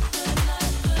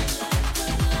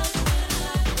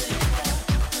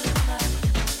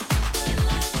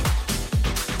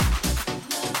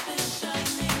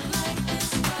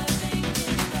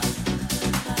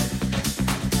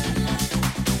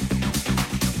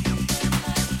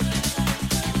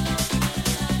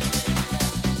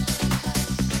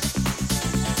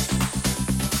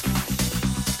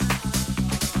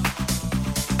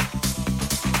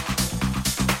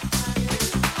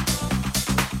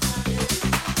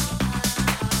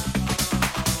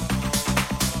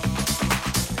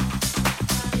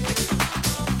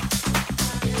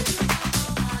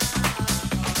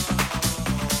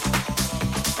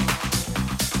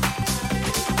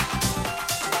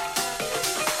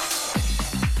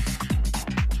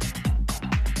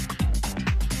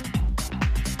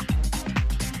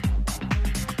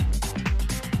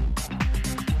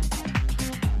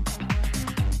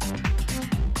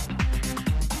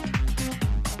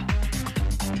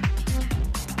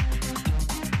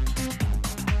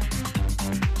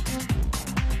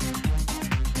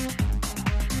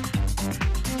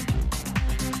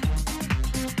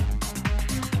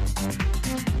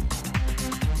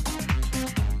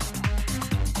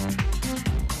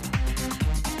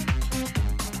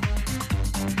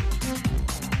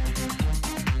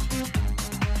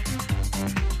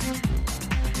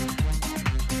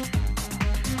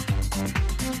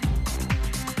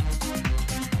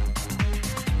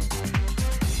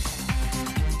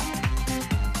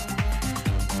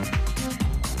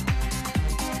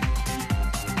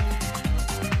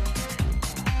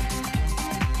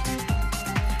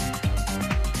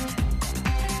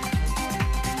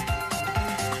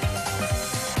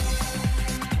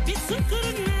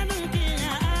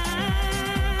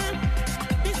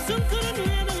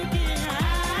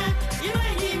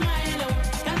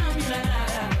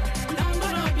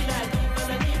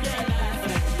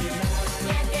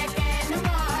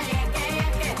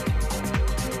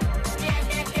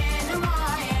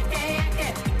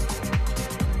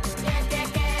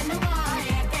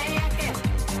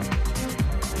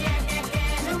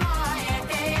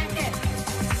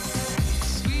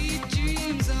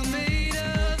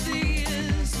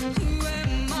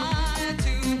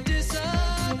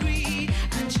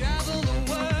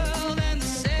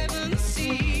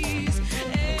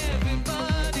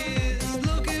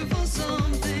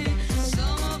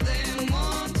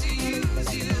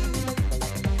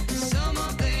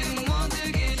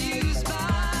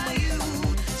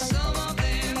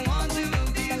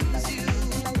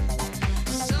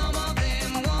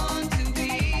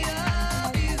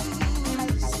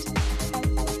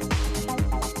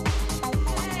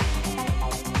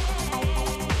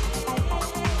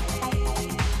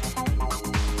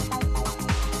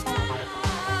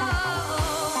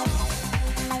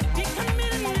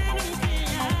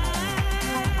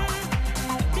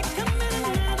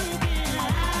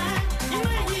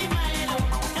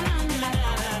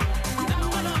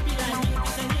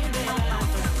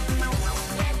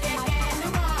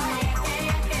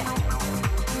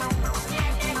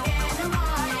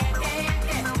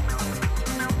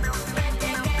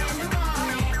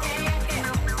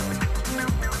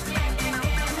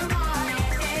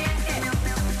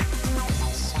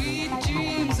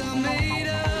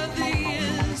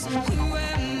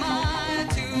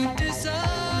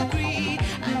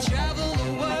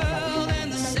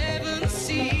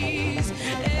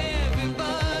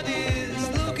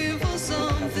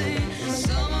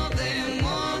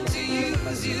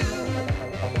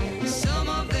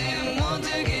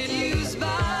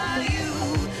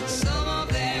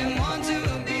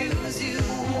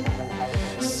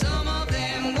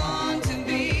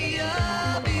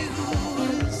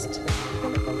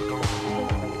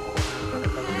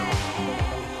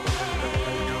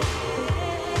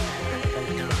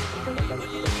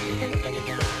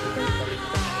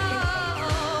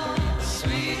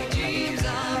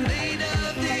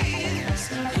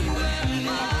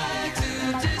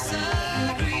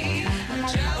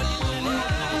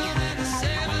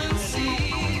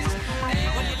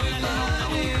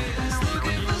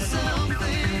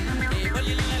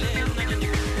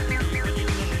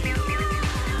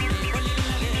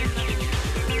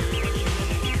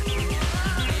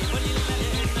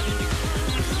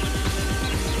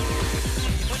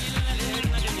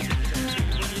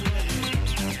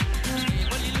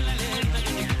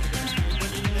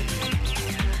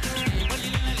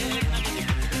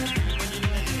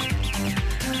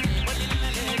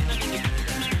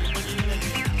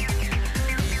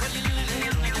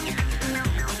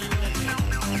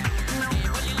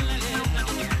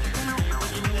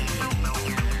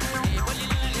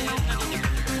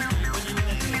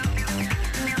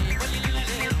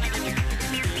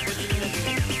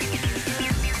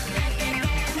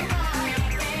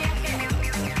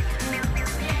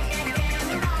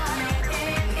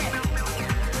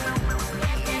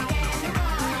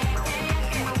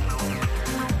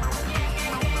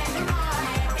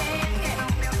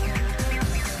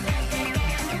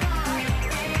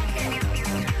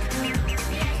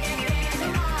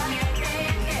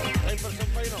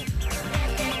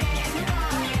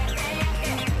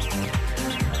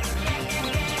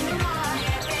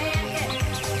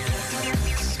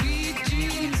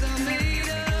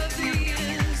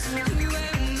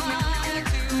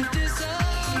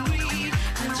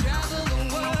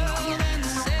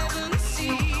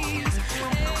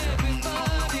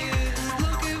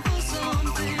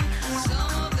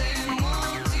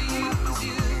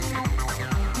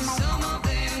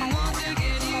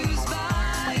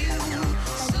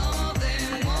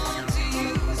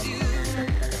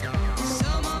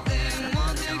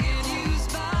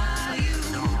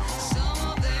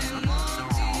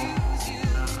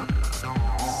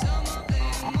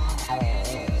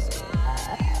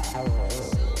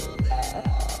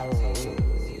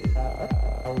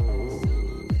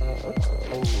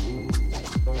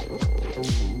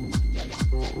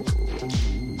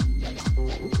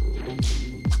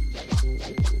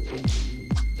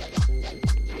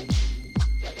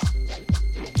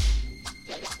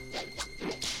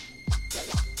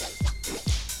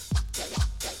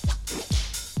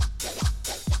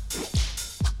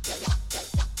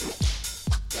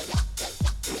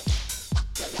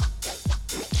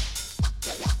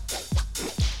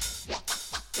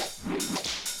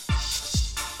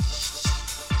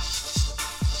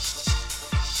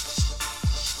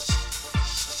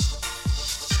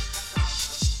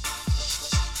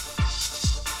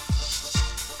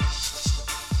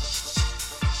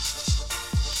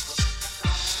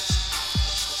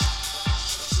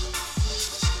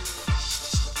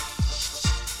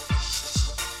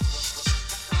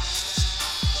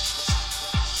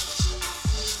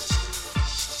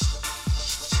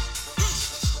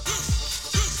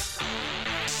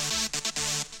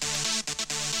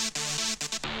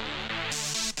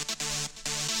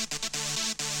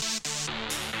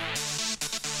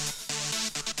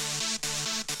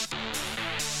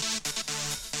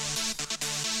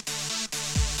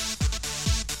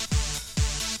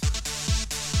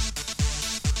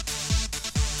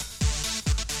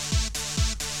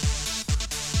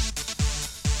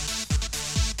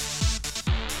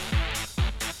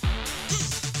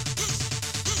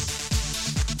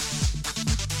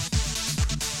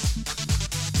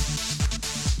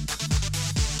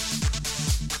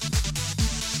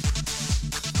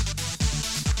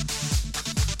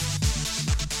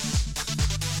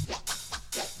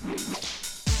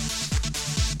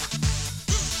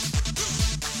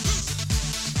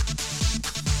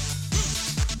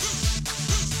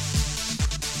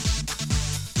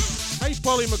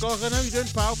 Polly McLaughlin. How you doing,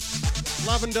 pal?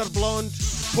 Lavender Blonde.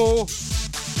 Poe.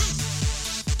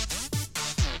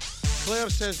 Claire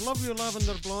says, love you,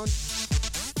 Lavender Blonde.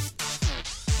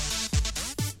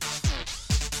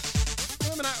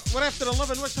 Wait a minute, we're after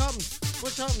 11. What's happened?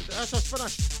 What's happened? That's us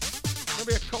finished.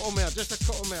 Maybe a couple more, just a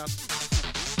couple more.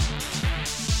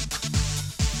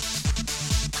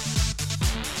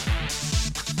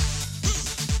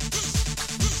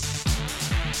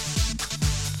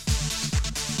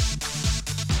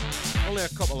 Only a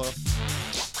couple of.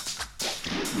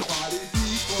 Party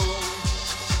people.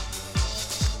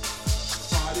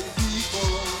 Party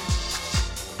people.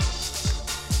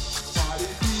 Party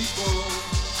people.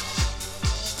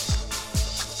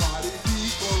 Party people. Party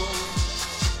people.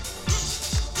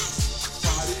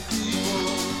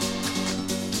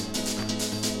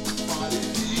 Party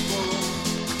people.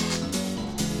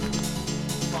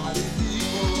 Party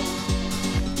people.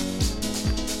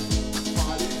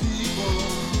 Party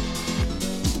people.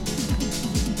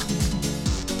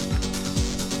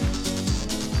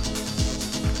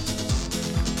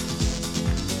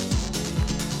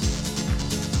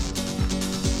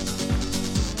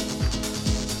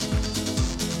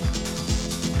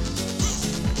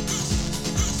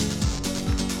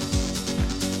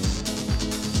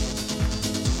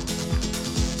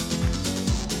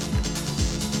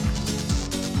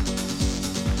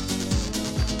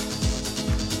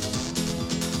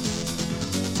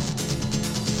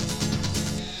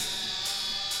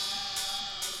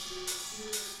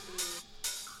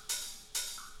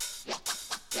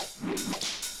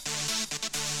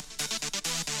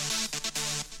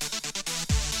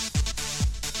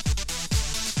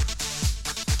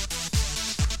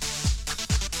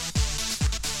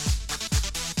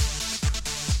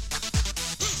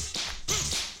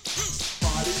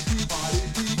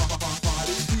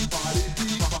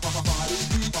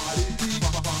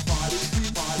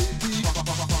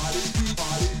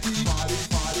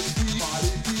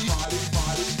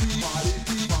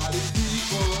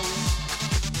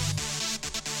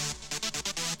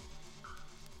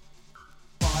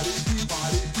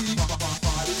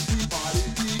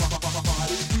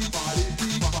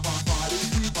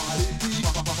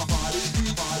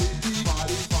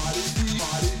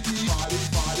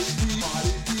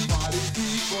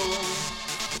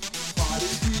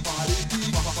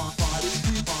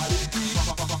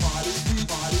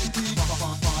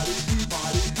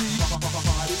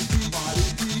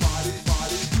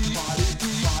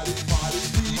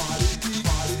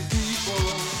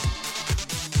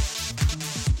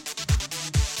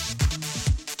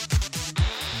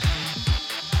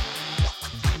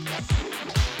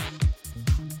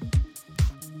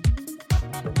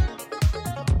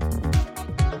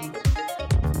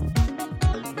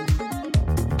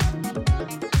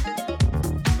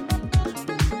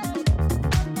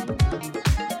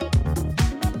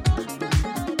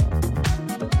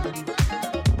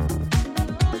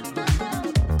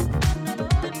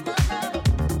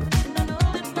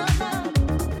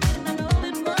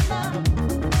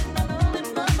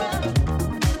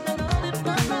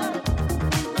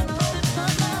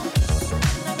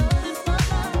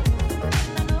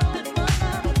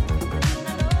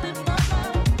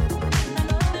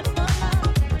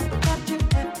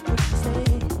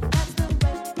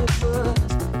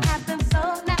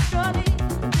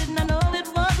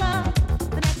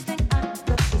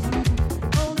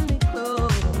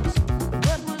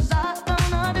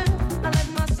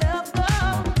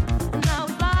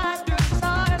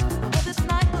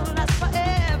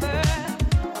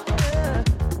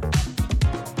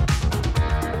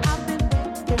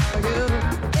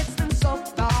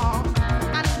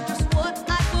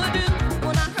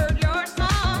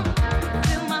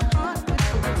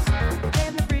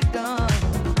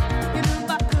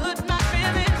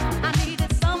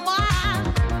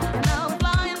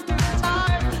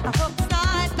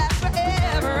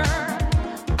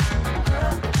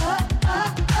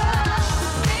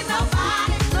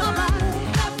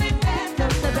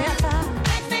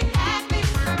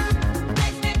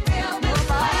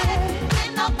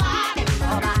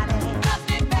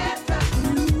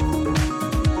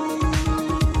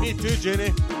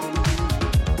 Jenny.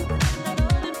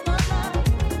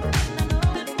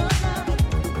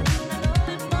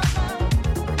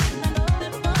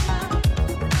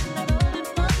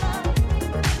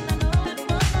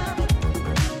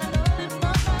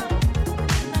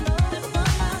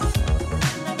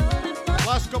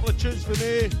 Last couple of tunes for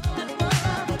me.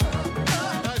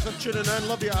 Thanks for tuning in.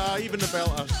 Love you, even the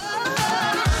belters.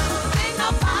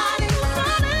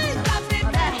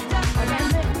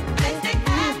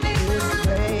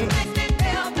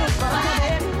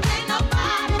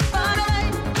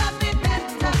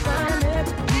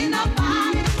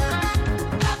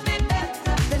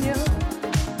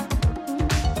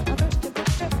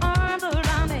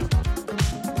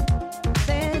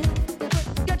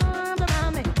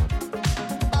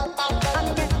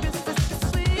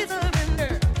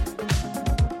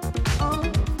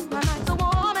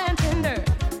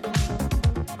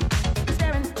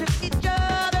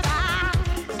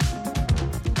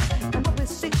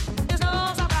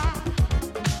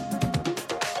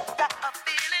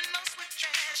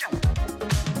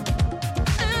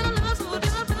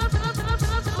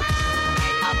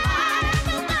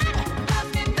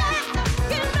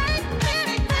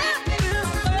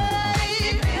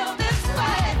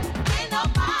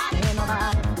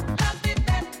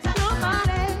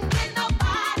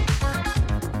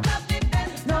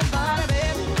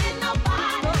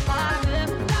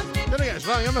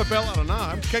 Frank, I'm a belter or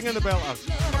not. I'm king of the belters.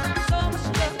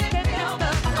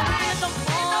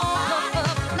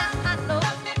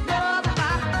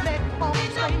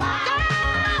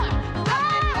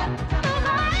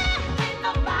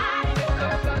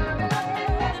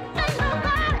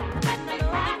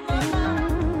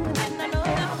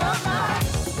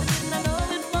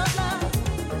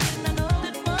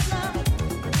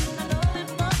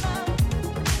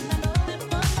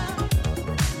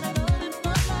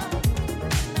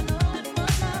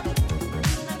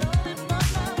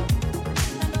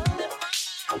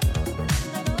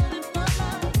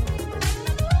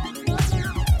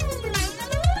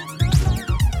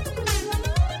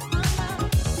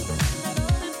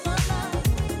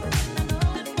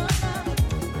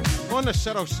 On the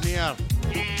Cyril snare.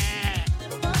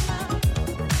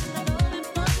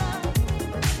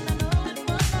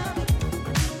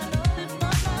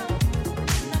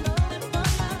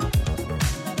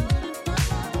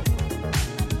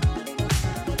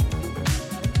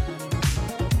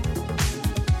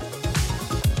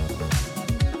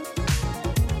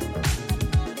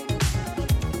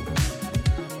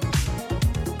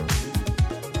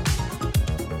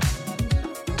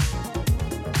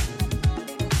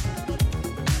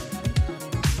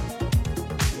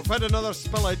 Had another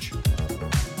spillage.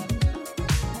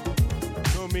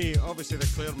 No me, obviously the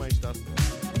Clearmeister.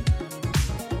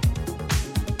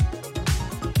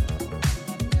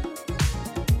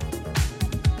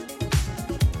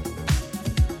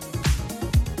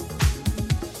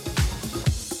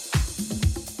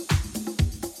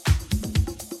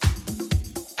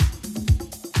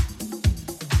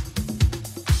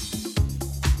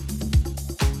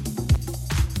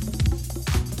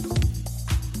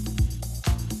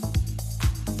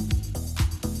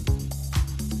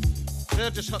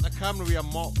 Just hit the camera with a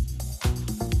mop.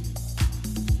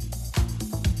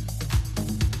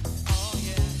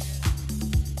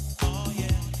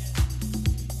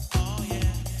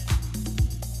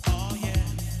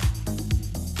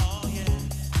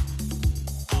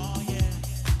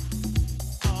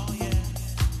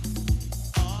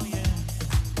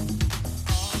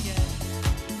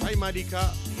 Hi,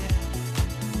 Madika.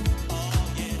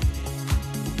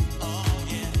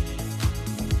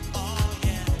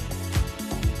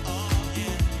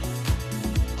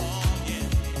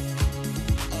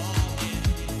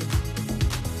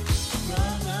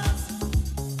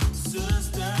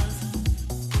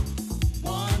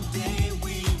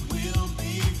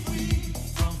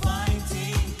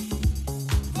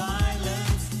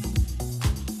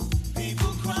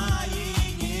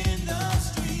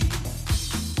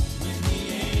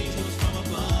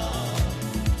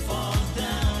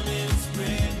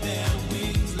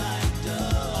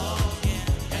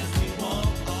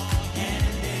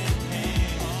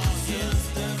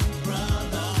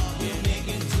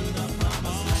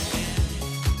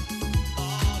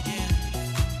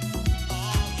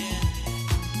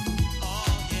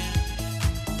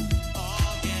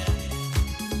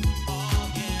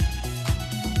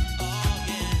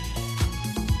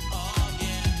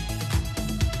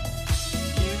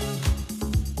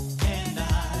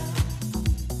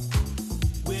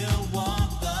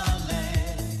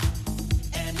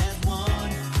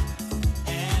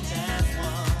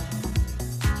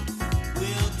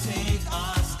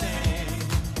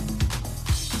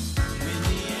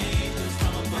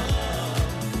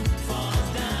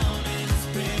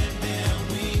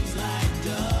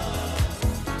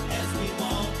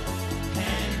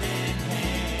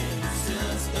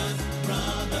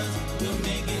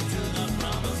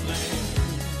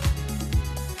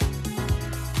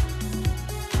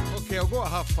 I'll go at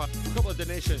half past. A couple of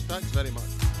donations, thanks very much.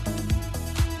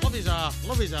 Love his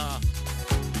love his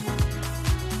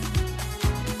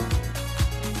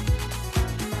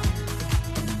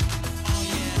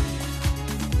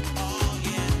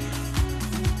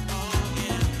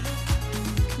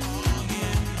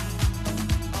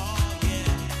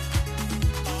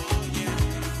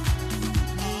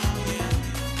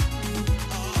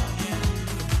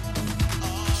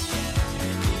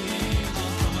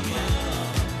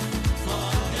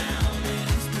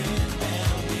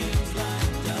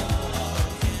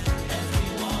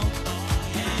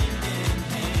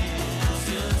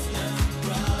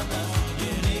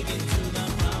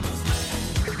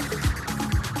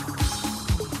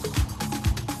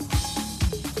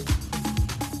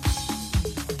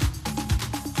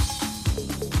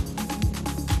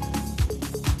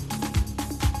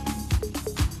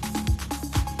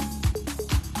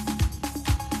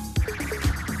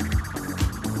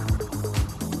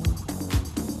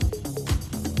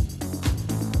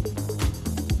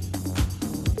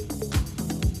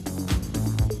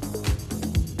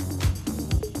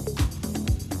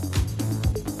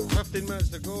 15 minutes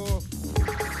to go.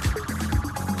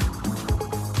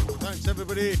 Thanks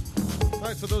everybody.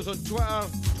 Thanks for those on Twitter,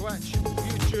 Twitch,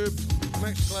 YouTube,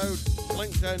 Mixcloud,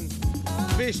 LinkedIn,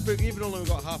 Facebook. Even only we've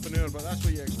got half an hour, but that's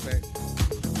what you expect.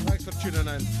 Thanks for tuning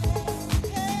in.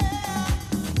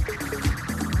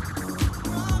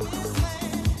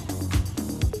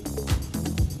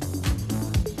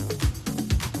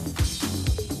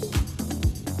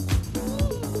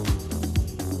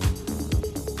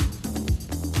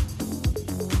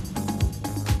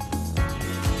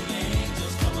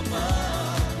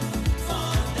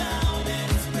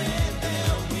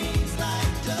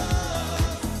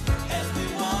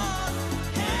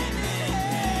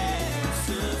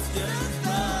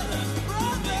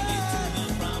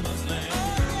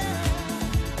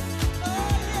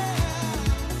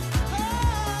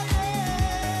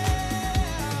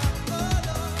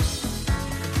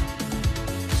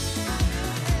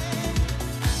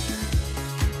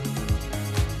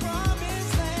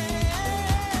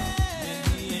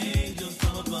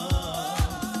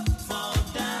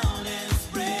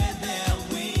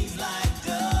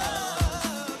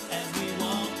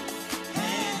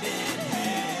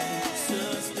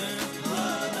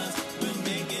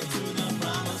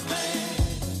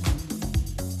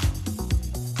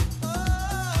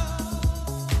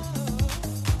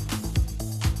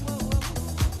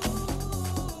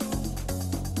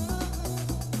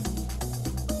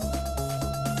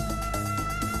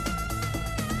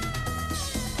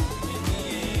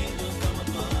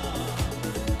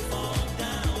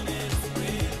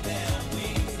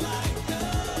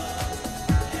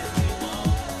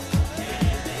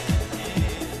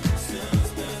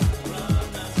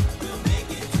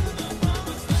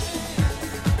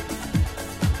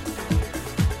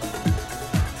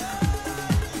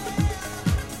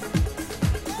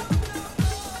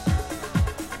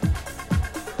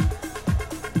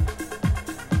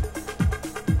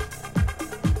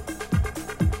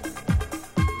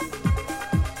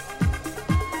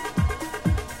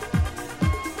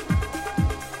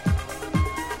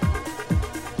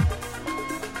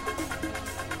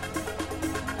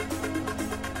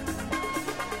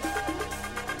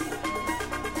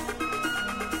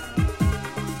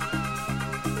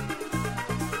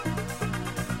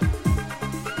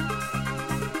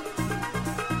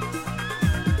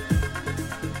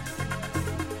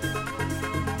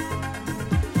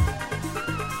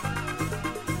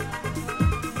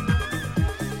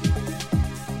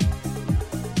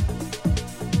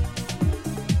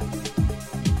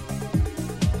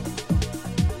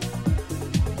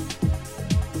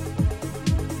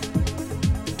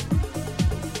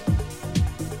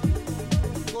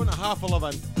 Half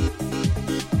 11.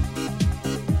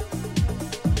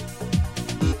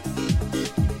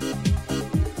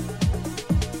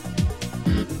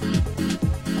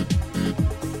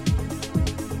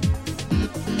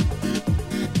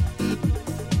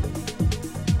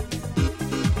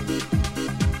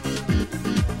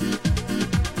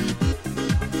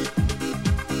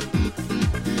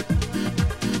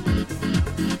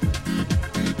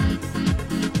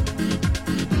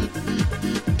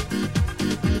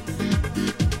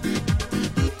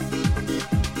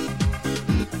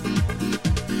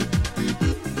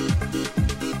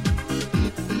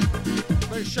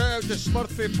 Shout out to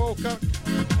Smurfy Falkirk.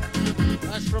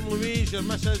 That's from Louise, your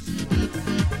missus.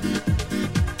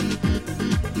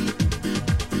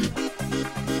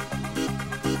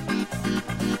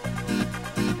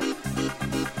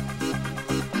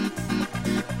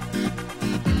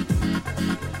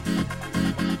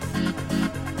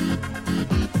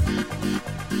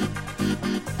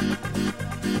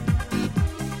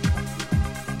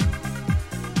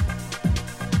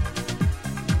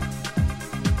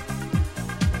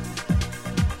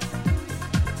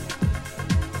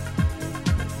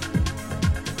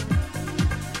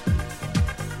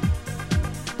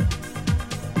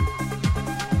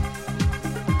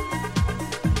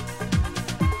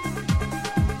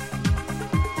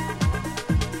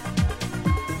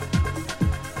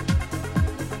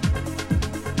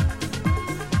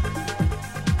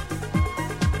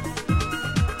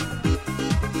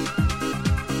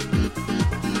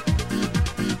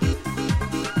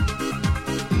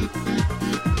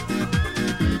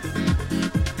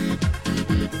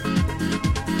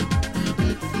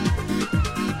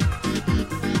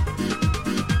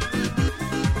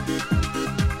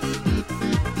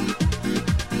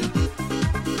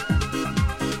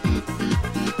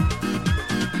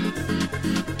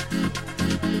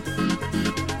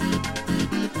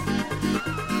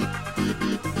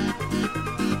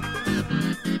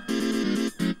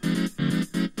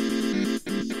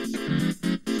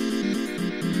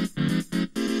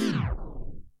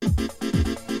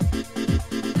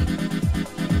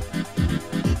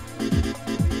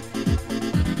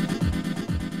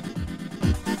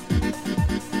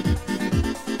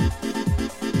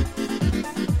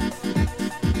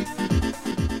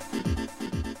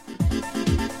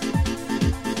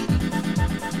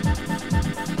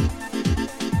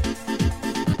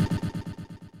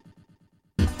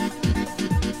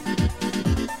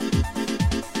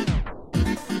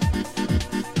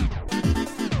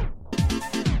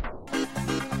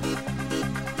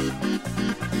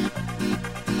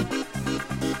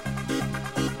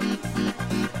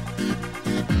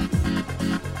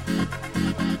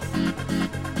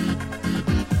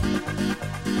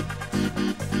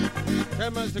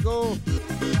 minutes to go.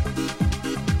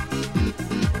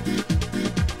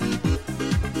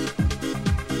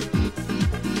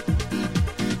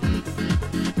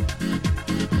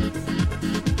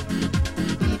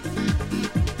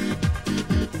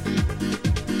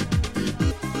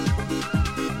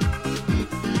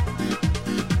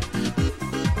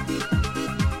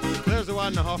 There's the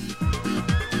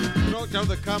 1.5. Knocked out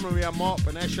the camera with a mop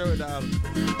and I shouted at her.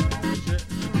 Shit.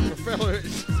 We fell out,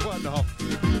 it's 1.5.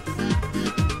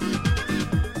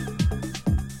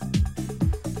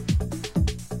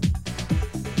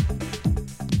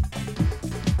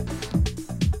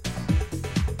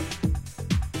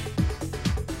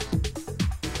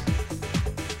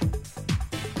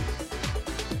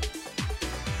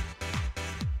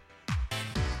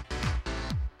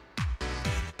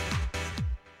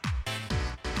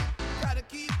 Gotta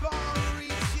keep on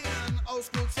reaching. Old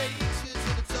school takes you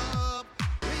to the top.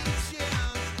 Reaching.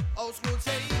 Old school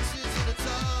takes you to the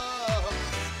top.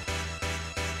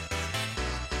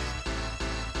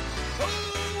 Who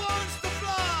wants to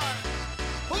fly?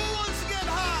 Who wants to get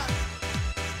high?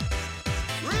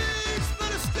 Reach for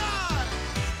the sky.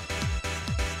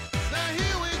 Now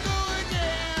here we go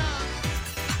again.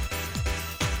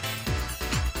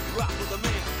 Rock with the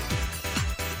man.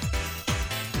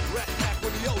 Rat pack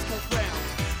with the old school crown.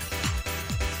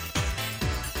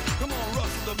 Come on,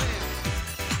 rush with the man.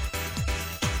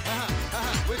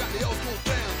 We got the old school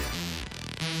crown.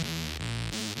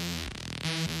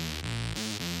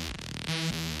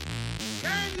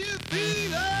 Can you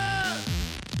feel it?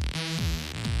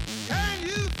 Can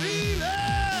you feel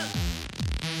it?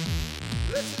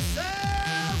 Let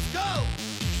yourselves go.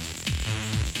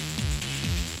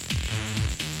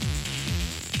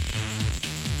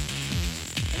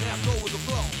 And now go with the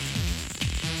flow.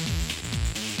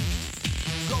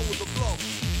 Go with the flow.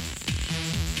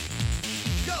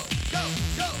 Go, go,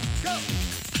 go, go.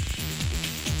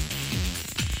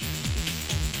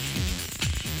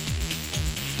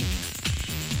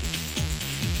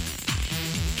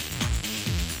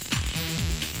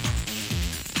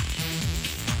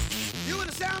 You in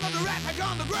the sound of the rat pack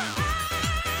on the ground.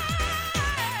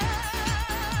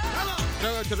 Come on.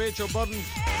 Shout out to Rachel Burns.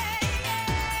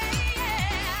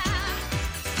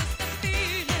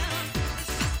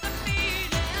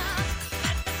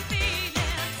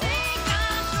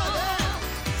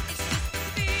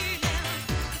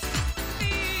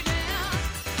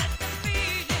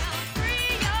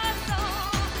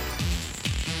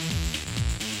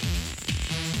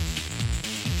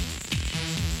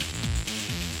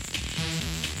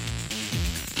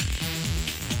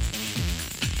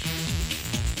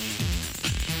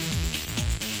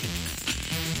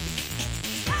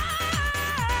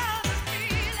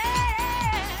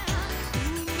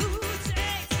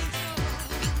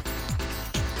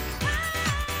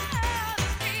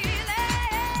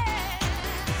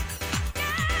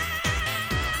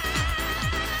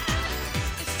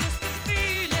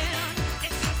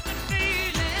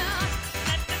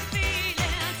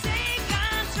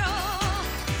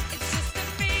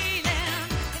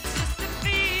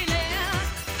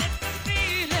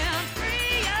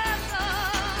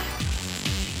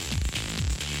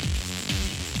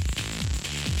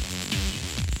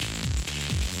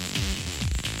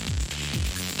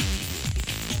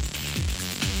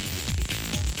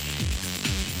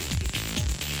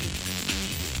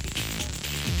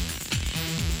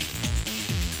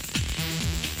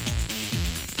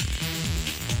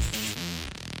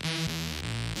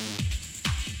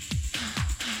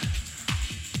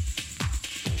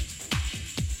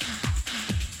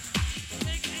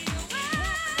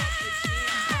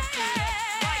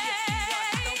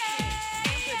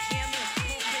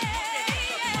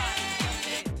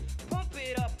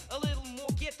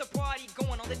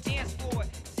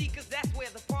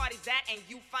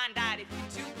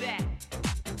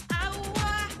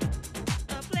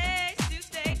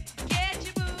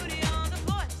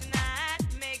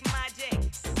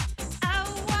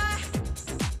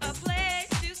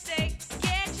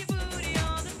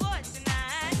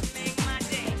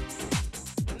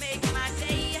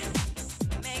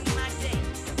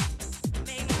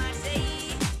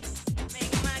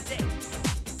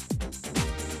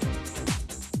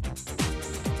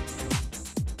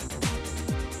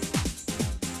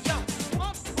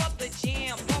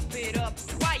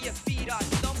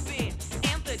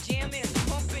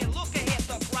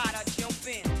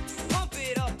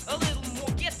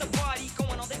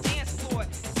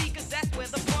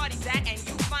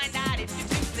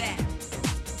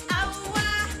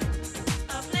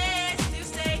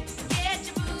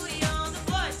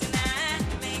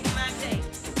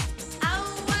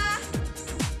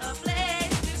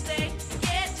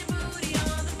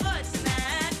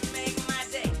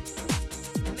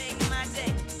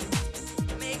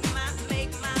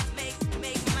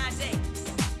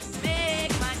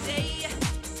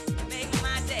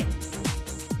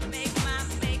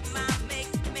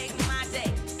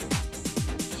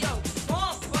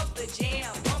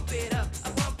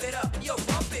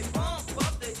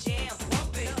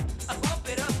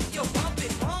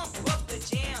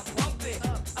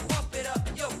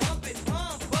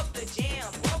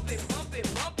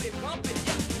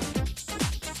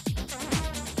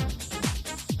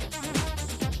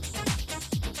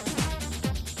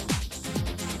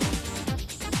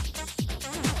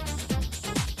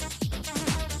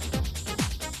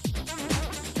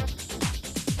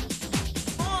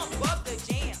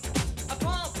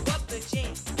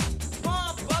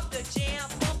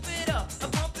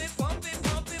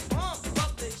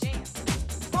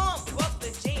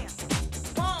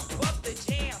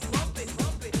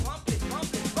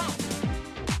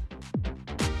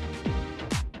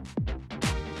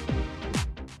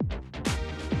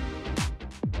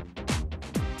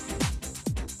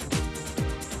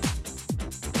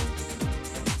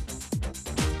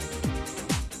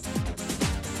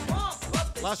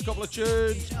 Last couple of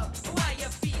tunes. While your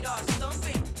feet are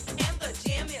stumping and the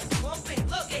jam is pumping.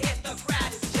 Look ahead, the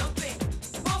crowd is jumping.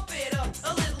 Pump it up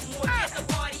a little more. Get the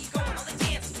party going on the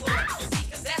dance floor. See,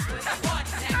 'cause that's where the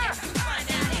party's at. And you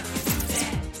find out if you do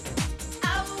that.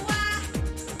 Oh, why?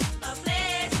 A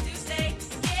place to stay.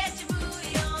 Get your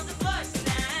booty on the floor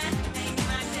tonight. Make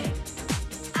my day.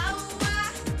 Oh, why?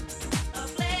 A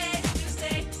place to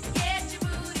stay. Get your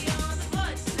booty on the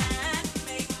floor tonight.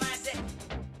 Make my day.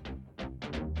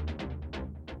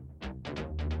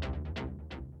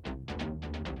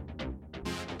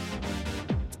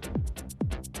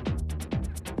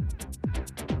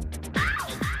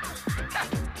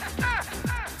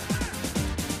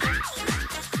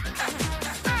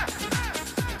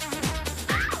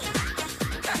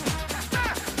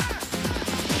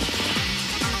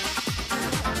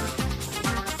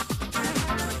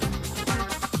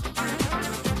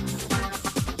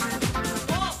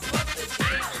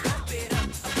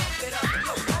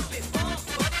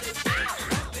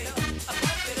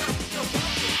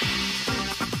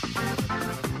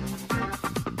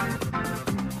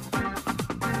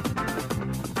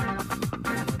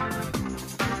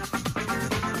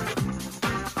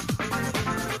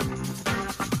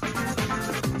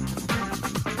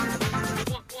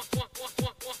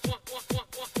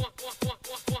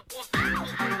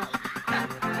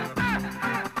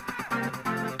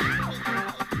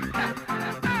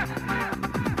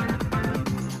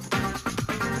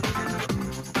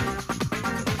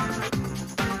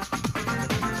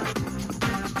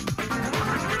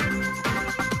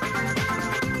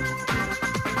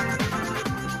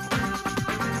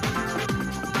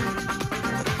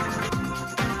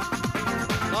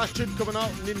 Last tune coming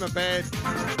up, Need My Bed.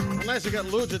 Unless I get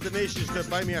loads of donations to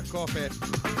buy me a coffee,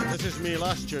 this is me,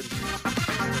 last tune.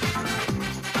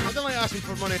 I don't like asking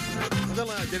for money. I don't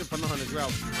like I did it for nothing as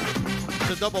well. It's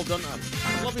a double, don't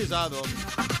I? Love yous are though.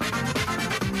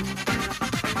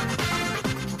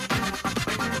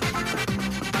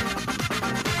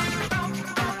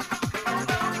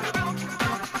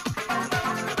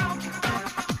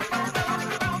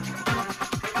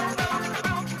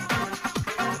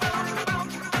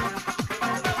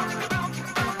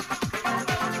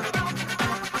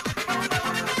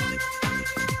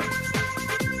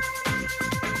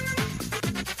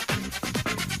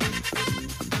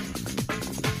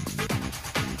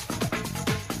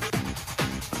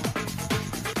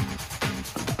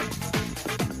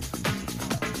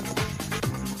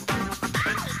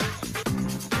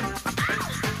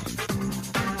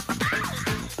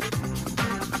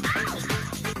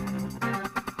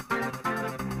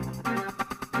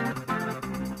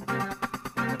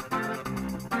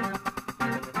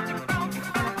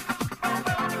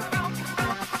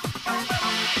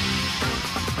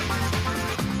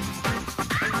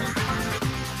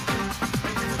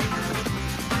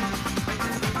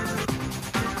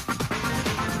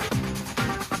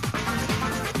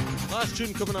 Last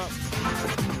tune coming up.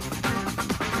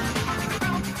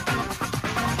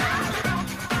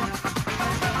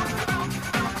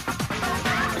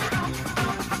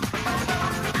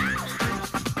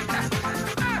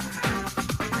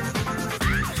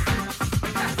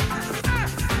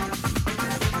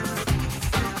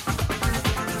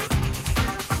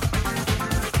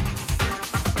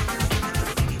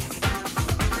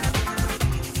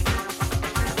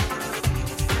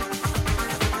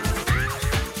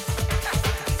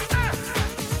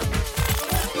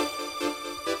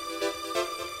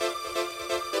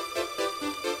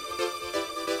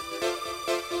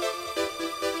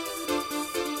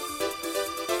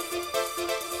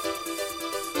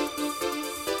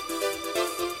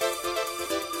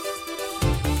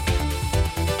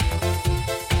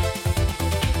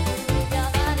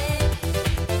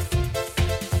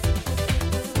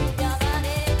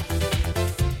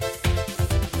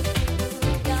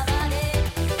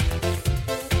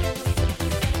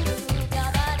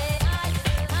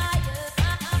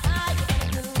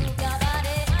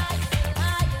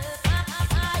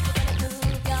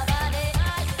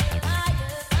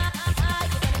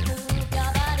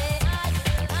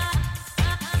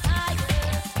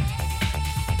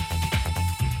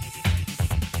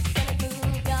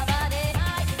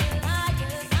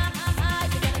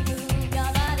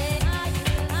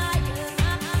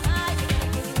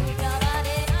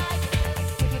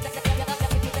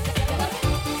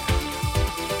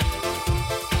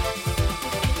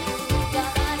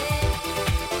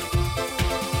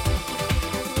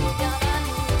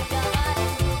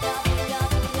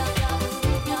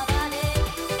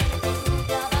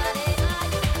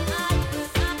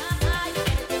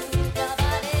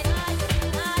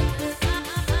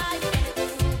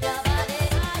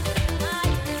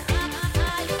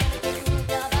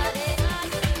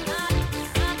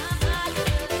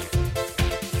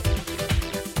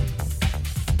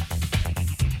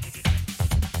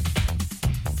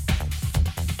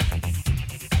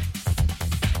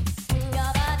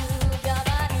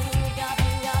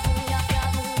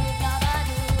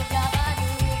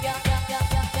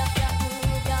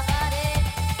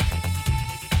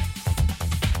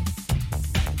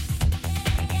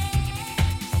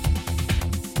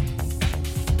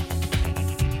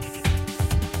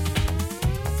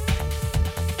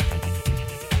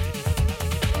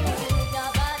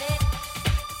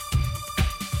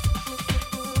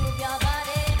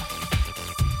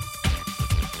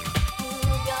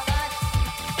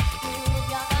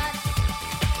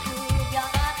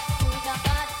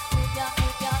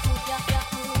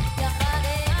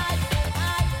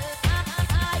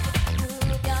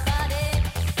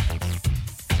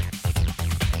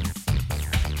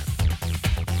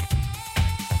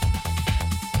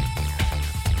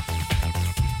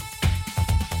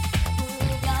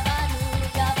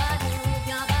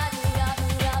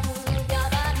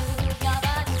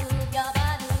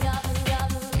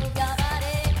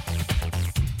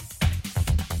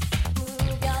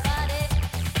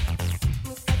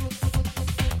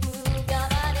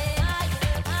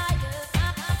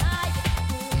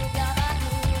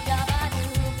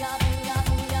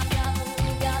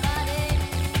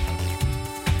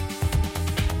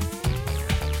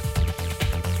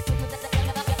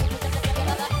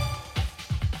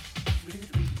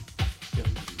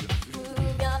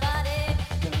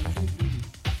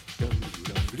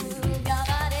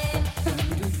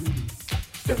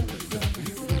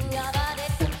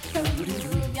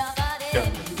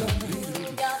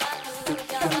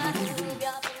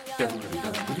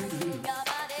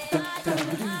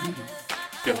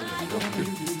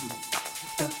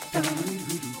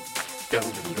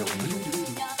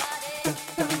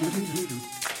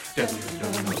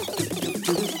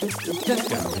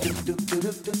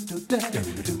 This is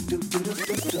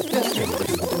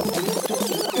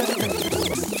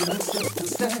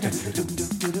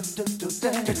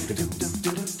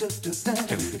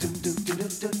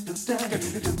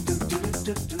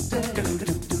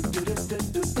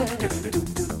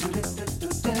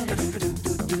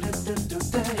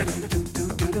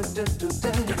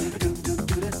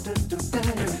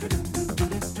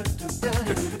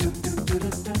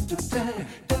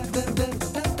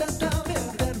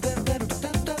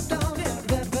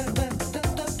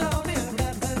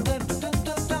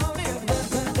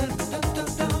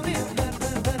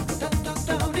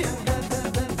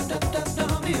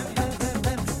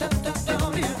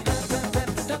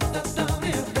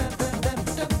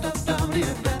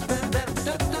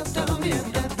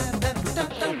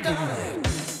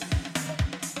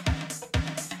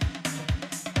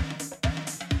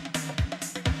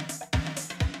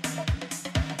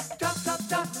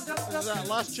that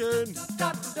last tune.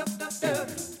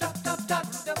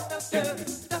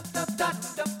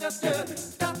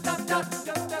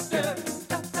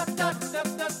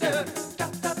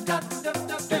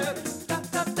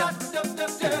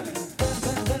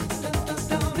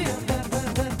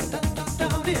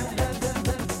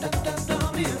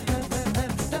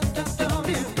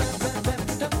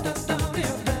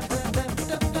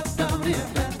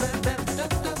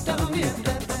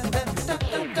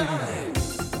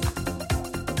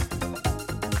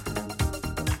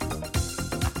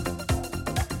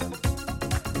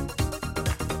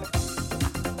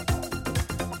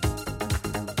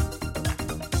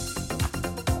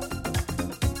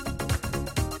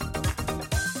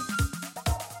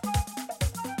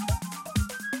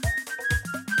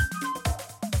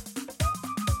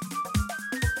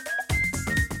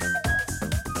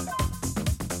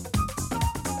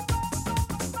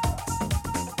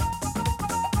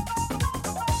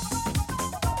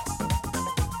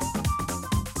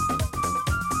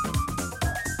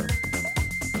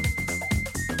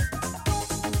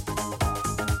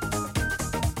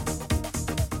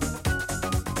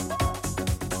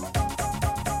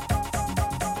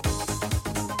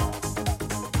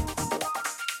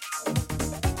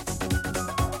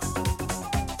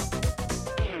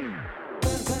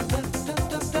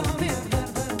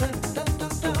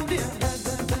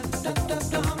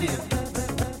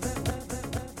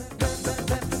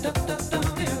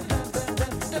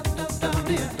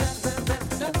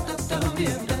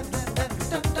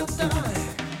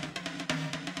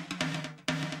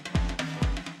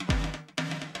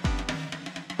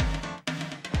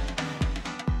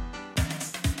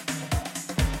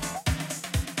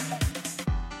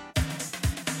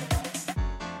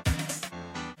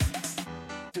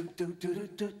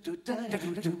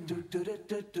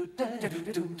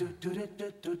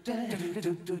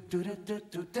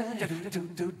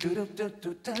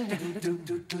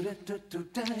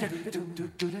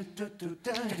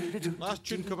 Last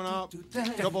tune coming up.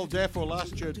 Double Defo,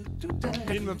 last tune.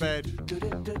 In my bed.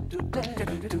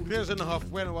 Claire's in the huff,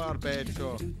 went to our bed,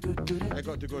 so I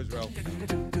got to go as well.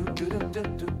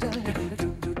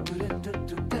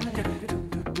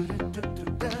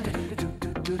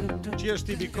 Cheers,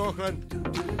 Stevie Cochran.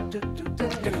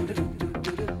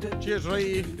 Cheers,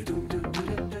 Righty.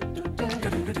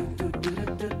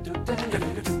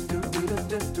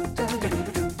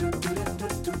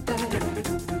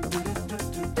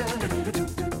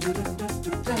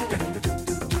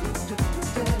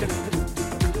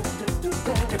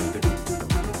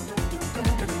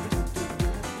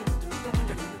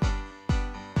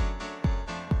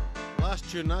 Last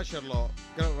tune, that's your lot.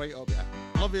 Get it right up, yeah.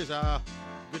 Love yous,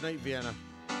 good night, Vienna.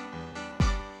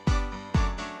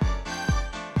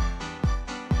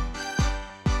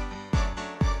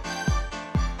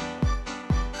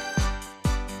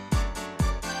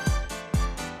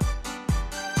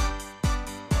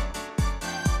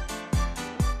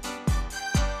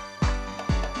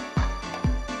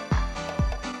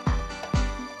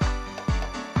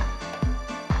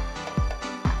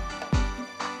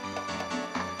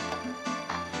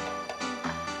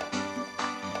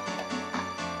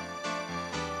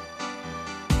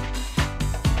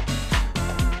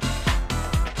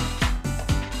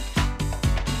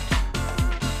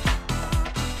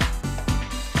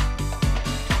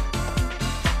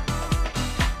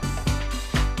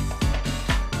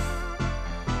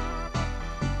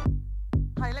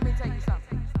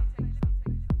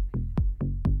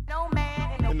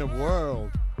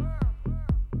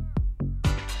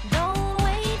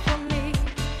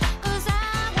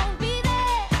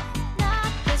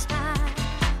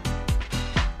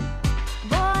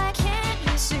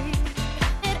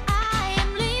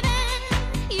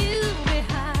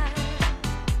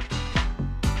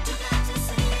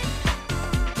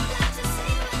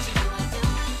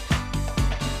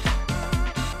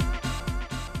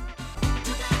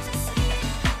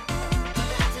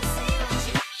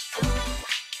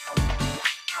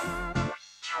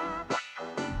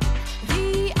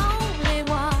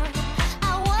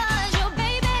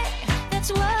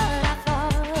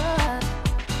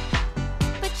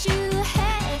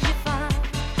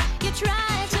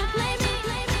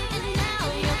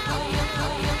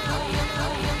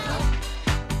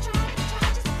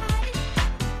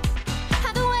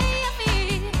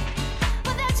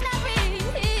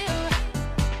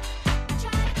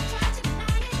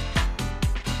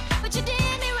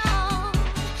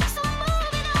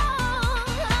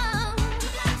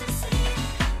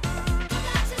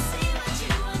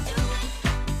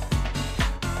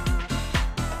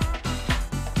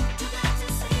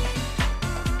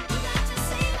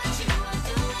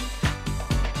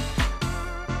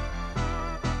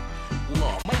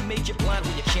 made you blind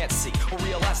when you can't see or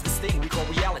realize this thing we call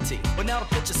reality. But now the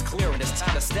picture's clear and it's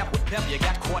time to step with pep. You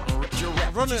got caught and ripped your rep.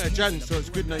 I've run out of gin, so it's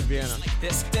good night, Vienna.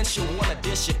 This, since you wanna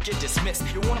dish it, get dismissed.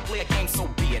 You wanna play a game, so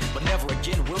be it. But never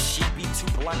again will she be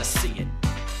too blind to see it.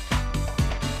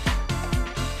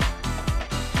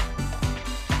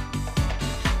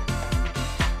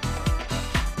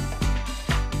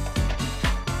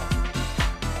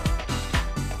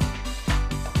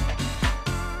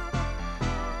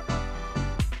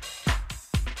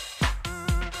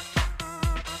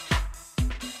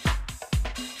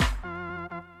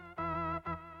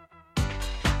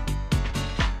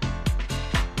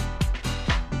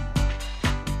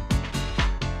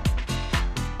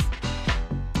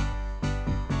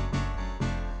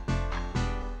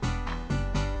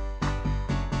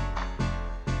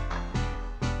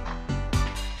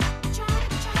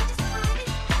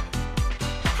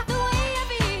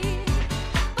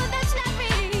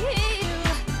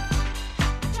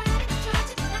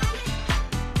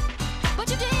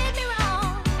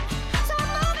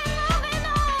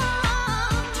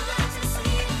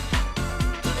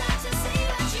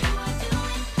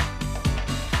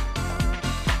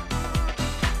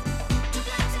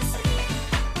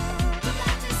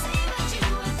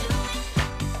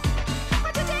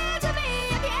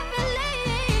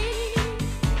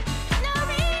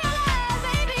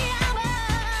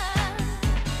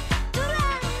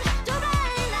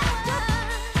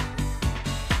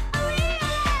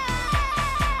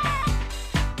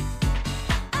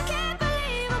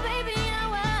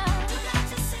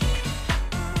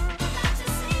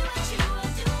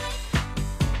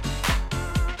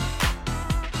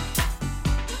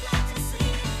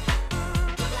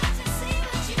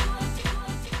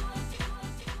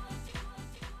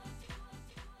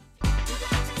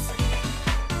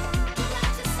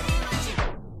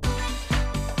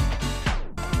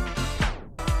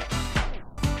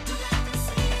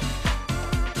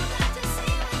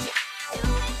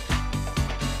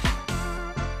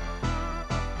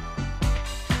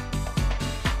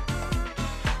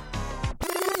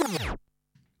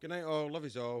 Good night all, love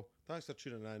yous all. Thanks for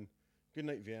tuning in. Good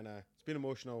night, Vienna. It's been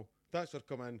emotional. Thanks for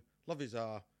coming. Love yous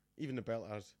all. Even the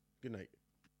belters. Good night.